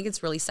important. So I think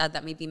it's really sad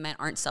that maybe men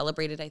aren't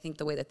celebrated, I think,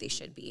 the way that they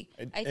should be.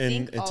 I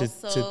think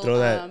also to throw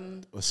that,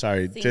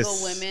 sorry, single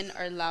women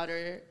are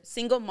louder.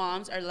 Single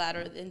moms are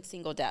louder than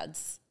single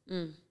dads.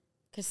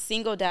 Because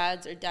single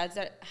dads or dads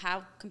that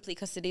have complete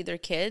custody of their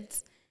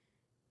kids,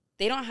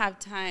 they don't have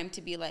time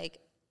to be like,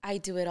 I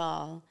do it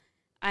all.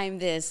 I'm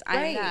this,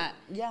 I'm that.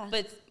 Yeah.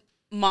 But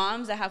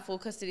moms that have full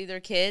custody of their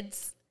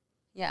kids,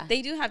 Yeah.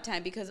 they do have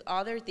time because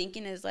all they're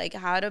thinking is like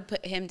how to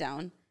put him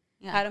down,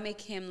 how to make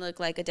him look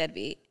like a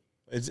deadbeat.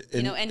 I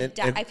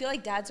feel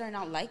like dads are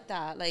not like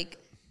that. Like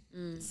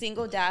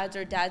single dads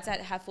or dads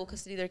that have full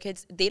custody of their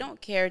kids, they don't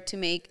care to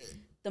make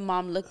the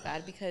mom look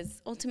bad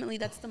because ultimately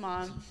that's the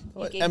mom.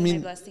 You gave me my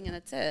blessing and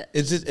that's it.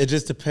 It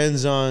just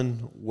depends on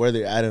where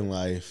they're at in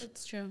life.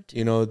 It's true. Too.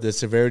 You know, the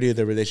severity of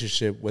the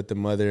relationship with the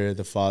mother,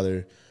 the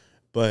father.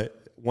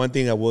 But one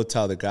thing I will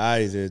tell the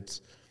guys,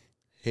 it's,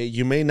 hey,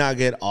 you may not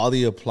get all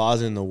the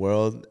applause in the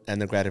world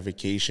and the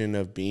gratification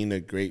of being a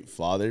great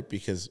father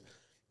because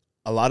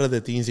a lot of the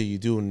things that you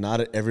do,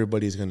 not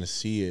everybody's going to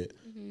see it.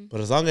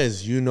 But as long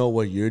as you know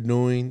what you're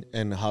doing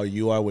and how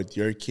you are with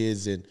your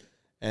kids and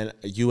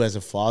you as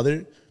a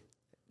father,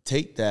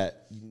 take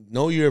that.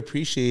 Know you're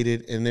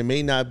appreciated, and it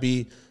may not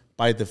be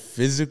by the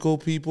physical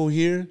people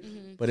here,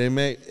 but it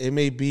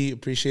may be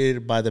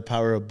appreciated by the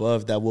power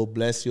above that will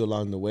bless you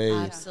along the way.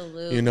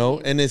 Absolutely. You know,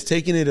 and it's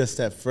taking it a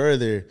step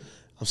further.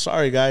 I'm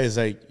sorry, guys.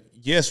 Like,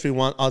 yes, we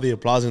want all the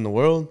applause in the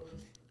world.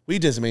 We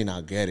just may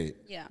not get it.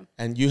 Yeah.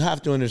 And you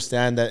have to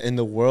understand that in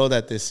the world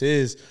that this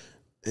is,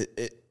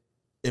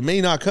 it may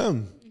not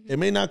come. It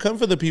may not come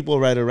for the people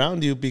right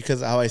around you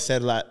because, how I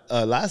said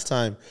last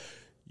time,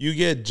 you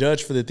get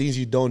judged for the things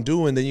you don't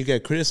do, and then you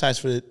get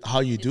criticized for how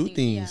you do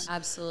things. Yeah.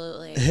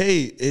 Absolutely.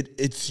 Hey,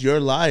 it's your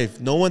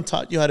life. No one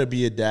taught you how to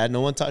be a dad.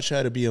 No one taught you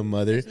how to be a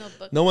mother.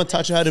 No one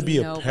taught you how to be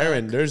a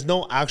parent. Book. There's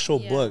no actual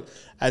book.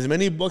 As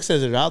many books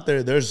as are out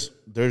there,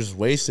 there's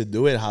ways to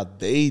do it how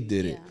they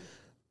did it.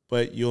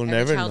 But you'll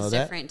never know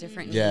that.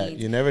 Different Yeah,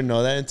 needs. you never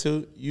know that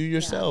until you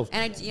yourself.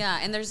 Yeah.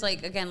 And there's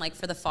like, again, like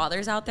for the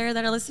fathers out there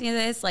that are listening to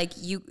this, like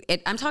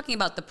I'm talking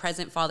about the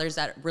present fathers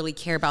that really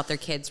care about their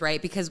kids,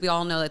 right? Because we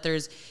all know that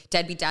there's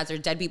deadbeat dads or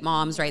deadbeat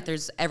moms, right?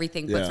 There's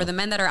everything. But for the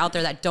men that are out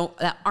there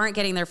that aren't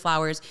getting their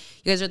flowers,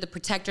 you guys are the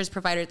protectors,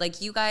 providers.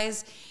 Like you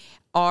guys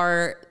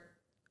are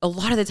a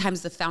lot of the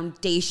times the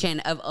foundation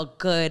of a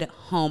good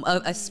home,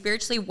 a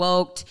spiritually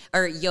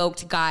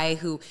yoked guy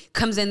who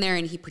comes in there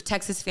and he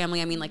protects his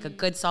family. I mean, like a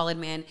good, solid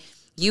man.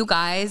 You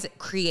guys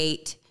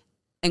create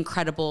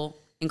incredible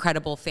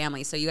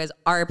families. So you guys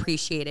are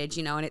appreciated,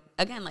 you know, and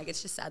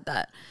it's just sad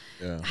that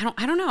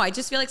I don't know. I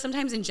just feel like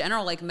sometimes in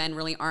general, like men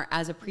really aren't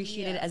as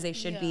appreciated as they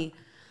should be.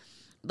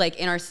 Like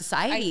in our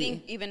society, I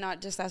think even not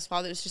just as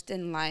fathers, just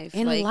in life.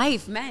 In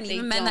life, men,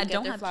 even men that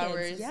don't have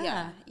flowers. kids,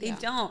 they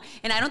don't.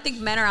 And I don't think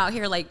men are out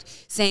here like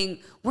saying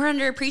we're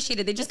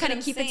underappreciated. They just kind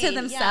of keep it to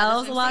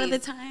themselves a lot of the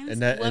times.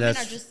 And women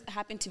are just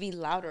happen to be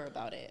louder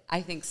about it.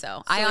 I think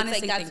so. I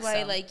honestly think so. That's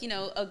why, like, you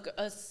know,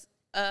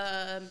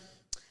 a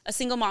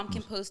single mom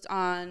can post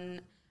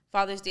on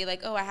Father's Day,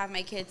 like, oh, I have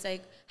my kids,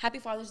 like, happy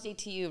Father's Day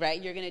to you,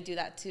 right? You're gonna do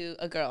that to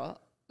a girl,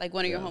 like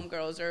one of your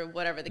homegirls or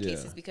whatever the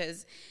case is,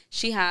 because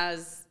she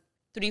has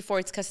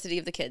 3/4 custody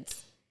of the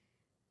kids,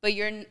 but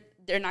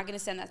they're not going to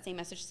send that same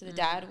message to the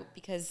dad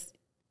because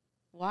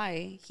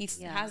why? He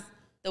has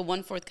the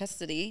 1/4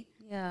 custody.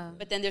 Yeah.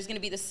 But then there's going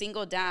to be the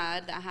single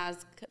dad that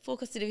has full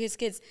custody of his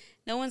kids.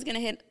 No one's going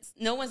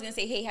to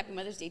say, hey, happy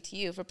Mother's Day to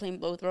you for playing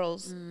both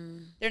roles.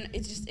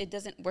 It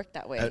doesn't work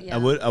that way.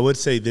 I would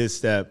say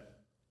this, that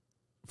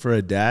for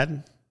a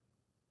dad,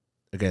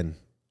 again,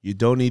 you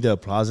don't need the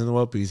applause in the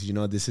world because you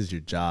know this is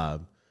your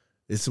job.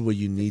 This is what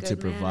you need to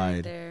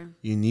provide.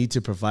 You need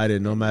to provide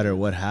it no matter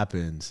what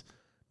happens.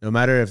 No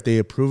matter if they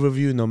approve of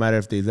you, no matter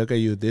if they look at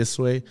you this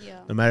way,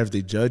 no matter if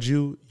they judge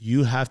you,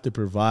 you have to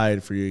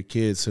provide for your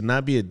kids. So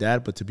not be a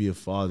dad, but to be a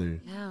father.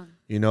 Yeah.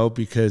 You know,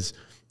 because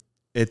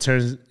it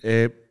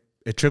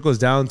trickles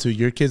down to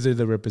your kids are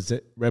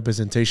the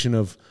representation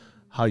of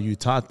how you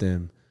taught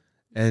them.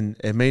 And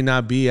it may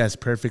not be as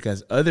perfect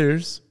as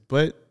others,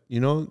 but, you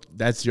know,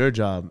 that's your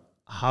job.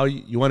 How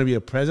you want to be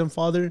a present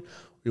father.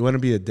 You want to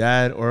be a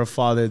dad or a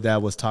father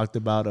that was talked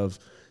about of,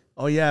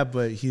 oh, yeah,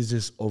 but he's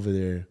just over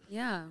there.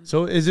 Yeah.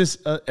 So it's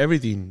just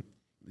everything.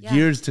 Yeah.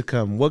 Years to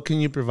come. What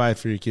can you provide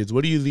for your kids?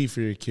 What do you leave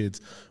for your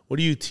kids? What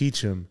do you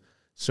teach them?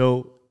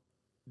 So,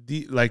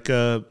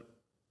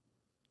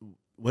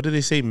 what do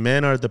they say?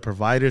 Men are the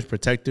providers,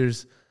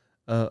 protectors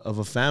of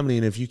a family.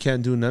 And if you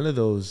can't do none of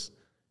those,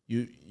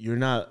 you're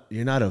not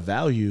of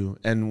value.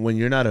 And when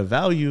you're not of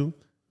value,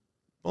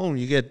 boom,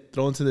 you get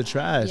thrown to the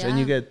trash and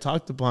you get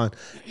talked upon.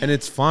 And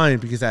it's fine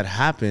because that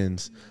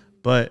happens.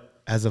 But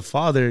as a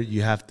father,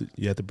 you have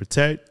to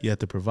protect, you have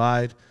to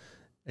provide,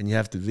 and you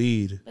have to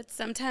lead. But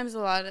sometimes a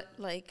lot of,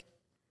 like,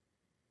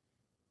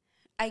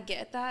 I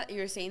get that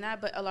you're saying that,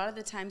 but a lot of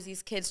the times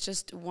these kids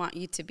just want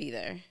you to be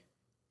there.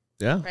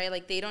 Yeah. Right?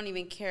 Like, they don't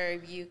even care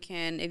if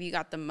you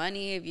got the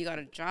money, if you got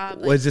a job.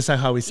 Well, it's just like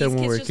how we said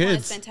when we were These kids just want to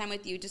kids. spend time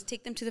with you. Just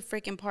take them to the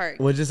freaking park.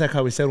 Well, just like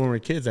how we said when we were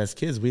kids. As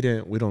kids, we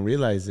don't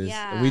realize this.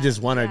 Yeah, We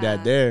just want our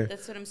dad there.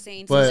 That's what I'm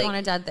saying. But- Just want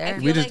a dad there.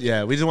 We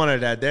just want our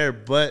dad there.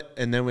 But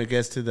and then when it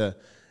gets to the,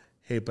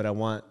 hey, but I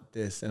want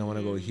this and I want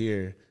to go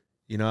here.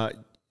 You know,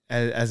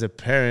 as a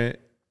parent,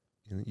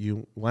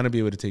 you want to be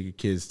able to take your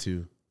kids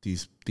to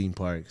these theme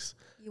parks.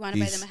 You want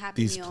to buy them a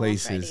Happy these Meal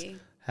places, on Friday.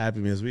 Happy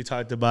Meals. We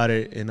talked about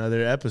it in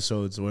other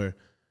episodes where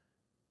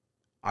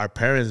our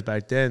parents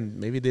back then,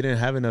 maybe they didn't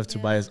have enough to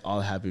buy us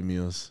all Happy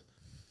Meals.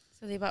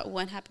 So they bought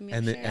one Happy Meal.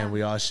 And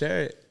we all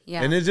share it.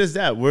 Yeah. And it's just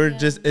that.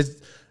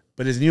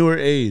 But it's newer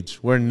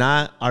age. We're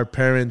not our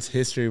parents'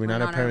 history. We're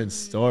not our parents'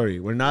 story.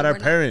 We're not our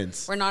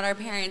parents. We're not our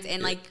parents.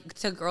 And like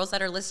to girls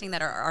that are listening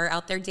that are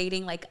out there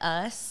dating like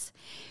us,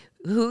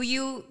 who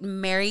you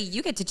marry,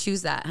 you get to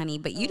choose that, honey.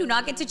 But you do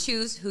not get to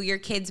choose who your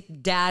kid's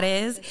dad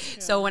is.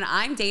 So when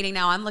I'm dating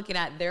now, I'm looking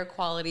at their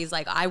qualities.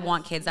 Like, I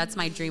want kids. That's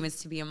my dream,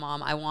 is to be a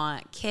mom. I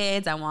want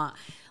kids. I want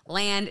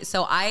land.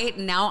 So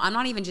I'm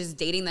not even just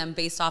dating them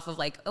based off of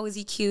like, oh, is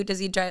he cute? Does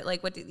he drive?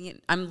 Like,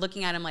 I'm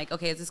looking at him like,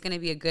 okay, is this going to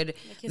be a good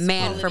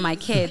man for my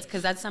kids?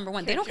 Because that's number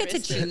one. They don't get to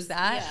choose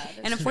that.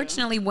 Yeah, and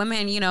unfortunately,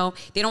 women, you know,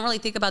 they don't really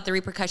think about the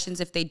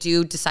repercussions if they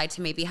do decide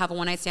to maybe have a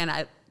one-night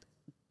stand.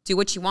 Do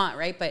what you want,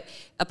 right? But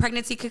a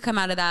pregnancy could come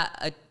out of that.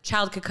 A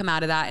child could come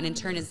out of that. And in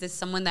turn, is this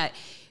someone that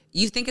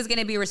you think is going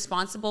to be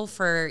responsible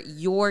for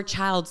your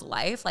child's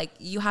life? Like,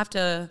 you have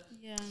to,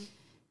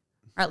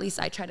 or at least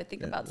I try to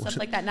think about stuff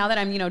like that now that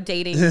I'm, you know,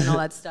 dating and all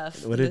that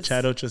stuff. What did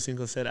Chad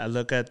Ochocinco said? I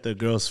look at the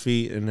girls'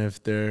 feet, and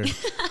if they're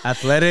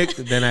athletic,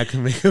 then I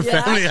can make a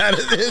family out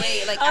of this.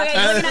 Wait, like,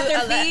 Okay, looking at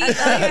their feet.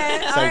 Okay,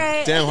 It's all like,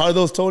 right. damn, how are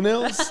those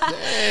toenails?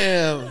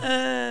 Damn.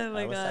 Oh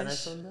my What's that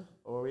next gosh, one, though?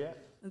 Where are we at?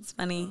 that's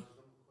funny.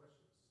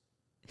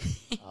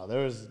 Oh,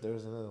 there was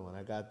another one.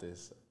 I got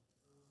this.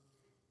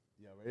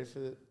 Y'all ready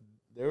for it?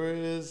 There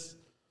is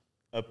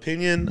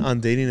opinion on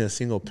dating a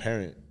single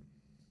parent.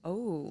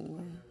 Oh.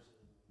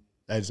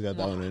 I just got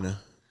that one right now.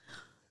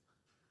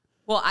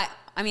 Well,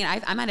 I mean,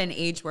 I'm at an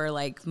age where,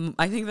 like,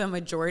 I think the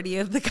majority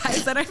of the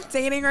guys that I'm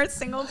dating are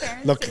single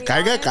parents. Look, to be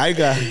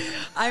caiga.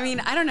 I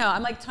mean, I don't know.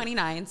 I'm like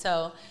 29,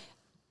 so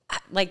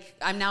like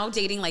I'm now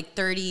dating like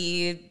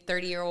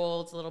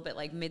 30-year-olds, a little bit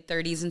like mid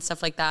 30s and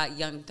stuff like that,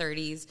 young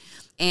 30s.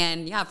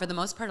 And yeah, for the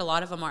most part, a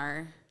lot of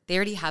them they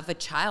already have a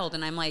child.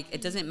 And I'm like,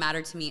 it doesn't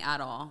matter to me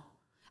at all.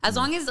 As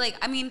long as, like,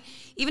 I mean,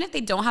 even if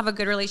they don't have a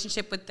good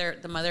relationship with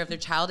the mother of their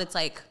child, it's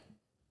like,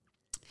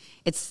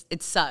 it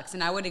sucks.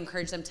 And I would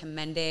encourage them to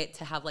mend it,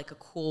 to have like a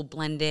cool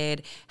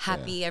blended,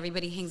 happy,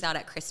 everybody hangs out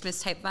at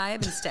Christmas type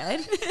vibe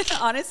instead.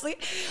 Honestly,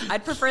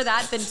 I'd prefer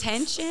that than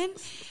tension,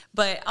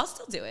 but I'll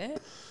still do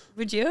it.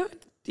 Would you?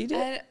 Do you do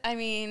it? I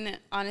mean,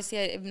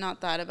 honestly, I've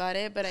not thought about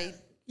it, but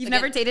You've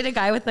never dated a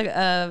guy with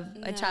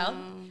a child?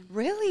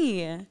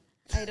 Really?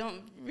 I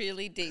don't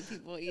really date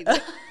people either.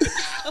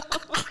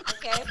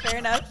 Okay, fair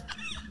enough.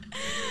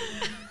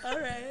 All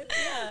right.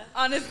 Yeah.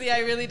 Honestly, I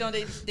really don't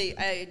date.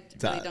 I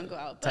really don't go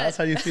out. Tell us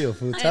how But you feel,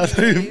 fool. Tell us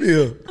how you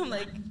feel. I'm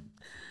like,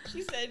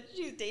 she said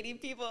she's dating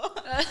people.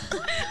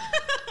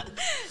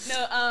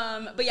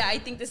 No, but yeah, I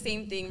think the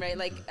same thing, right?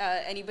 Like,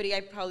 anybody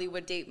I probably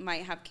would date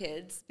might have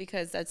kids,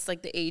 because that's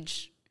like the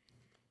age.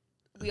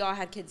 We all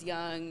had kids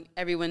young.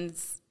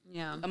 Everyone's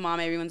a mom.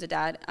 Everyone's a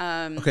dad.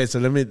 Okay, so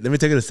let me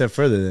take it a step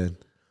further then.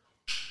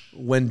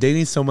 When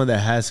dating someone that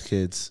has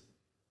kids,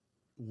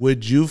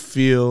 would you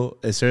feel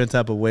a certain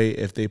type of way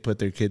if they put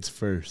their kids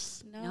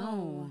first?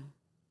 No.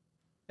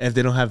 If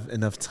they don't have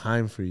enough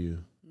time for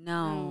you?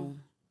 No.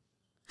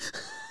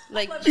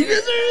 Like, You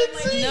guys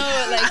are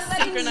no, like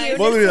synchronized.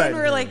 Both of you like,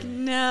 We're like,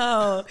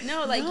 no.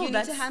 No, like, you need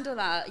that's- to handle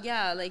that.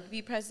 Yeah, like,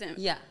 be present.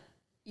 Yeah.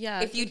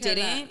 Yeah. If you take care of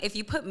that. didn't, if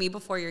you put me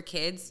before your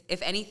kids,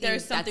 if anything,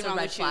 There's something that's a wrong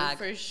red with flag.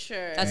 you, for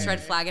sure. That's a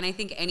red flag. And I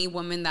think any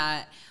woman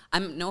that,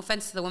 no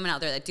offense to the women out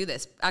there that do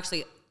this.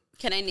 Actually,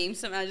 Can I name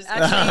some? I just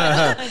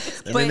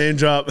Let me name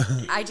drop.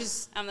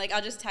 I'm like,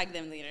 I'll just tag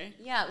them later.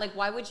 Yeah, like,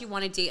 why would you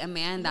want to date a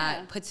man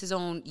that puts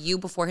you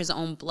before his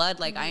own blood?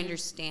 Like, I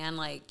understand,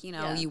 like, you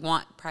know, you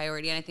want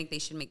priority, and I think they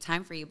should make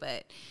time for you,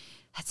 but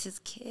that's his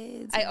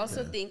kids. I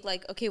also think,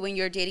 like, okay, when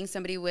you're dating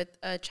somebody with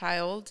a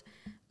child,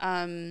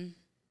 and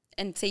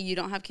say you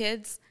don't have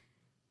kids,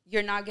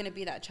 you're not going to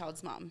be that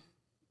child's mom.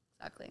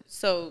 Exactly.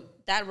 So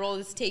that role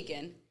is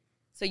taken.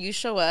 So you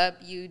show up,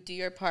 you do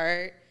your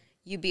part,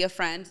 you be a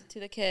friend to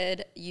the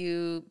kid,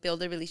 you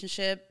build a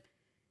relationship.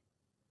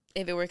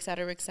 If it works out,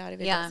 it works out.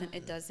 If it doesn't,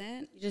 it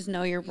doesn't. You just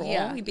know your role.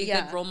 Yeah. You be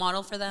a good role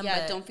model for them. Yeah,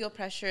 but don't feel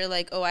pressure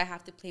like, oh, I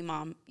have to play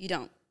mom. You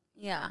don't.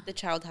 Yeah. The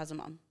child has a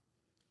mom.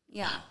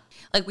 Yeah.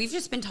 Like, we've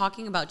just been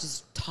talking about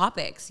just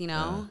topics, you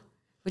know,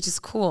 which is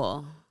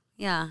cool.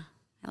 Yeah.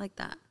 I like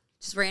that.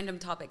 Just random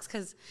topics.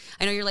 Because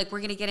I know you're like, we're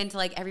going to get into,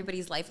 like,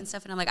 everybody's life and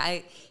stuff. And I'm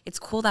like, it's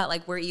cool that,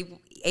 like, we're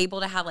able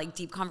to have, like,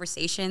 deep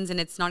conversations.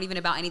 And it's not even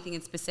about anything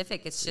in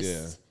specific. It's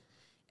just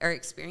our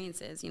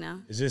experiences, you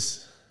know? It's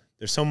just,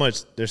 there's so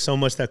much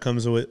that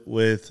comes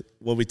with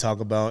what we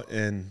talk about.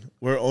 And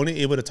we're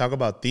only able to talk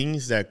about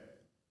things that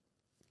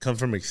come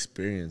from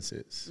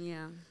experiences.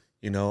 Yeah.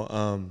 You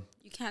know,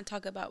 You can't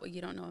talk about what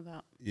you don't know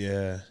about.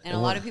 yeah. And a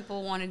lot of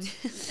people want to do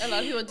A lot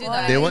of people do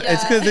that. They want,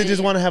 it's because they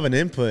just want to have an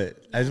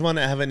input. I just want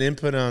to have an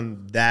input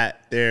on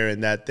that there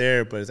and that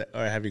there. But it's like,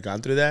 all right, have you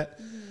gone through that?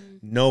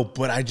 No,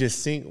 but I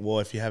just think, well,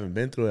 if you haven't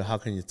been through it, how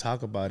can you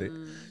talk about it?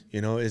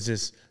 You know, it's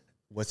just,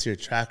 what's your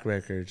track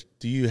record?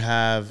 Do you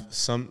have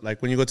some,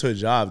 like when you go to a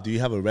job, do you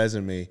have a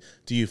resume?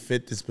 Do you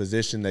fit this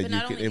position that But you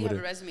not can only do you able have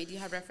to? a resume, do you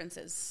have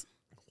references?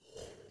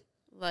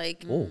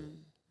 Like, Oh,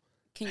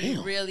 can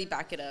you really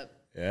back it up?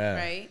 yeah.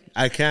 Right?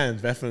 I can,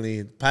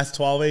 definitely. Past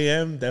 12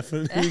 a.m.,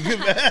 definitely.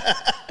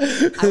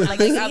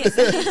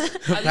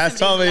 Past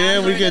 12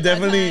 a.m., we could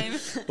definitely.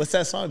 What's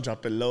that song?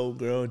 Drop it low,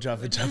 girl.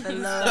 Drop it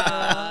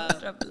low.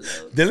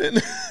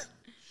 Dylan?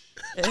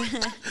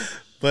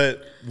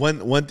 But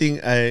one thing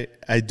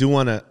I do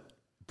want to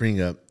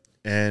bring up,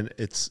 and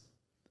it's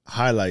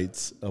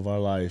highlights of our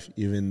life,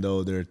 even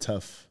though they're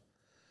tough.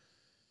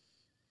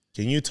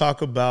 Can you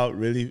talk about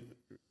really,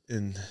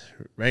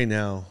 right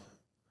now,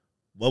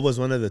 what was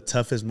one of the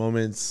toughest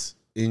moments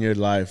in your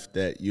life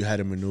that you had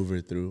to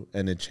maneuver through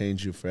and it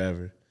changed you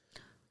forever?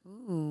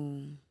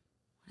 Ooh,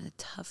 one of the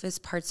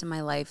toughest parts of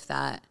my life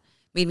that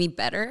made me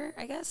better,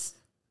 I guess.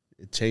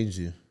 It changed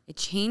you. It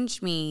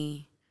changed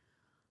me.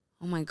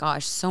 Oh my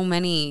gosh, so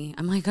many.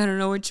 I'm like, I don't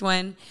know which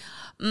one.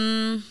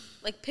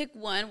 Like, pick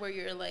one where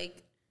you're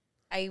like,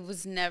 I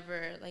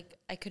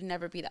could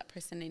never be that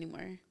person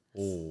anymore.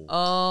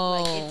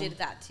 Oh. Like, it did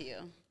that to you.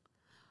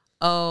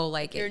 Oh,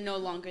 like You're no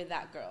longer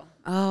that girl.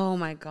 Oh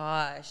my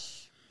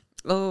gosh.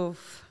 Oh.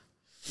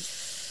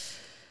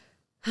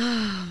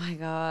 Oh my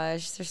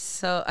gosh. I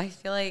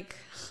feel like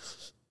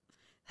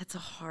that's a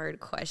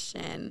hard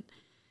question.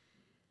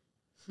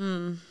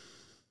 I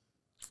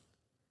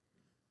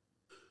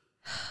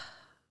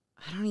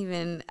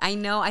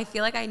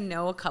feel like I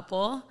know a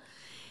couple.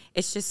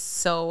 It's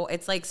just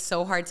it's like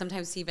so hard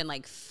sometimes to even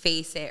like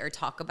face it or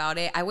talk about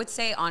it. I would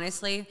say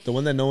honestly, The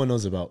one that no one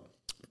knows about.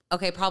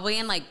 okay, probably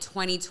in like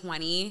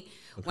 2020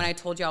 when I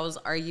told you I was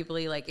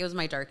arguably like, it was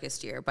my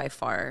darkest year by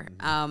far.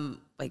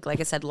 Like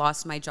I said,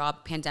 lost my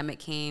job, pandemic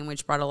came,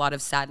 which brought a lot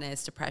of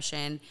sadness,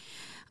 depression.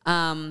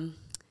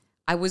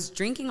 I was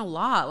drinking a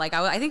lot. Like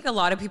I think I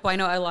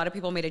know a lot of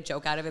people made a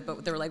joke out of it,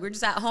 but they were like, we're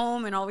just at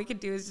home and all we could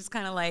do is just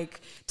kind of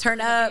like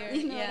turn up.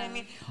 You know what I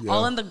mean? Yeah.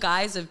 All in the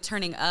guise of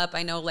turning up.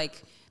 I know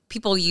like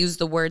people use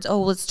the words,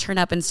 oh, let's turn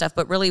up and stuff.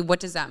 But really, what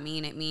does that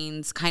mean? It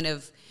means kind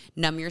of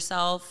numb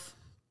yourself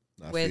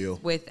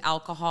with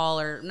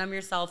alcohol, or numb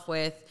yourself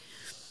with,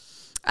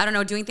 I don't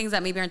know, doing things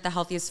that maybe aren't the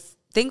healthiest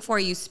thing for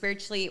you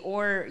spiritually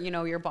or, you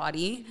know, your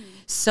body.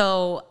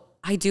 So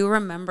I do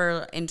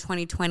remember in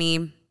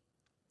 2020,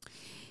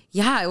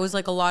 yeah, it was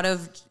like a lot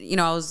of, you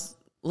know, I was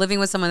living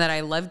with someone that I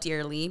loved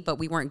dearly, but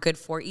we weren't good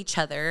for each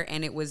other.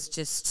 And it was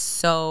just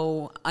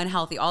so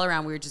unhealthy all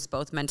around. We were just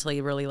both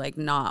mentally really like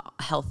not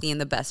healthy in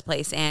the best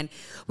place. And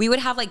we would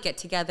have like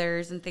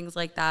get-togethers and things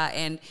like that.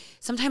 And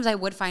sometimes I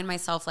would find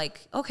myself like,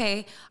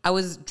 okay, I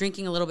was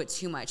drinking a little bit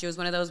too much. It was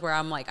one of those where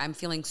I'm like, I'm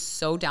feeling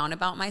so down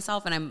about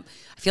myself and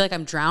I feel like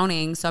I'm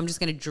drowning. So I'm just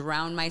going to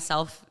drown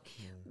myself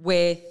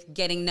with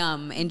getting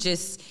numb and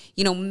just,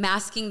 you know,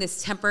 masking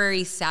this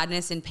temporary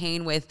sadness and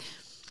pain with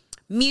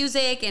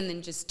music, and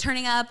then just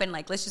turning up and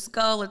like, let's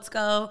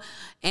go.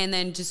 And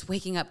then just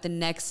waking up the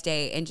next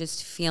day and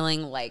just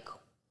feeling like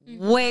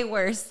way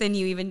worse than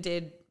you even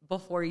did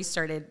before you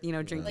started, you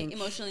know, drinking. Like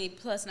emotionally,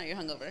 plus now you're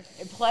hungover.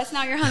 Plus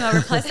now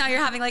you're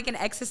having like an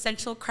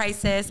existential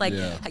crisis. Like,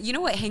 you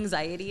know what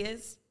anxiety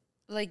is?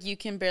 Like you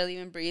can barely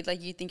even breathe.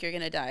 Like you think you're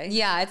going to die.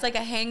 Yeah, it's like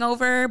a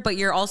hangover, but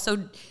you're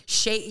also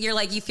you're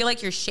like, you feel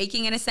like you're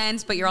shaking in a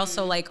sense, but you're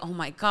also like, oh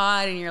my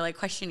God. And you're like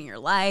questioning your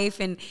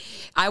life. And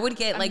I would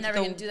get I'm never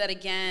going to do that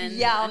again.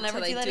 Yeah, I'll never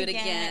do that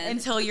again.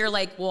 Until you're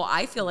like, well,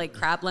 I feel like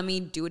crap. Let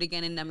me do it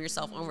again and numb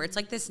yourself over. It's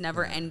like this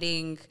never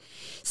ending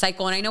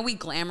cycle. And I know we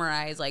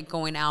glamorize like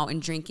going out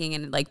and drinking,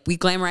 and like we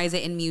glamorize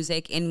it in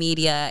music, in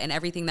media, and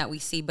everything that we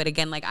see. But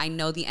again, like I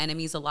know the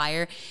enemy's a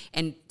liar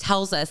and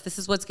tells us this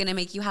is what's going to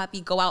make you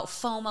happy. Go out,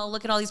 FOMO,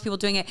 look at all these people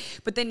doing it.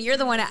 But then you're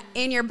the one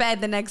in your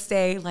bed the next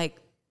day, like,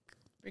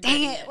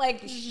 dang it.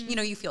 Like, you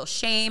know, you feel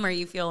shame or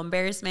you feel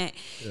embarrassment.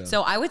 Yeah.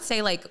 So I would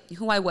say like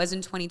who I was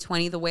in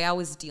 2020, the way I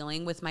was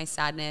dealing with my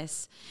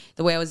sadness,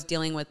 the way I was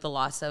dealing with the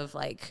loss of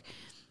like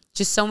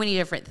just so many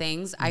different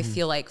things. I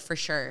feel like for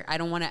sure, I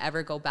don't want to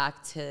ever go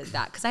back to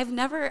that. Cause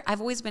I've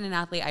always been an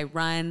athlete. I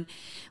run,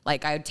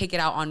 like I would take it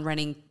out on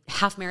running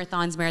half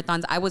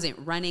marathons. I wasn't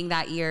running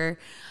that year.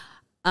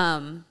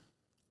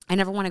 I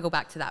never want to go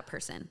back to that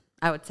person.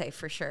 I would say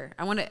for sure.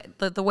 I want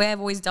to, the way I've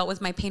always dealt with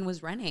my pain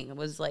was running. It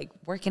was like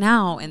working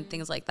out and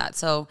things like that.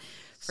 So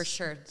for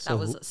sure,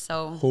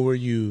 Who were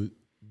you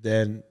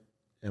then,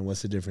 and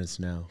what's the difference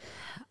now?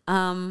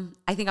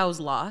 I think I was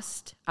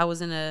lost. I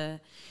was in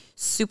a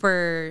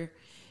super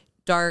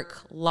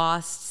dark,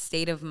 lost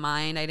state of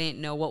mind. I didn't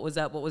know what was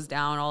up, what was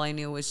down. All I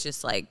knew was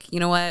just like, you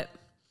know what?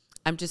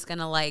 I'm just going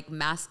to like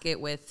mask it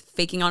with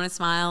faking on a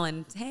smile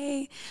and,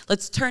 hey,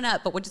 let's turn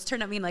up. But what does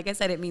turn up mean? Like I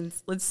said, it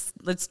means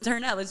let's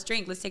turn up, let's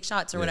drink, let's take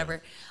shots or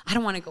whatever. I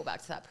don't want to go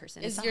back to that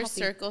person. Is your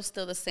circle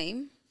still the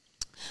same?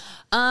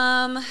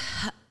 Yeah,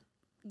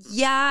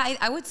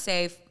 I would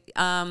say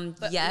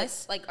But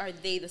yes. Like, are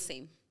they the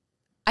same?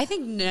 I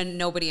think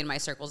nobody in my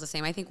circle is the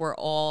same. I think we're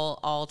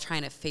all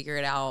trying to figure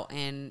it out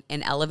and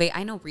elevate.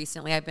 I know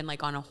recently I've been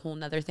like on a whole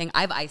nother thing.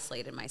 I've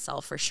isolated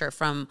myself for sure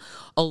from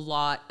a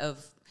lot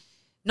of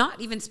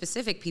not even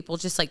specific people,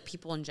 just like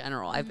people in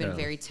general. I've been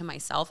very to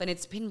myself, and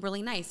it's been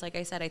really nice. Like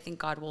I said, I think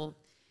God will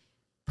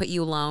put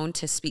you alone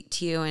to speak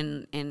to you,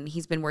 and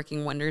he's been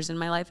working wonders in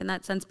my life in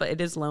that sense, but it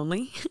is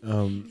lonely.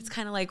 It's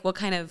kind of like what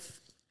kind of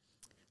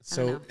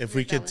So if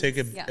we could take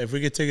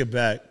it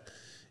back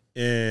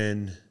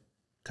and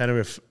kind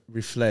of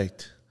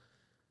reflect,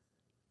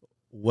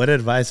 what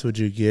advice would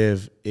you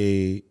give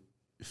a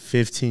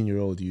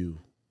 15-year-old you?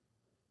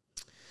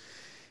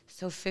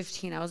 So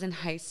 15, I was in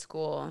high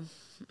school.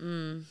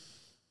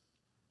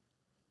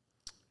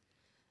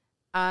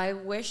 I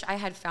wish I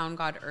had found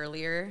God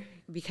earlier,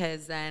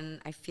 because then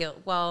I feel,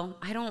 well,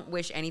 I don't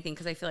wish anything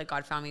because I feel like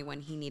God found me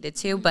when he needed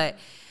to, but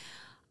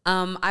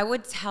I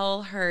would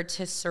tell her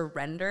to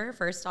surrender,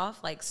 first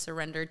off, like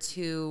surrender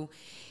to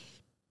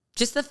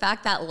just the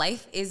fact that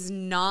life is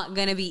not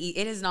going to be,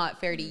 it is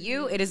not fair to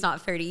you. It is not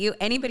fair to you.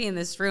 Anybody in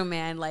this room,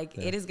 man, like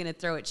it is going to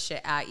throw its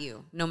shit at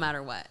you no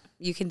matter what.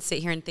 You can sit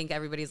here and think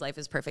everybody's life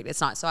is perfect. It's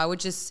not. So I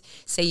would just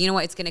say, you know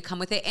what, it's going to come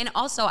with it. And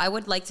also I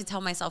would like to tell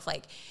myself,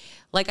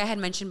 like I had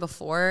mentioned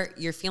before,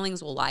 your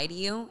feelings will lie to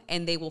you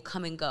and they will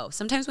come and go.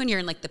 Sometimes when you're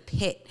in like the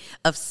pit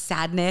of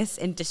sadness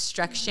and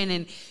destruction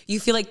and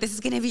you feel like this is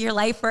going to be your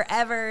life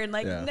forever. And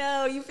like,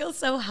 no, you feel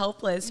so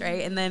helpless.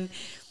 Right. And then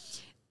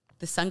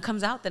the sun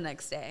comes out the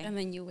next day. And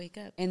then you wake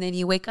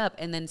up.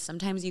 And then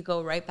sometimes you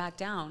go right back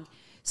down.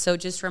 So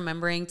just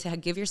remembering to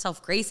give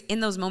yourself grace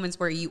in those moments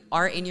where you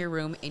are in your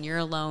room and you're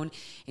alone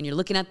and you're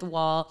looking at the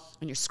wall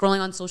and you're scrolling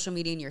on social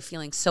media and you're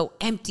feeling so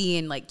empty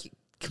and like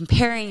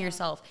comparing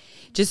yourself.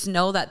 Just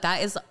know that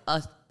that is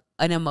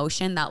an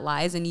emotion that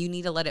lies, and you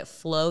need to let it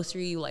flow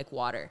through you like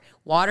water.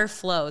 Water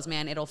flows,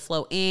 man. It'll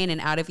flow in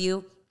and out of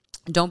you.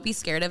 Don't be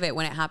scared of it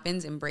when it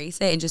happens.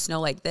 Embrace it and just know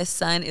like this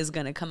sun is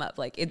going to come up.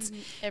 Like it's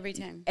every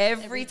time.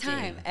 Every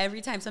time.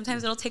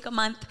 Sometimes it'll take a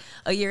month,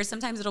 a year.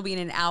 Sometimes it'll be in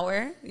an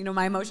hour. You know,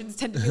 my emotions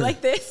tend to be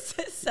like this.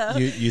 So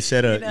you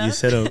said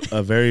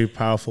a very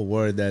powerful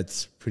word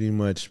that's pretty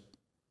much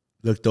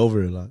looked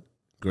over a lot.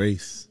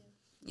 Grace.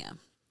 Yeah.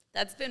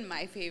 That's been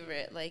my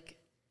favorite like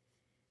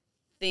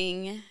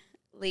thing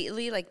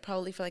lately, like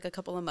probably for like a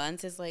couple of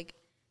months, is like,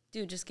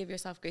 dude, just give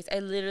yourself grace. I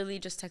literally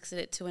just texted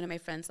it to one of my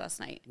friends last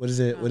night. What does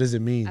it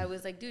mean? I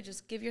was like, dude,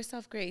 just give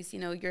yourself grace. You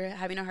know, you're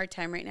having a hard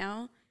time right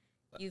now.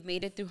 You've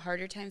made it through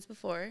harder times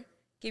before.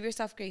 Give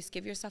yourself grace.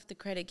 Give yourself the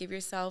credit. Give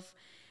yourself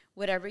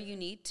whatever you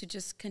need to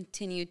just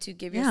continue to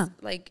give yourself,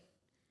 like,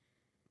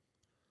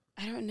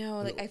 I don't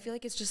know. Like, I feel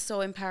like it's just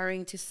so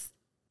empowering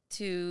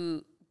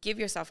to give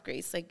yourself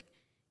grace. Like,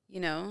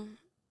 you know.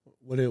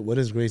 What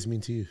does grace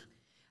mean to you?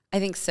 I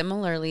think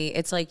similarly,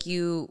 it's like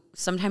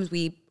sometimes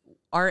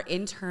our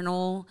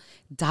internal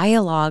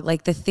dialogue,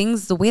 like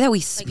the way that we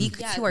speak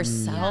to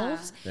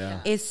ourselves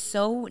is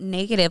so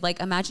negative. Like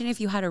imagine if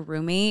you had a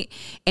roommate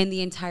and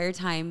the entire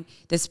time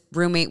this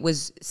roommate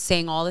was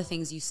saying all the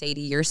things you say to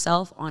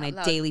yourself on a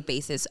daily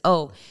basis.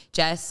 Oh,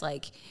 Jess,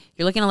 like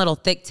you're looking a little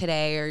thick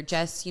today, or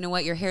Jess, you know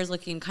what, your hair's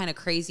looking kind of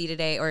crazy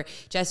today, or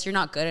Jess, you're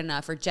not good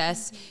enough, or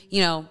Jess,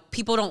 you know,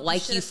 people don't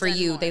like you for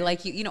you. They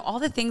like you, you know, all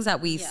the things that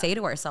we say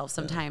to ourselves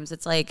sometimes.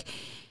 It's like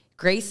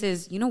grace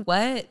is, you know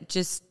what,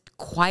 just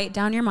quiet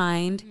down your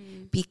mind,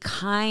 be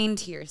kind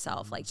to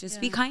yourself. Like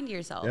just be kind to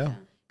yourself.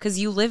 Because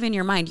you live in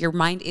your mind. Your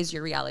mind is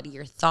your reality.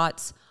 Your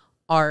thoughts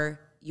are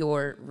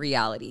your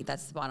reality.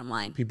 That's the bottom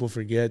line. People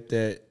forget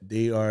that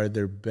they are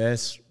their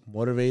best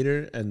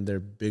motivator and their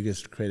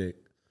biggest critic.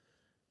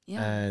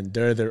 And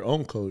they're their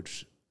own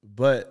coach.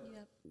 But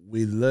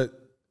we look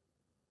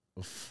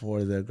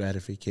for the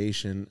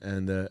gratification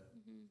and the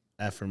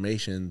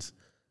affirmations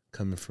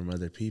coming from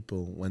other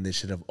people when they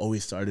should have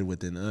always started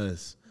within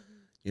us.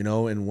 You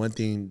know, and one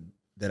thing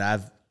that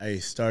I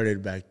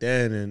started back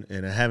then,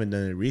 and I haven't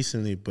done it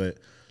recently, but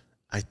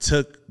I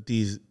took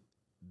this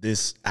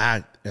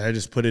act and I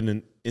just put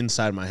it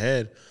inside my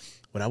head.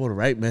 When I would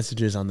write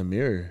messages on the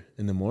mirror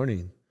in the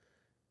morning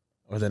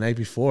or the night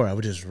before, I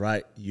would just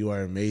write, "You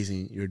are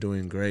amazing. You're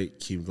doing great.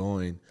 Keep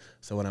going."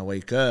 So when I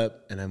wake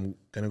up and I'm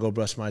gonna go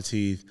brush my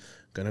teeth,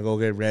 gonna go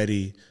get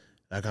ready,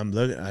 like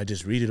I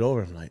just read it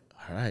over. I'm like,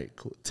 all right,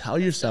 cool. Tell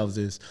yourself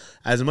this.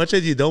 As much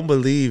as you don't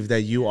believe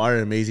that you are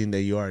amazing,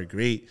 that you are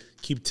great,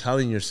 keep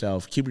telling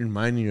yourself, keep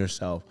reminding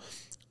yourself.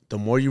 The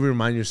more you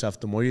remind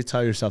yourself, the more you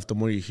tell yourself, the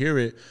more you hear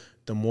it,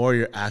 the more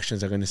your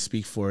actions are going to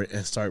speak for it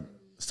and start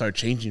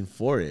changing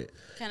for it.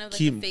 Kind of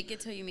like fake it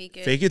till you make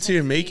it. Fake it till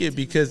you make it,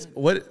 because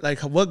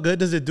what good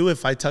does it do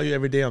if I tell you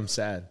every day I'm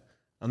sad,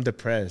 I'm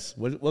depressed?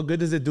 What good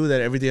does it do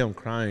that every day I'm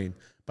crying?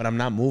 but I'm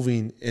not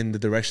moving in the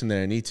direction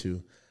that I need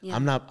to. Yeah.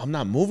 I'm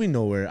not moving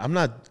nowhere. I'm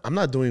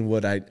not doing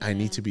what I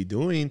need to be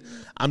doing.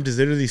 I'm just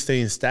literally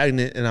staying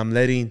stagnant, and I'm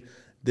letting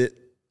the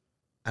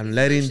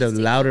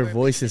louder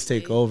voices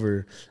take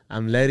over.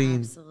 I'm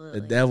letting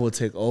the devil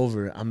take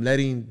over. I'm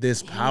letting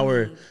this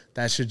power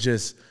that should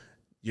just,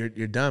 you're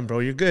done, bro.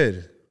 You're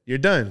good. You're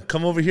done.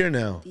 Come over here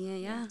now.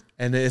 Yeah.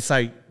 And it's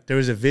like, there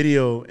was a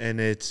video, and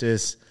it's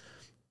just,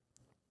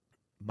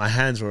 my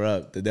hands were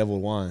up. The devil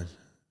won.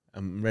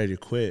 I'm ready to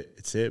quit.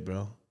 It's it,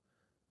 bro.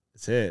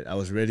 It's it. I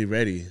was ready.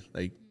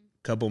 Like,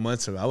 a couple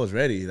months ago, I was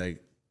ready.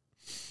 Like,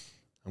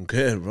 I'm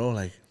good, bro.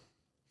 Like,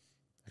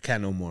 I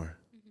can't no more.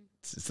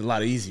 It's a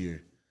lot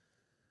easier.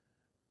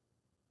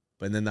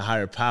 But then the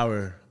higher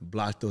power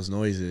blocked those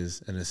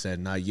noises, and it said,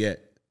 not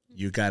yet.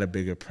 You got a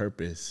bigger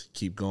purpose.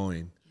 Keep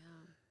going.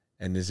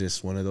 Yeah. And it's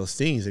just one of those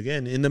things.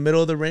 Again, in the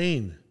middle of the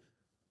rain,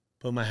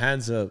 put my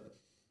hands up.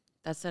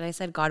 That's what I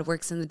said. God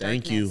works in the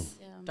darkness. Thank you.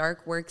 Yeah.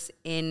 Dark works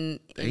in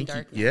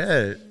darkness.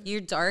 Yeah.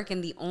 You're dark,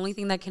 and the only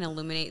thing that can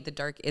illuminate the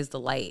dark is the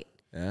light.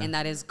 Yeah. And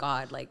that is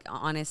God, like,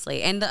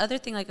 honestly. And the other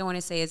thing, like, I want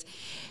to say is,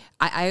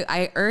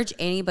 I urge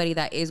anybody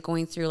that is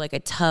going through like a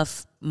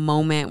tough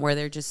moment where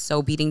they're just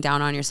so beating down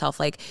on yourself,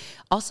 like,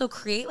 also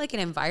create like an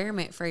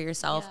environment for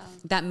yourself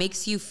that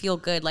makes you feel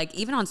good. Like,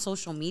 even on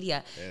social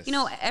media, you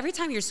know, every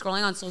time you're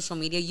scrolling on social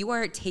media, you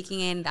are taking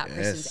in that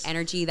person's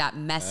energy, that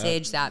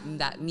message,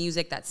 that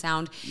music, that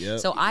sound.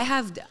 So I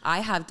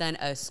have done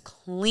a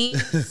clean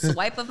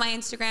swipe of my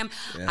Instagram.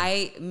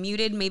 I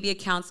muted maybe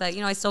accounts that,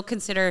 you know, I still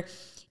consider,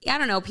 I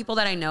don't know, people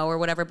that I know or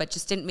whatever, but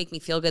just didn't make me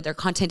feel good. Their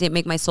content didn't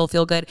make my soul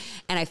feel good.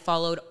 And I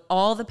followed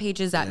all the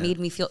pages that made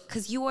me feel,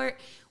 because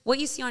what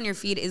you see on your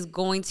feed is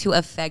going to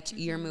affect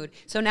your mood.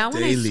 So now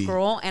when I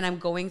scroll and I'm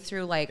going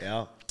through like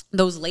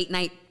those late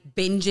night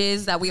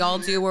binges that we all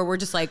do, where we're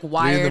just like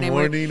wired and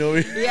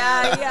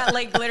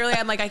like literally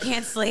I'm like, I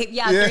can't sleep. 3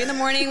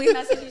 a.m. we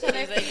message each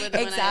other.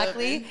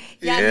 Exactly.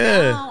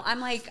 Now I'm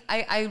like,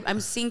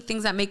 I'm seeing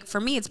things that make, for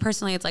me, it's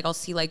personally, it's like, I'll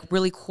see like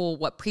really cool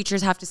what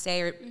preachers have to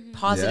say, or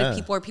positive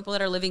people, or people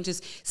that are living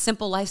just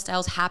simple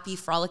lifestyles, happy,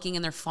 frolicking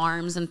in their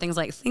farms and things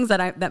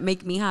that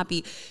make me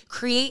happy.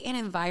 Create an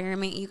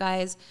environment, you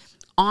guys,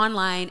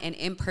 online and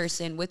in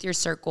person, with your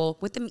circle,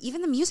 with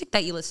even the music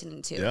that you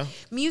listen to.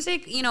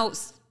 Music, you know,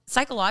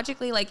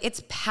 psychologically, like,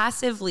 it's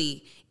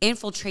passively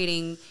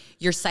infiltrating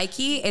your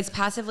psyche. It's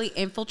passively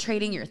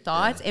infiltrating your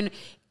thoughts, and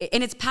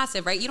it's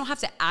passive, right? You don't have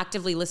to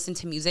actively listen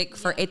to music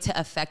for it to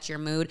affect your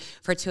mood,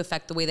 for it to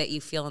affect the way that you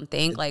feel and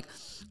think. Like,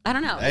 I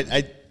don't know.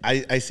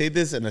 I say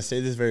this, and I say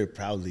this very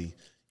proudly.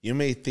 You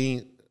may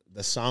think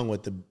the song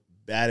with the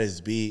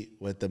baddest beat,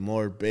 with the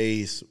more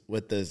bass,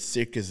 with the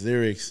sickest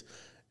lyrics,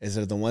 is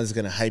the ones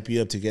going to hype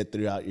you up to get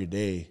throughout your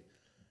day.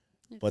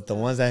 But the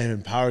ones that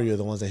empower you are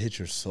the ones that hit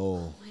your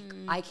soul.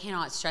 I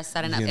cannot stress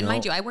that enough. And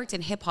mind you, I worked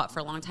in hip hop for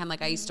a long time.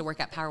 Like, I used to work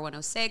at Power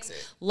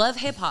 106. Love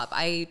hip hop.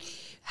 I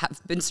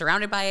have been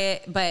surrounded by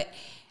it,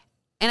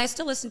 and I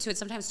still listen to it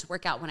sometimes to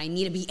work out when I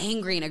need to be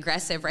angry and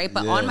aggressive, right?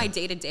 But on my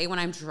day-to-day when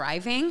I'm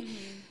driving,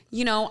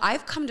 you know,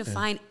 I've come to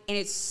find, and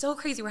it's so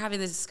crazy we're having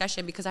this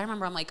discussion, because I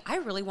remember I'm like, I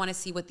really want to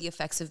see what the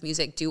effects of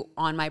music do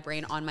on my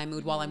brain, on my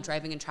mood while I'm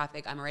driving in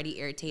traffic. I'm already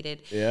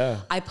irritated.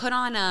 I put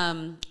on,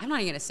 I'm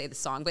not even going to say the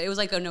song, but it was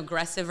like an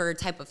aggressiver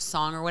type of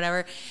song or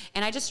whatever.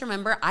 And I just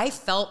remember I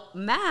felt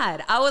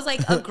mad. I was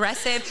like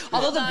aggressive.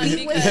 Although the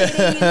beat was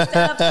hitting and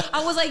stuff,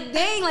 I was like,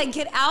 dang, like,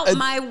 get out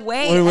my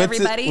way,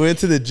 everybody. We went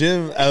to the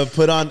gym. I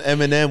put on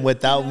Eminem,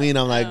 Without Me, and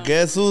I'm like,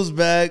 guess who's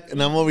back?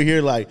 And I'm over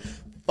here like,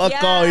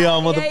 fuck all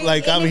y'all,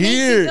 like, I'm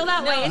here. Feel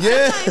that way. And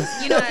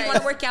sometimes, you know, if you want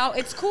to work out,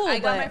 it's cool. I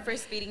got my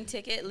first speeding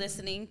ticket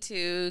listening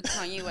to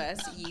Kanye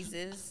West,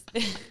 Yeezus,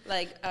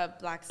 like,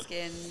 Black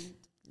Skin.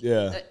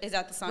 Is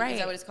that the song? Is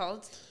that what it's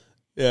called?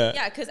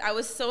 Yeah, because I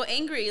was so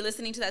angry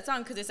listening to that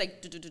song, because it's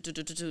like,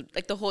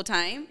 like the whole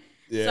time.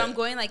 So I'm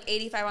going like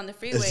 85 on the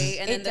freeway,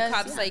 and then the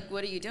cop's like,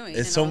 "What are you doing?"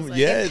 It's and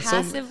it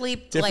passively,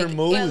 different like,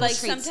 moods. Yeah, like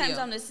sometimes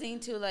I'm listening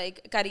to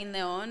like Karin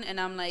Leon,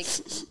 and I'm like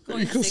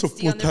going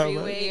 60 on the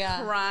freeway,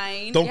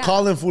 crying. Don't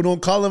call him, fool.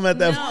 Don't call him at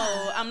that.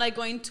 No, I'm like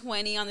going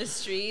 20 on the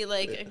street.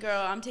 Like,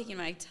 girl, I'm taking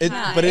my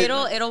time. But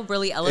it'll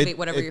really elevate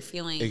whatever you're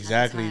feeling.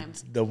 Exactly.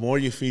 The more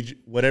you feed,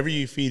 whatever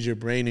you feed your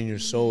brain and your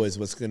soul is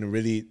what's going to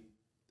really.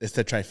 It's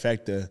the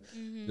trifecta.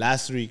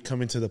 Last week,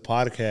 coming to the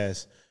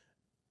podcast,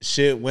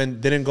 shit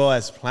didn't go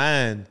as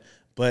planned,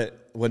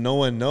 but what no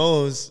one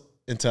knows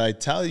until I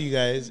tell you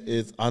guys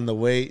is on the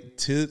way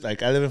to,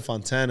 like, I live in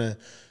Fontana,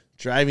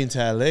 driving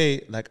to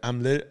LA, like,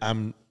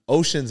 I'm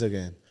Oceans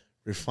again,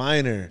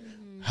 Refiner,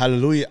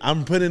 Hallelujah.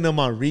 I'm putting them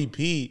on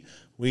repeat.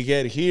 We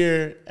get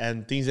here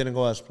and things didn't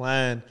go as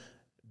planned.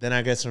 Then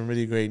I get some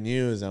really great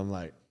news. I'm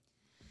like,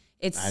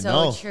 it's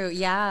so true.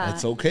 Yeah.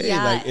 It's okay.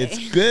 Like,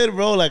 it's good,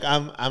 bro. Like,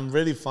 I'm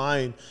really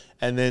fine.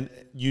 And then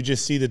you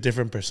just see the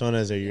different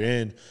personas that you're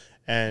in.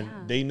 And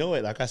they know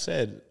it. Like I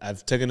said,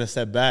 I've taken a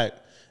step back.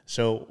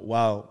 So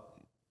while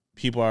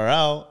people are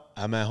out,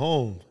 I'm at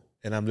home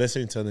and I'm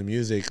listening to the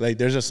music. Like,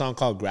 there's a song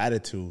called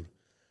Gratitude.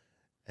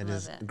 And Love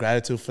it's it.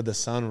 gratitude for the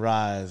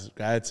sunrise,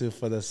 gratitude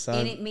for the sun.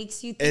 And it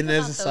makes you think And about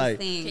it's those just like-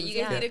 things. Okay,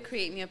 you guys need to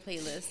create me a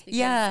playlist. Because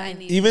Yeah. I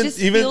need Even- Just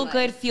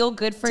feel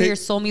good for Take- your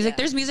soul music. Yeah.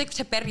 There's music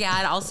to perrear.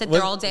 I'll sit What-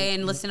 there all day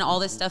and listen to all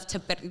this stuff.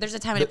 There's a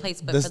time and a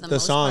place, but for the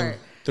most song, part,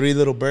 Three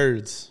Little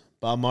Birds,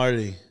 Bob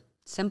Marley.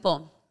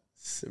 simple.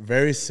 It's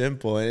very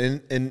simple.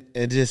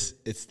 And just,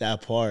 it's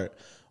that part.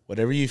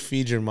 Whatever you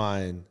feed your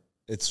mind,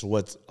 it's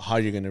how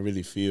you're going to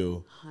really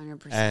feel.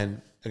 100%.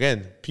 And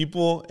again,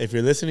 people, if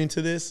you're listening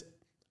to this,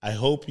 I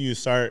hope you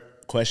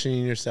start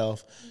questioning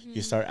yourself.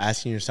 You start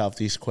asking yourself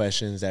these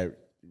questions that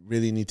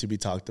really need to be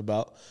talked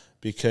about.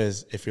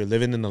 Because if you're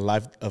living in a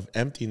life of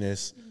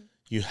emptiness,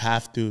 you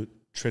have to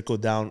trickle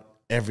down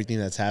everything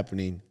that's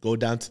happening. Go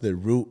down to the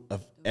root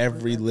of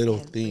every little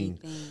thing.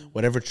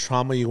 Whatever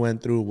trauma you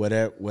went through,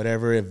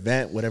 whatever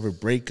event, whatever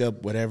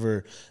breakup,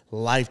 whatever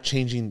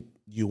life-changing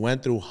you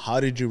went through,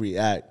 how did you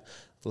react?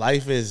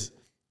 Life is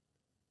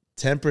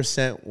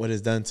 10% what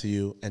is done to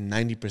you and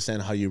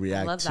 90% how you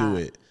react to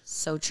it.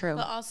 So true.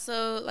 But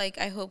also, like,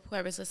 I hope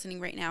whoever's listening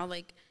right now,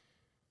 like,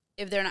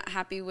 if they're not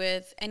happy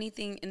with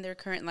anything in their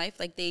current life,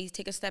 like, they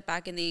take a step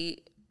back and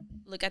they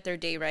look at their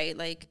day, right?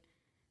 Like,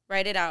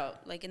 write it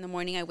out. Like, in the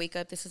morning, I wake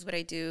up, this is what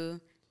I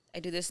do. I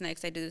do this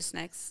next, I do this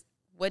next.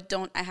 What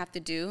don't I have to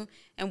do?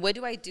 And what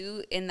do I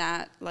do in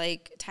that,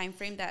 like, time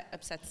frame that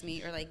upsets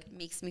me or, like,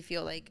 makes me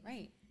feel, like,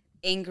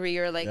 angry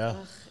or, like,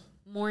 ugh,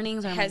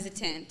 Mornings are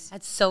hesitant.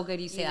 That's so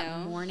good you say that.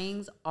 know?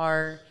 Mornings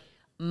are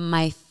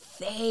my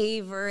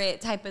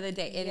favorite type of the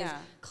day. It is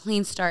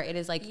clean start. It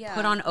is like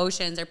put on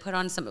Oceans or put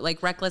on some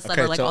like Reckless Love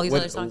or like so all these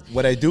other songs.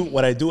 What I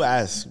do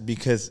ask,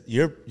 because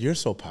you're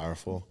so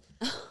powerful.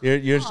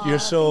 You're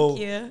so thank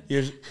you.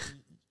 you're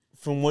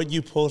from what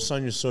you post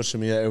on your social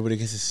media, everybody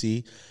gets to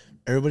see.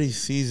 Everybody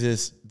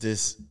sees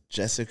this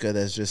Jessica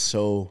that's just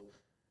so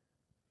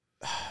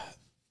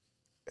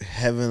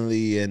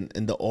heavenly and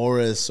the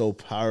aura is so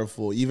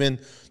powerful. Even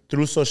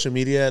through social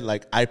media,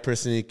 like I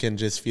personally can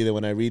just feel it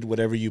when I read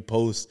whatever you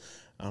post.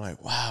 I'm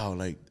like, wow,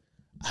 like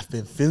I've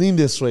been feeling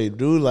this way,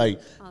 dude.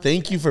 Like,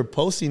 thank you for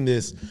posting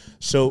this.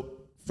 So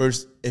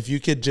first, if you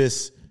could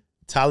just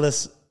tell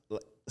us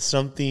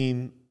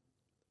something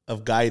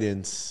of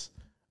guidance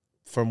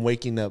from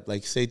waking up.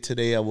 Like say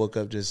today I woke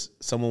up,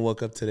 someone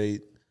woke up today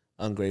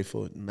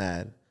ungrateful,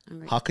 mad.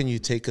 How can you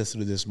take us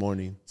through this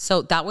morning?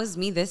 So that was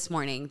me this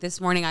morning.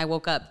 This morning I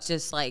woke up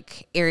just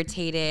like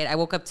irritated. I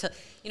woke up to,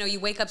 you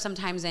wake up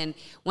sometimes and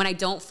when I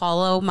don't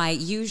follow my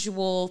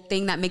usual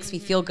thing that makes me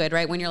feel good,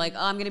 right? When you're like,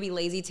 oh, I'm going to be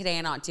lazy today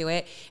and not do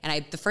it.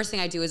 And the first thing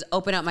I do is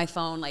open up my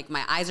phone. Like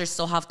my eyes are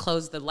still half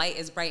closed. The light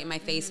is bright in my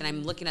face. And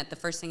I'm looking at the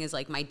first thing is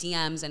like my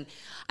DMs and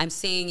I'm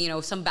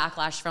seeing, some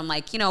backlash from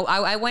like,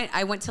 I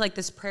went to like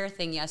this prayer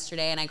thing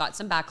yesterday and I got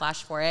some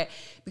backlash for it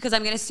because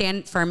I'm going to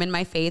stand firm in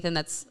my faith. And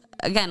that's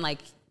again, like,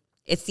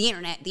 it's the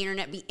internet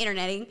be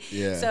interneting.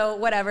 Yeah. So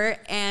whatever.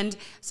 And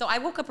so I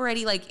woke up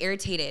already like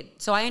irritated.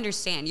 So I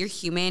understand you're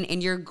human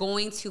and you're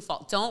going to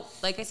fall. Don't,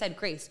 like I said,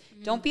 Grace,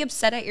 don't be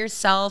upset at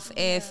yourself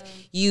if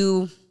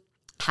you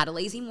had a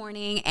lazy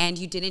morning and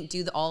you didn't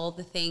do all of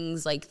the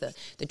things like the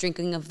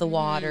drinking of the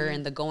water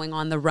and the going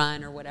on the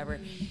run or whatever.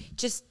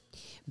 Just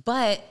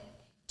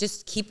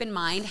keep in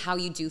mind how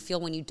you do feel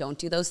when you don't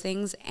do those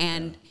things.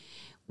 And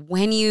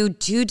when you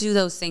do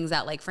those things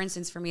that like, for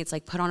instance, for me, it's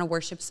like put on a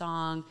worship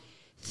song,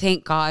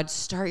 thank God,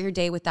 start your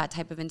day with that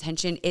type of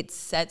intention. It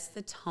sets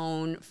the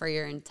tone for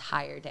your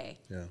entire day.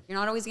 Yeah. You're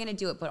not always going to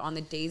do it, but on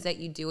the days that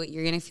you do it,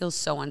 you're going to feel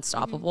so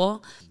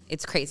unstoppable.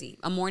 It's crazy.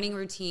 A morning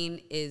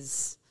routine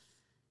it's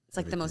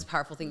like the most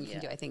powerful thing you can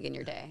do, I think, in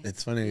your day.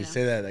 It's funny you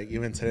say that. Like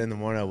even today in the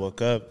morning, I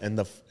woke up and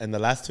the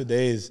last 2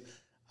 days,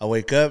 I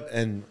wake up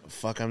and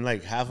I'm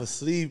like half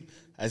asleep.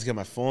 I just get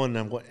my phone and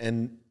I'm going,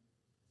 and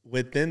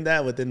within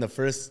the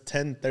first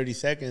 10, 30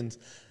 seconds,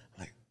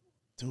 I'm like,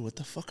 dude, what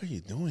the fuck are you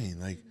doing?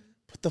 Like,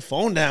 put the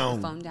phone down.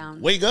 Put the phone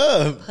down. Wake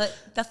up. Put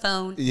the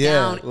phone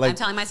down. Like, I'm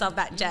telling myself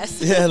that,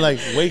 Jess. Yeah, like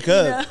wake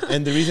up.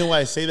 And the reason why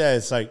I say that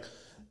is like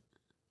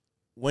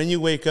when you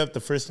wake up,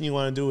 the first thing you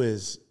want to do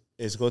is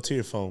go to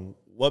your phone.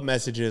 What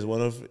messages,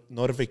 what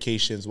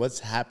notifications, what's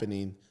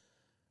happening?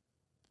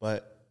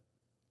 But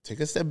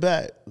take a step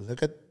back.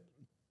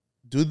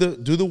 Do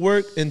the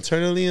work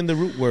internally and the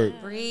root work.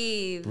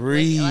 Breathe.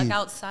 Breathe. Look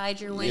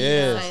outside your window.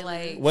 Yeah.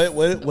 Like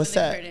what's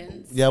that?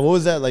 Curtains. Yeah, what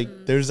was that?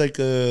 Like there's like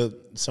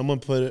someone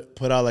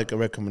put out like a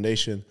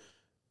recommendation.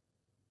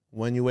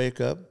 When you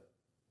wake up,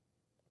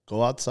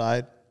 go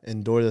outside,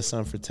 endure the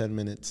sun for 10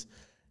 minutes.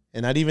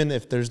 And not even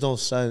if there's no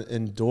sun,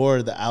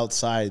 endure the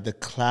outside, the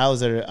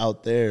clouds that are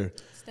out there.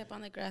 Step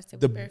on the grass,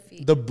 step with bare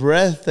feet. The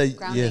breath that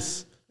Grounding.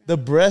 the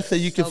breath that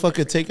you can So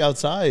fucking good for you. take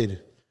outside.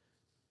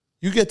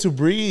 You get to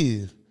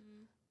breathe.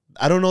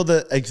 I don't know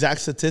the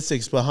exact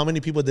statistics, but how many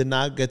people did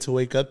not get to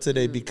wake up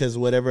today because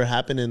whatever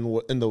happened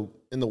in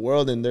the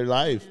world in their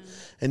life,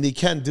 and they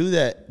can't do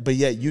that, but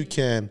yet you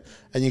can,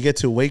 and you get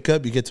to wake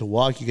up, you get to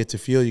walk, you get to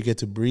feel, you get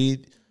to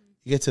breathe,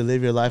 you get to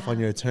live your life on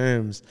your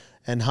terms.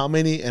 And how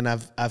many? And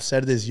I've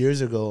said this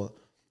years ago.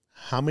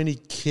 How many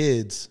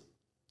kids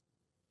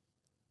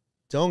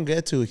don't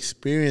get to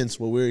experience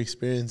what we're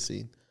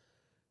experiencing?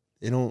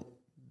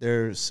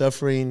 they're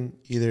suffering.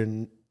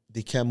 Either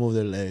they can't move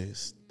their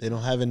legs. They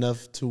don't have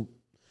enough to.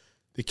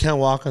 They can't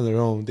walk on their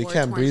own. They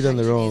can't breathe on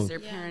their own. Their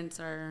parents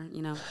are,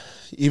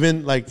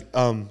 Even like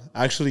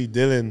actually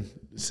Dylan,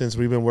 since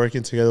we've been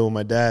working together with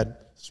my dad,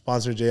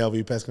 sponsor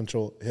JLV Pest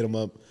Control, hit them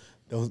up.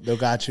 They'll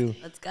got you.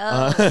 Let's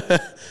go.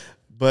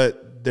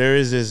 But there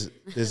is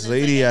this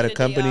lady at a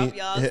company.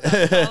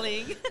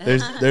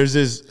 there's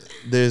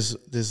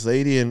this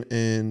lady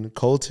in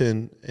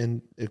Colton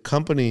in a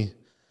company,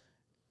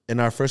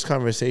 and our first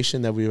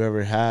conversation that we've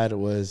ever had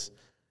was,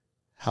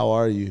 "How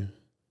are you?"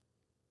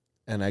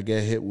 And I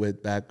get hit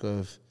with back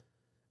of,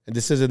 and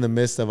this is in the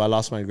midst of I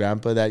lost my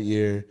grandpa that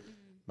year,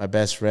 my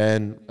best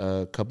friend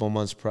a couple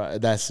months prior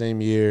that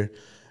same year,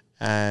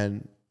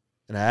 and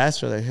I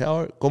asked her like, "Hey,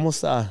 ¿cómo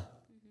está?"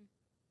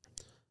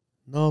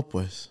 No,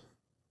 pues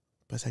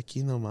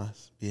aquí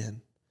nomás,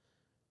 bien.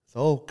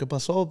 So, ¿qué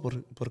pasó?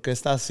 ¿Por qué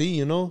está así,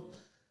 you know?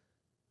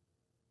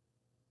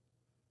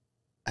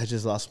 I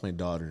just lost my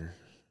daughter.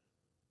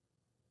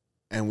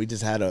 And we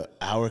just had an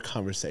hour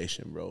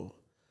conversation, bro.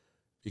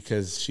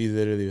 Because she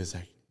literally was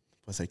like,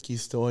 pues aquí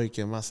estoy,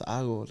 ¿qué más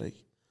hago? Like,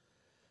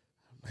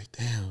 I'm like,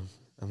 damn.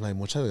 I'm like,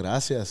 muchas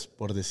gracias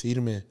por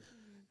decirme.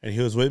 And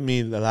he was with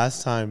me the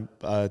last time,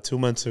 a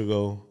month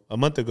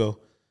ago.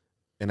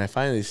 And I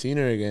finally seen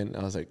her again.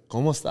 I was like,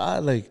 ¿cómo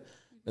está? Like,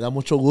 me da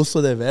mucho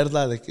gusto de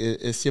verla.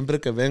 Like, siempre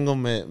que vengo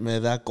me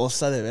da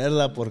cosa de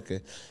verla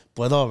porque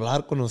puedo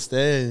hablar con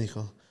usted. Y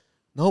dijo,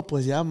 no,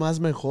 pues ya más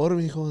mejor,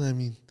 mijo. I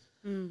mean,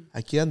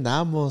 aquí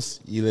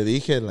andamos. Y le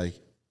dije,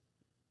 like,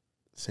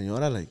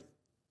 señora, like,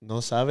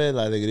 no sabe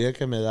la alegría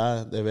que me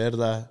da de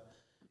verla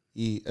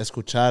y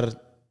escuchar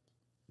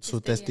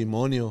su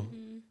testimonio.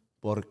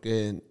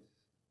 Porque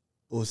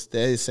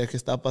usted sé que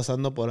está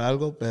pasando por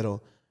algo,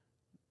 pero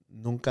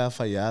nunca ha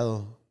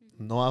fallado,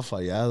 no ha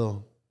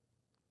fallado.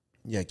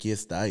 Y aquí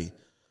está. Y,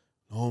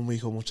 no, me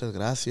dijo, muchas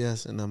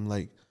gracias. And I'm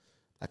like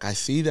I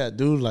see that,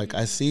 dude. Like,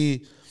 I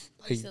see,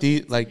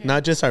 like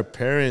not just our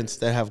parents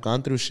that have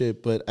gone through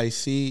shit, but I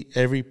see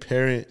every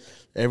parent,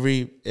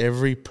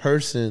 every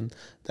person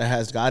that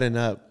has gotten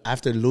up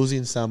after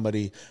losing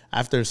somebody,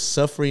 after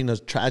suffering a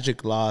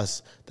tragic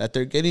loss, that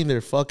they're getting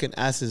their fucking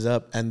asses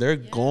up and they're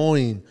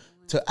going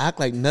to act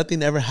like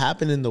nothing ever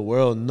happened in the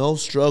world, no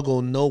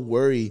struggle, no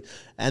worry,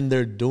 and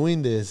they're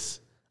doing this.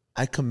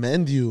 I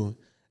commend you,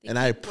 and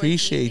I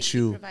appreciate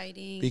you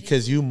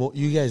because you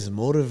guys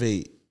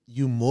motivate.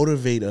 You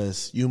motivate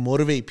us. You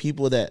motivate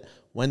people that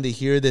when they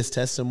hear this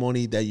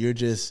testimony, that you're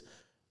just,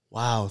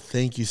 wow,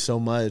 thank you so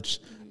much,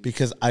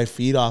 because I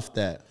feed off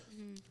that.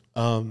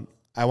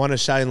 I want to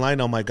shine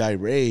light on my guy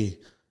Ray.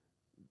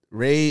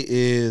 Ray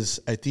is,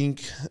 I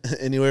think,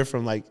 anywhere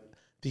from like,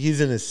 I think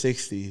he's in his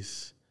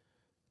 60s.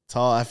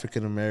 Tall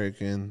African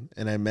American,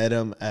 and I met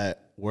him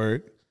at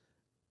work.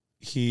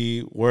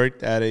 He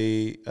worked at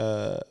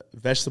a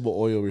vegetable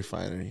oil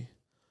refinery.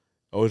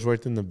 Always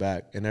worked in the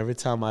back, and every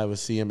time I would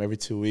see him every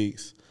 2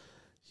 weeks,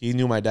 he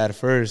knew my dad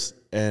first,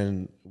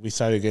 and we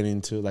started getting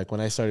into, like,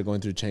 when I started going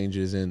through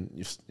changes and,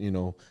 you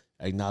know,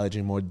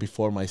 acknowledging more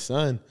before my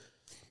son.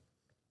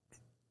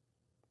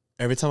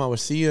 Every time I would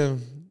see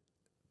him,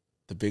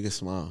 the biggest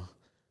smile.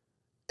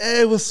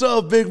 Hey, what's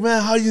up, big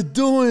man? How you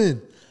doing?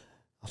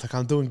 I was like,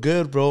 I'm doing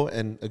good, bro.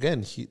 And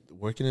again, he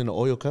working in an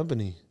oil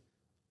company.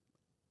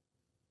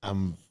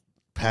 I'm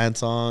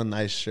pants on,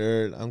 nice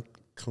shirt. I'm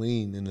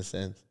clean in a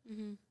sense.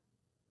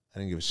 I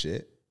didn't give a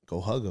shit. Go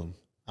hug them.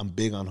 I'm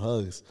big on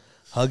hugs.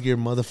 Hug your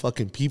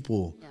motherfucking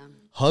people. Yeah.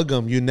 Hug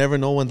them. You never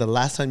know when the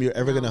last time you're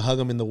ever going to hug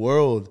them in the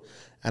world.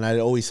 And I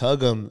always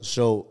hug them.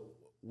 So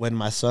when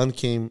my son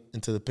came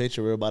into the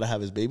picture, we were about to have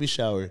his baby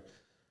shower.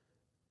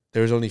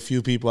 There was only a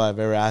few people I've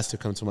ever asked to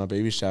come to my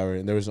baby shower,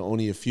 and there was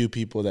only a few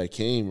people that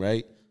came,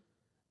 right?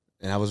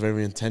 And I was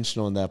very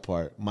intentional in that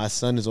part. My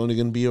son is only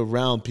going to be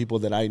around people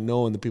that I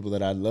know and the people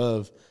that I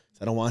love. So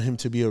I don't want him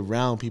to be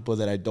around people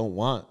that I don't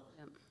want,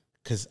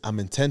 because I'm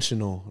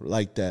intentional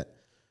like that.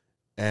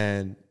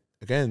 And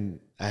again,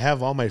 I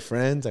have all my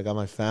friends. I got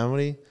my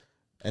family.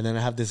 And then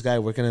I have this guy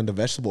working in the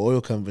vegetable oil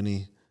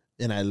company,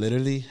 and I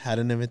literally had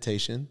an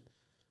invitation,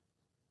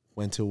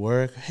 went to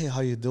work. Hey,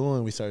 how you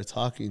doing? We started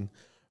talking.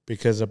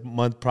 Because a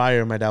month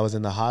prior, my dad was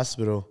in the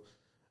hospital,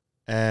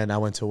 and I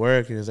went to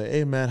work, and he was like,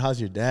 hey, man, how's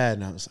your dad?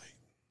 And I was like,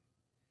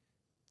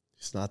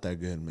 it's not that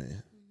good,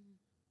 man.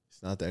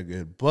 It's not that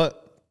good.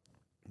 But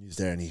he's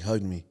there, and he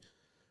hugged me.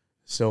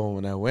 So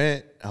when I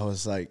went, I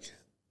was like,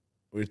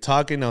 we were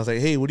talking. I was like,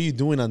 hey, what are you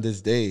doing on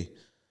this day?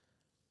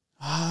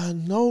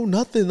 No,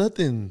 nothing.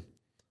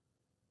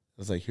 I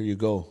was like, here you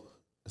go.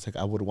 It's like,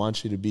 I would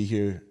want you to be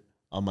here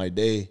on my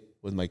day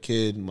with my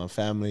kid and my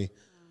family.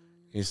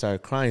 And he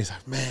started crying. He's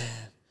like, man,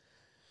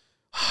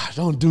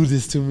 don't do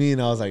this to me.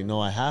 And I was like, no,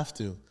 I have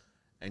to.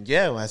 And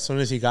yeah, as soon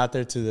as he got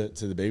there to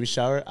the baby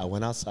shower, I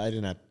went outside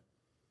and I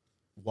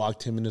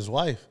walked him and his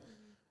wife.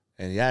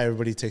 And yeah,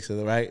 everybody takes it,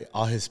 right?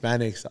 All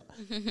Hispanics.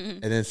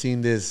 And then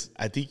seeing this,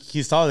 I think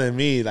he's taller than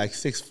me, like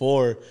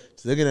 6'4",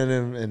 just looking at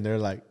him, and they're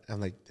like,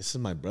 I'm like, this is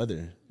my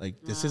brother.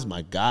 Like, this is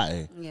my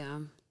guy. Yeah.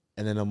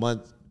 And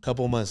then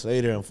couple months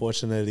later,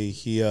 unfortunately,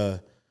 he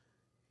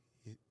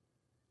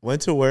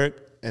went to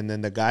work, and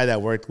then the guy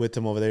that worked with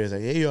him over there is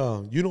like, hey,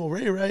 you know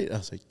Ray, right? I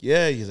was like,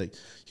 yeah. He's like,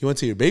 he went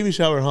to your baby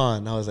shower, huh?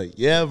 And I was like,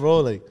 yeah, bro.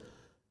 Like,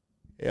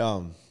 hey, I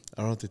don't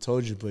know if they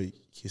told you, but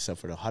he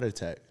suffered a heart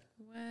attack.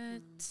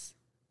 What?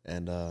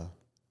 And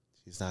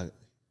he's not,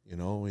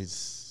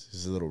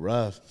 he's a little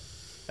rough.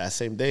 That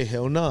same day,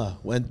 hell nah,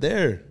 went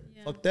there.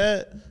 Yeah. Fuck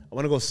that. I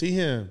want to go see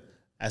him.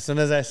 As soon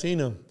as I seen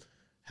him,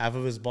 half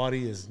of his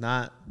body is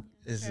not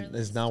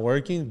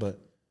working, but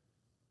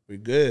we're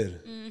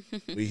good.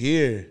 We're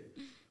here.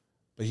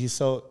 But he's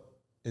so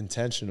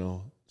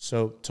intentional.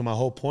 So to my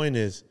whole point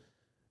is,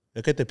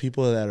 look at the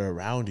people that are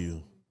around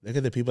you. Look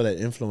at the people that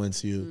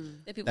influence you.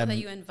 The people that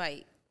you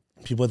invite.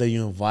 People that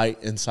you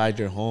invite inside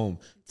your home,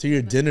 to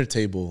your dinner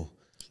table.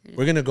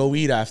 We're going to go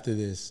eat after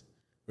this.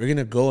 We're going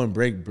to go and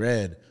break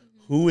bread.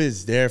 Who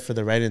is there for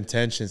the right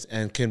intentions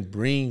and can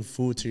bring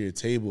food to your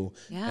table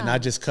and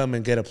not just come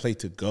and get a plate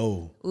to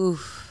go?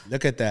 Oof.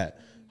 Look at that.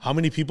 How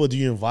many people do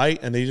you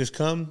invite and they just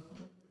come,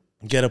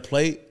 get a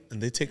plate, and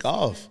they take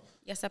off?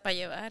 Ya está para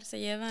llevar, se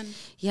llevan.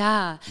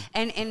 Yeah.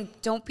 And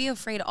don't be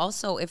afraid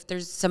also if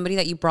there's somebody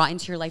that you brought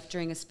into your life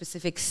during a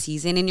specific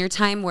season in your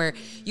time where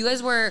you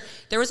guys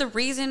there's a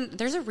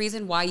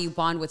reason why you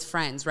bond with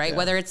friends, right? Yeah.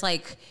 Whether it's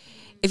like,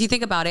 if you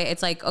think about it,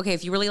 it's like, okay,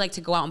 if you really like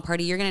to go out and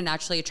party, you're going to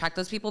naturally attract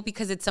those people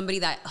because it's somebody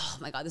that, oh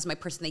my God, this is my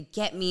person. They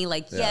get me.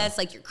 Like, yes,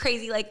 like you're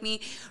crazy like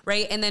me,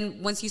 right? And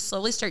then once you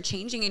slowly start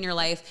changing in your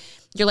life,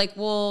 you're like,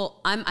 well,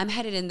 I'm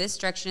headed in this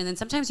direction. And then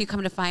sometimes you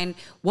come to find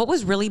what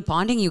was really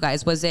bonding you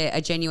guys. Was it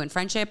a genuine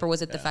friendship or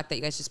was it the fact that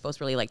you guys just both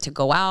really like to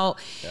go out?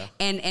 Yeah.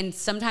 And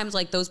sometimes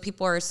like those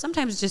people are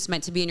sometimes just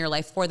meant to be in your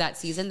life for that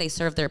season. They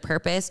serve their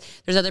purpose.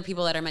 There's other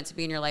people that are meant to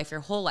be in your life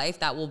your whole life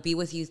that will be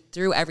with you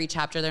through every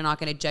chapter. They're not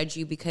going to judge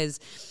you because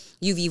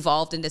you've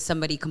evolved into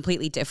somebody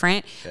completely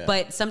different. Yeah.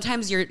 But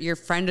sometimes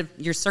your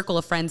circle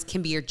of friends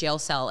can be your jail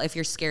cell if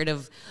you're scared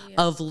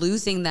of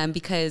losing them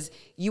because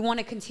you want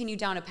to continue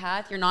down a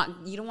path. You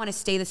don't want to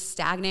stay the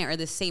stagnant or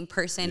the same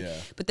person. Yeah.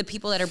 But the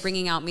people that are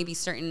bringing out maybe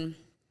certain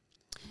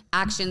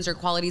actions or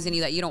qualities in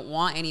you that you don't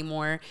want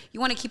anymore, you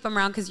want to keep them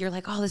around because you're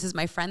like, oh, this is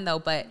my friend though.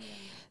 But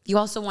you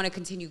also want to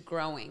continue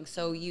growing.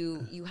 So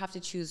you have to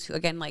choose,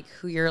 again, like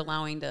who you're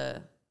allowing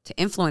to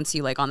influence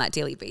you like on that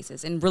daily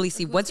basis and really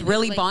see what's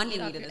really like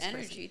bonding me to this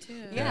person.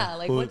 Too. Yeah,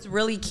 like what's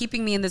really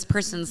keeping me in this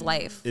person's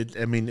life.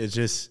 It's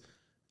just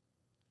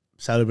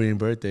celebrating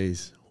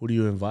birthdays. Who do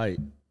you invite?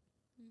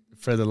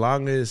 For the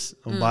longest,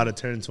 I'm about to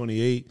turn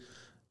 28.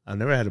 I've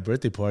never had a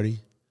birthday party.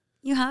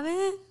 You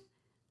haven't?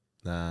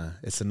 Nah,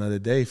 it's another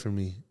day for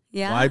me.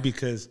 Yeah. Why?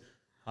 Because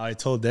I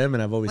told them,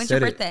 and I've always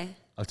said it. When's your birthday?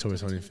 October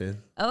 25th.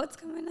 Oh, it's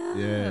coming up.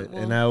 Yeah,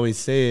 well, and I always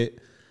say it.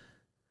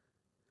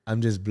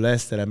 I'm just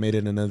blessed that I made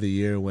it another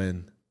year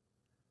when,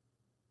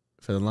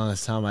 for the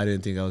longest time, I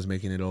didn't think I was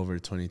making it over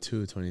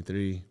 22,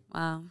 23.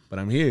 Wow. But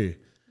I'm here.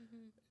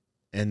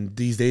 And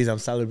these days, I'm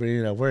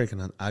celebrating at work,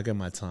 and I get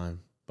my time.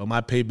 But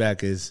my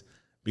payback is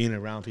being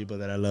around people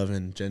that I love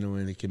and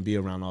genuinely can be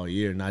around all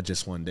year, not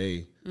just one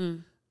day.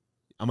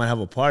 I might have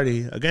a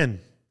party. Again,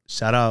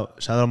 shout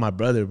out my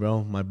brother,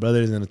 bro. My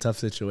brother is in a tough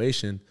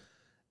situation,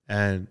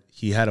 and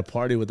he had a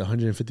party with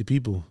 150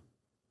 people.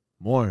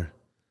 More.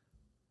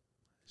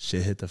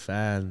 Shit hit the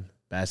fan,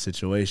 bad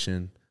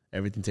situation,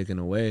 everything taken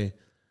away.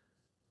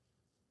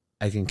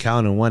 I can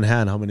count on one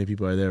hand how many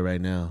people are there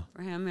right now.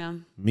 For him, yeah.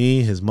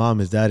 Me, his mom,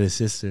 his dad, his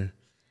sister,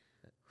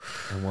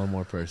 and one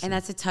more person. And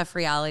that's a tough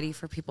reality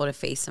for people to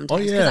face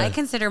sometimes. Because I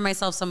consider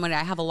myself someone,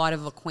 I have a lot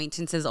of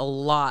acquaintances,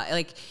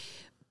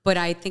 but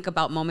I think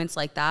about moments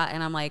like that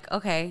and I'm like,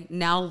 okay,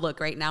 now look,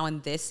 right now in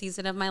this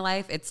season of my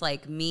life, it's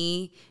like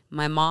me,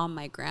 my mom,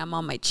 my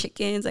grandma, my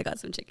chickens. I got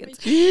some chickens.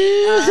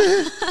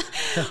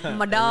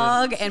 My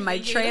dog and my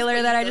trailer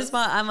that I just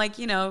bought. I'm like,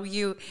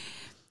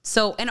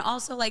 so, and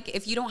also like,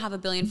 if you don't have a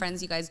billion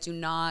friends, you guys do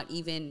not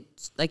even,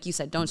 like you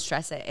said, don't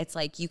stress it. It's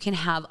like, you can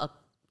have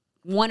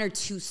one or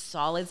two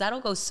solids.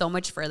 That'll go so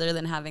much further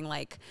than having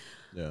like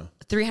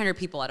 300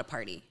 people at a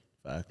party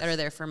that are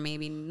there for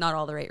maybe not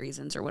all the right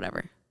reasons or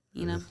whatever.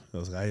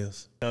 Those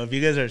gallos. So if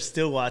you guys are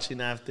still watching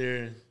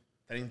after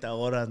 30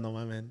 horas, no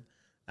mames.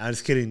 I'm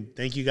just kidding.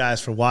 Thank you guys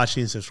for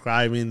watching,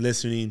 subscribing,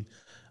 listening.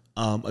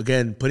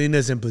 Again, putting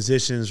us in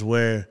positions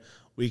where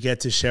we get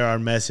to share our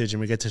message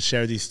and we get to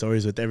share these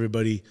stories with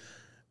everybody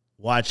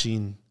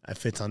watching.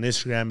 If it's on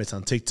Instagram, it's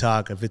on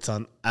TikTok, if it's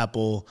on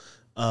Apple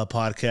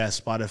Podcast,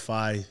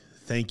 Spotify,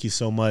 thank you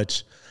so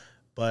much.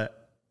 But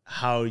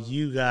how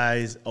you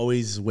guys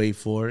always wait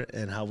for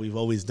and how we've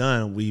always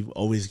done, we've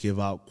always give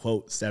out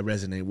quotes that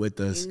resonate with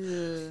us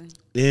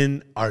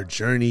in our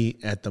journey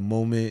at the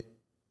moment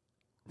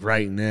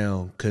right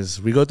now.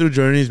 Because we go through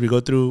journeys, we go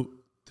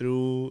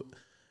through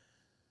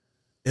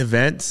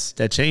events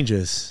that change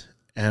us.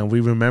 And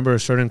we remember a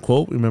certain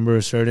quote, we remember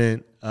a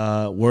certain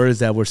words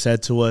that were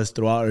said to us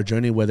throughout our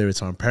journey, whether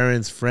it's our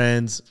parents,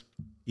 friends,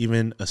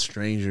 even a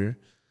stranger.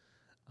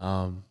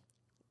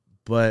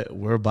 But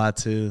we're about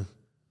to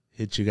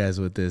hit you guys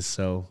with this.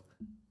 So,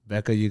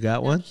 Becca, you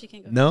got one? She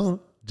can go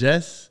no?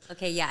 Jess?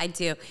 Okay, yeah, I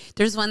do.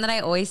 There's one that I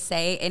always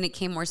say, and it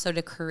came more so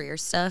to career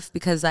stuff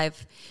because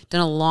I've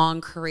done a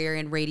long career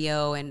in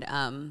radio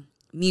and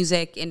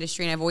music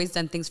industry, and I've always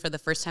done things for the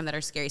first time that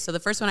are scary. So the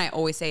first one I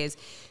always say is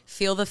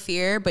feel the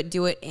fear, but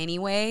do it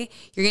anyway.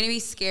 You're going to be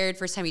scared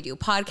first time you do a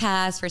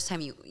podcast, first time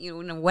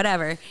you know,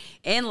 whatever.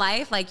 In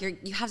life, like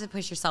you have to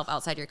push yourself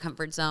outside your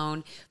comfort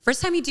zone.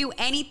 First time you do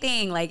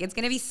anything, like it's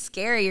going to be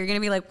scary. You're going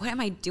to be like, what am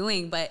I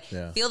doing? But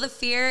feel the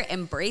fear,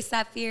 embrace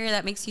that fear.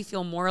 That makes you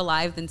feel more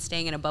alive than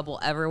staying in a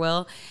bubble ever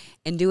will.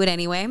 And do it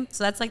anyway.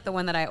 So that's like the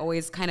one that I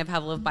always kind of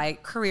have lived by,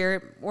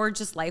 career or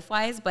just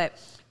life-wise. But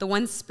the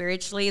one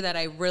spiritually that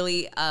I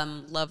really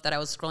love that I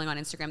was scrolling on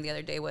Instagram the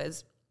other day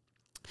was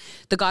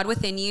the God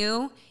within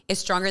you is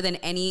stronger than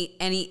any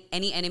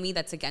enemy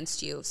that's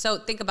against you. So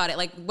think about it,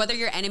 like whether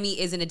your enemy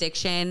is an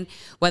addiction,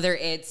 whether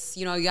it's,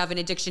 you know, you have an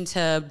addiction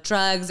to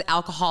drugs,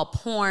 alcohol,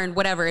 porn,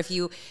 whatever. If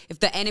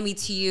the enemy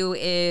to you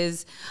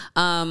is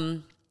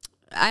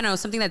I don't know,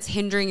 something that's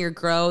hindering your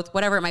growth,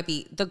 whatever it might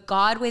be, the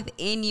God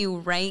within you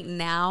right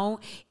now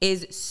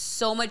is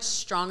so much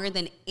stronger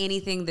than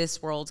anything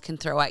this world can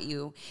throw at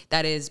you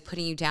that is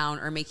putting you down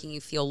or making you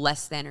feel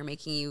less than or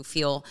making you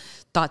feel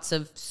thoughts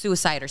of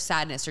suicide or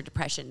sadness or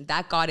depression.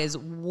 That God is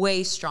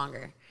way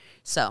stronger.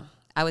 So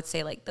I would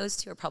say like those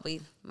two are probably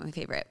my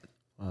favorite.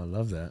 I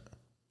love that.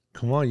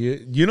 Come on,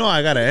 you know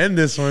I got to end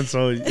this one.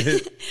 So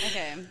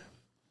Okay.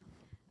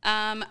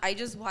 I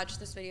just watched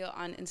this video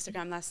on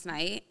Instagram last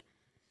night.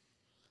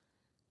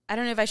 I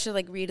don't know if I should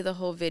like read the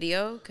whole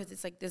video because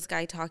it's like this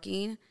guy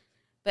talking.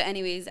 But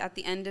anyways, at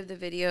the end of the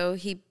video,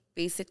 he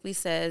basically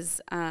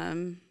says, hold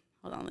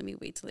on, let me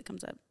wait till it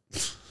comes up.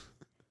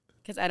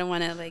 Because I don't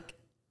want to like,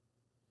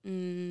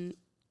 so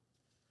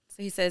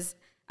he says,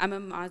 I'm a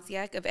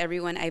mosaic of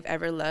everyone I've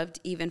ever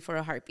loved, even for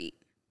a heartbeat.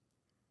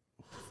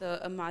 So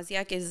a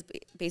mosaic is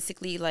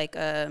basically like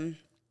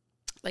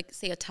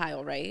say a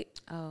tile, right?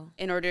 Oh.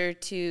 In order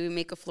to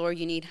make a floor,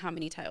 you need how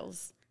many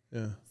tiles?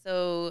 yeah.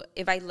 So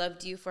if I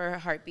loved you for a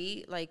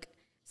heartbeat, like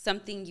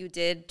something you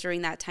did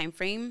during that time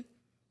frame,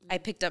 I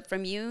picked up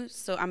from you,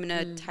 so I'm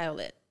going to tile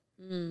it.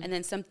 And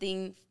then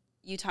something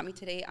you taught me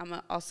today, I'm going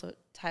to also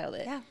tile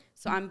it. Yeah.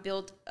 So I'm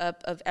built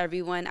up of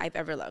everyone I've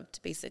ever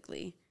loved,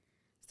 basically.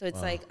 So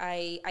it's like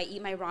I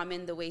eat my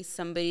ramen the way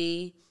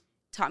somebody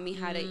taught me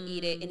how to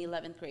eat it in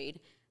 11th grade.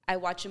 I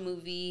watch a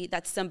movie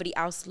that somebody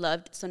else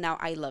loved, so now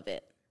I love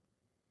it.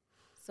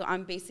 So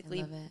I'm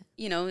basically,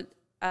 you know,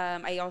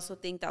 I also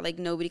think that like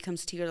nobody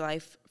comes to your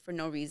life for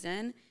no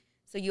reason.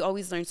 So you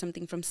always learn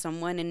something from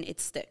someone and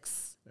it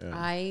sticks. Yeah.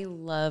 I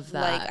love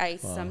that. Like I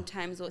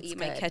sometimes will eat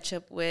my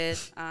ketchup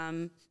with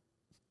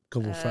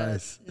couple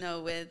fries.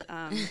 No, with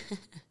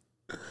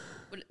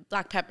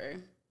black pepper.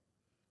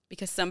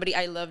 Because somebody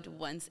I loved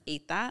once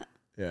ate that.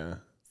 Yeah.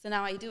 So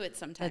now I do it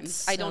sometimes.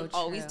 So I don't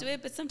always do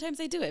it, but sometimes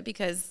I do it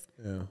because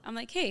I'm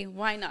like, hey,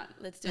 why not?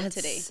 Let's do it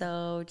today. That's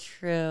so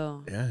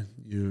true. Yeah.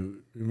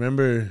 You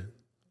remember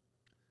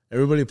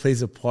everybody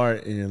plays a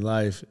part in your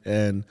life,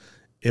 and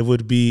it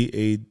would be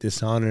a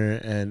dishonor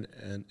and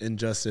an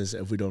injustice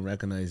if we don't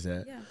recognize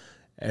that.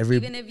 Yeah.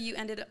 Even if you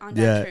ended on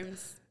bad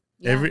terms.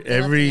 Yeah,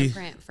 every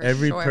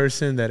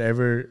person that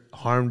ever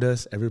harmed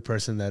us, every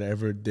person that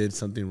ever did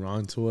something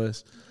wrong to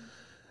us,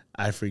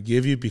 I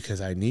forgive you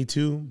because I need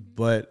to,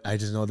 but I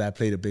just know that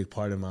played a big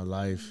part in my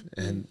life.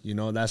 And, you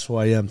know, that's who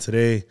I am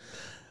today.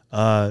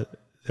 The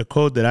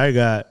quote that I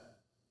got,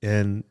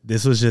 and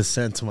this was just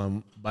sent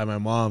to by my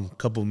mom a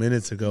couple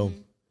minutes ago.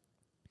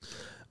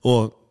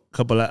 Well,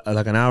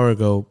 like an hour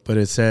ago, but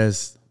it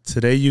says,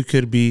 today you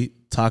could be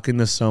talking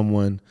to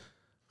someone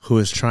who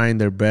is trying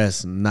their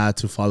best not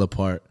to fall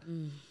apart.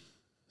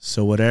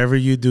 So whatever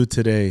you do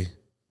today,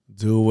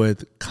 do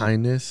with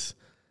kindness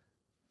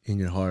in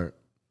your heart.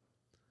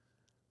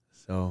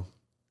 So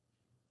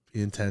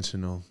be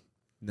intentional.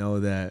 Know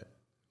that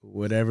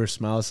whatever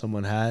smile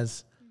someone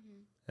has,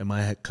 it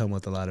might come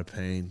with a lot of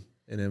pain,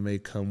 and it may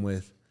come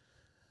with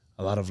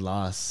a lot of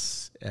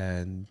loss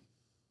and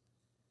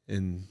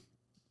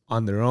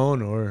on their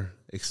own or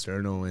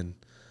external. And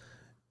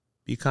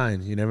be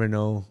kind. You never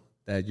know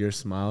that your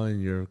smile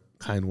and your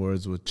kind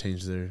words would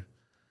change their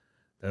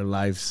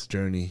life's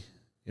journey.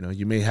 You know,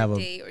 you may have a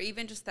day or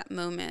even just that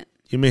moment.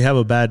 You may have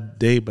a bad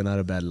day, but not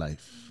a bad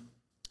life.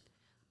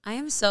 I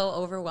am so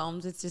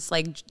overwhelmed. It's just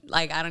like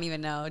I don't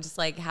even know. Just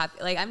like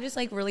happy. Like I'm just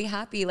like really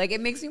happy. Like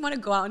it makes me want to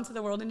go out into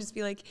the world and just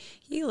be like,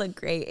 you look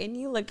great and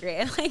you look great.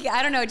 And like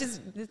I don't know.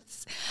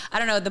 I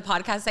don't know. The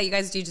podcast that you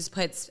guys do just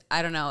puts.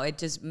 I don't know.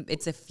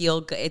 It's a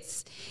feel good.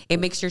 It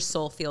makes your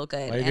soul feel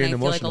good. And I feel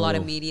like a lot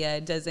of media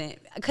doesn't,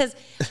 because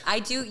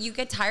you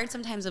get tired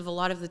sometimes of a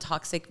lot of the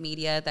toxic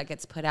media that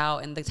gets put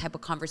out, and the type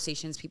of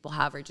conversations people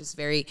have are just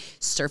very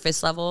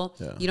surface level.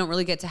 Yeah. You don't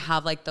really get to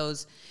have like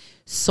those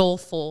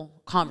soulful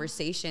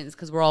conversations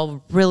because we're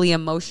all really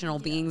emotional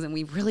beings and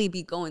we really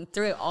be going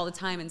through it all the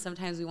time, and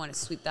sometimes we want to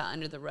sweep that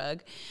under the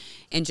rug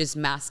and just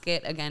mask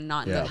it, again,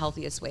 not in the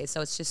healthiest way.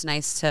 So it's just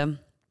nice to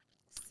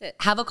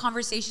have a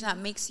conversation that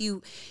makes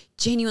you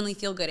genuinely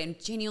feel good and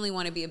genuinely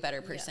want to be a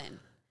better person.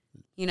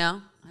 You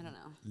know, I don't know.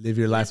 Live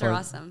your life. You guys are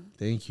awesome.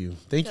 Thank you.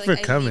 Thank you I for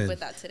leave coming. with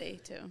that today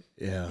too.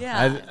 Yeah.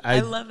 Yeah, I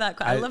love that.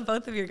 I love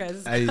both of your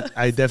guys.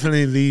 I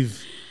definitely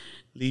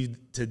leave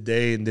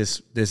today in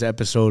this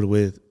episode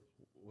with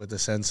a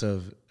sense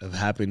of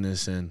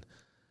happiness and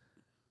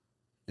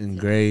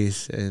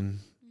grace and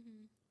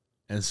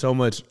so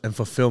much and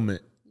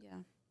fulfillment. Yeah.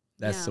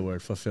 That's the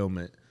word,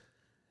 fulfillment.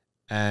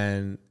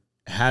 And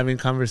having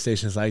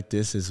conversations like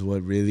this is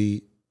what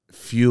really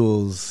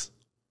fuels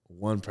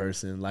one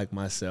person like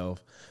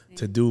myself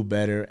to do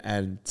better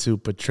and to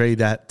portray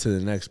that to the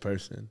next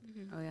person.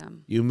 Oh yeah.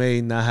 You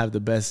may not have the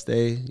best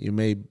day. You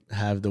may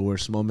have the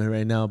worst moment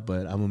right now,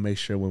 but I'm going to make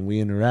sure when we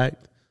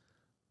interact,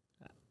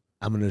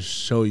 I'm going to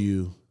show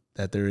you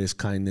that there is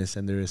kindness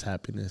and there is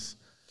happiness.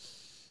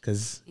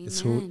 Because it's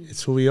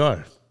who we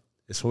are.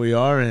 It's who we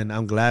are, and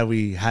I'm glad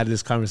we had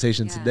this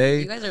conversation today.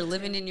 You guys are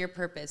living in your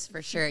purpose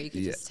for sure. You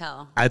can just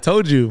tell. I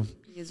told you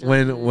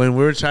really when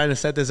we were trying to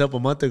set this up a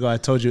month ago, I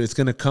told you it's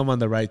going to come on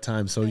the right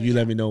time. So you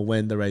let me know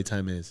when the right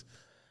time is.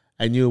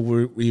 I knew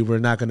we were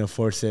not going to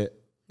force it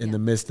in the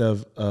midst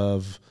of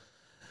a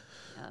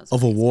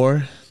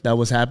war that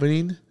was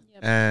happening.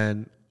 Yep.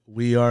 And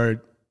we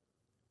are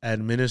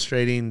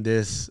administrating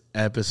this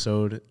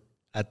episode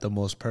at the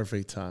most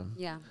perfect time.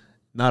 Yeah.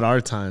 Not our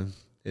time.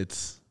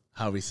 It's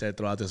how we said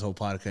throughout this whole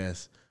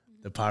podcast.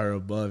 The power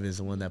above is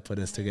the one that put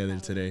us together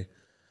today.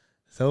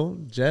 So,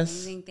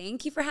 Jess,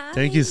 thank you for having me.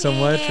 Thank you so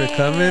much for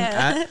coming.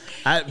 Becca,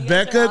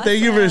 awesome.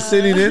 thank you for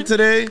sitting in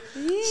today.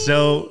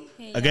 So,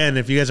 again,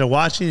 if you guys are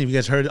watching, if you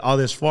guys heard all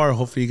this far,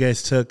 hopefully you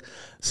guys took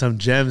some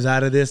gems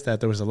out of this, that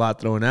there was a lot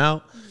thrown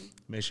out.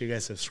 Make sure you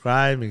guys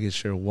subscribe, make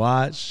sure to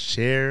watch,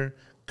 share,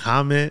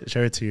 comment,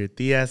 share it to your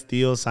tias,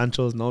 tios,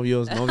 sanchos,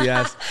 novios,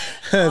 novias,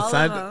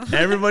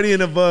 everybody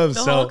and above.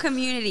 The whole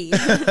community.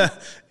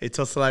 It's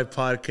also like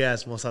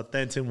podcast, most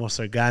authentic, most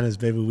organic,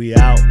 baby. We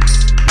out.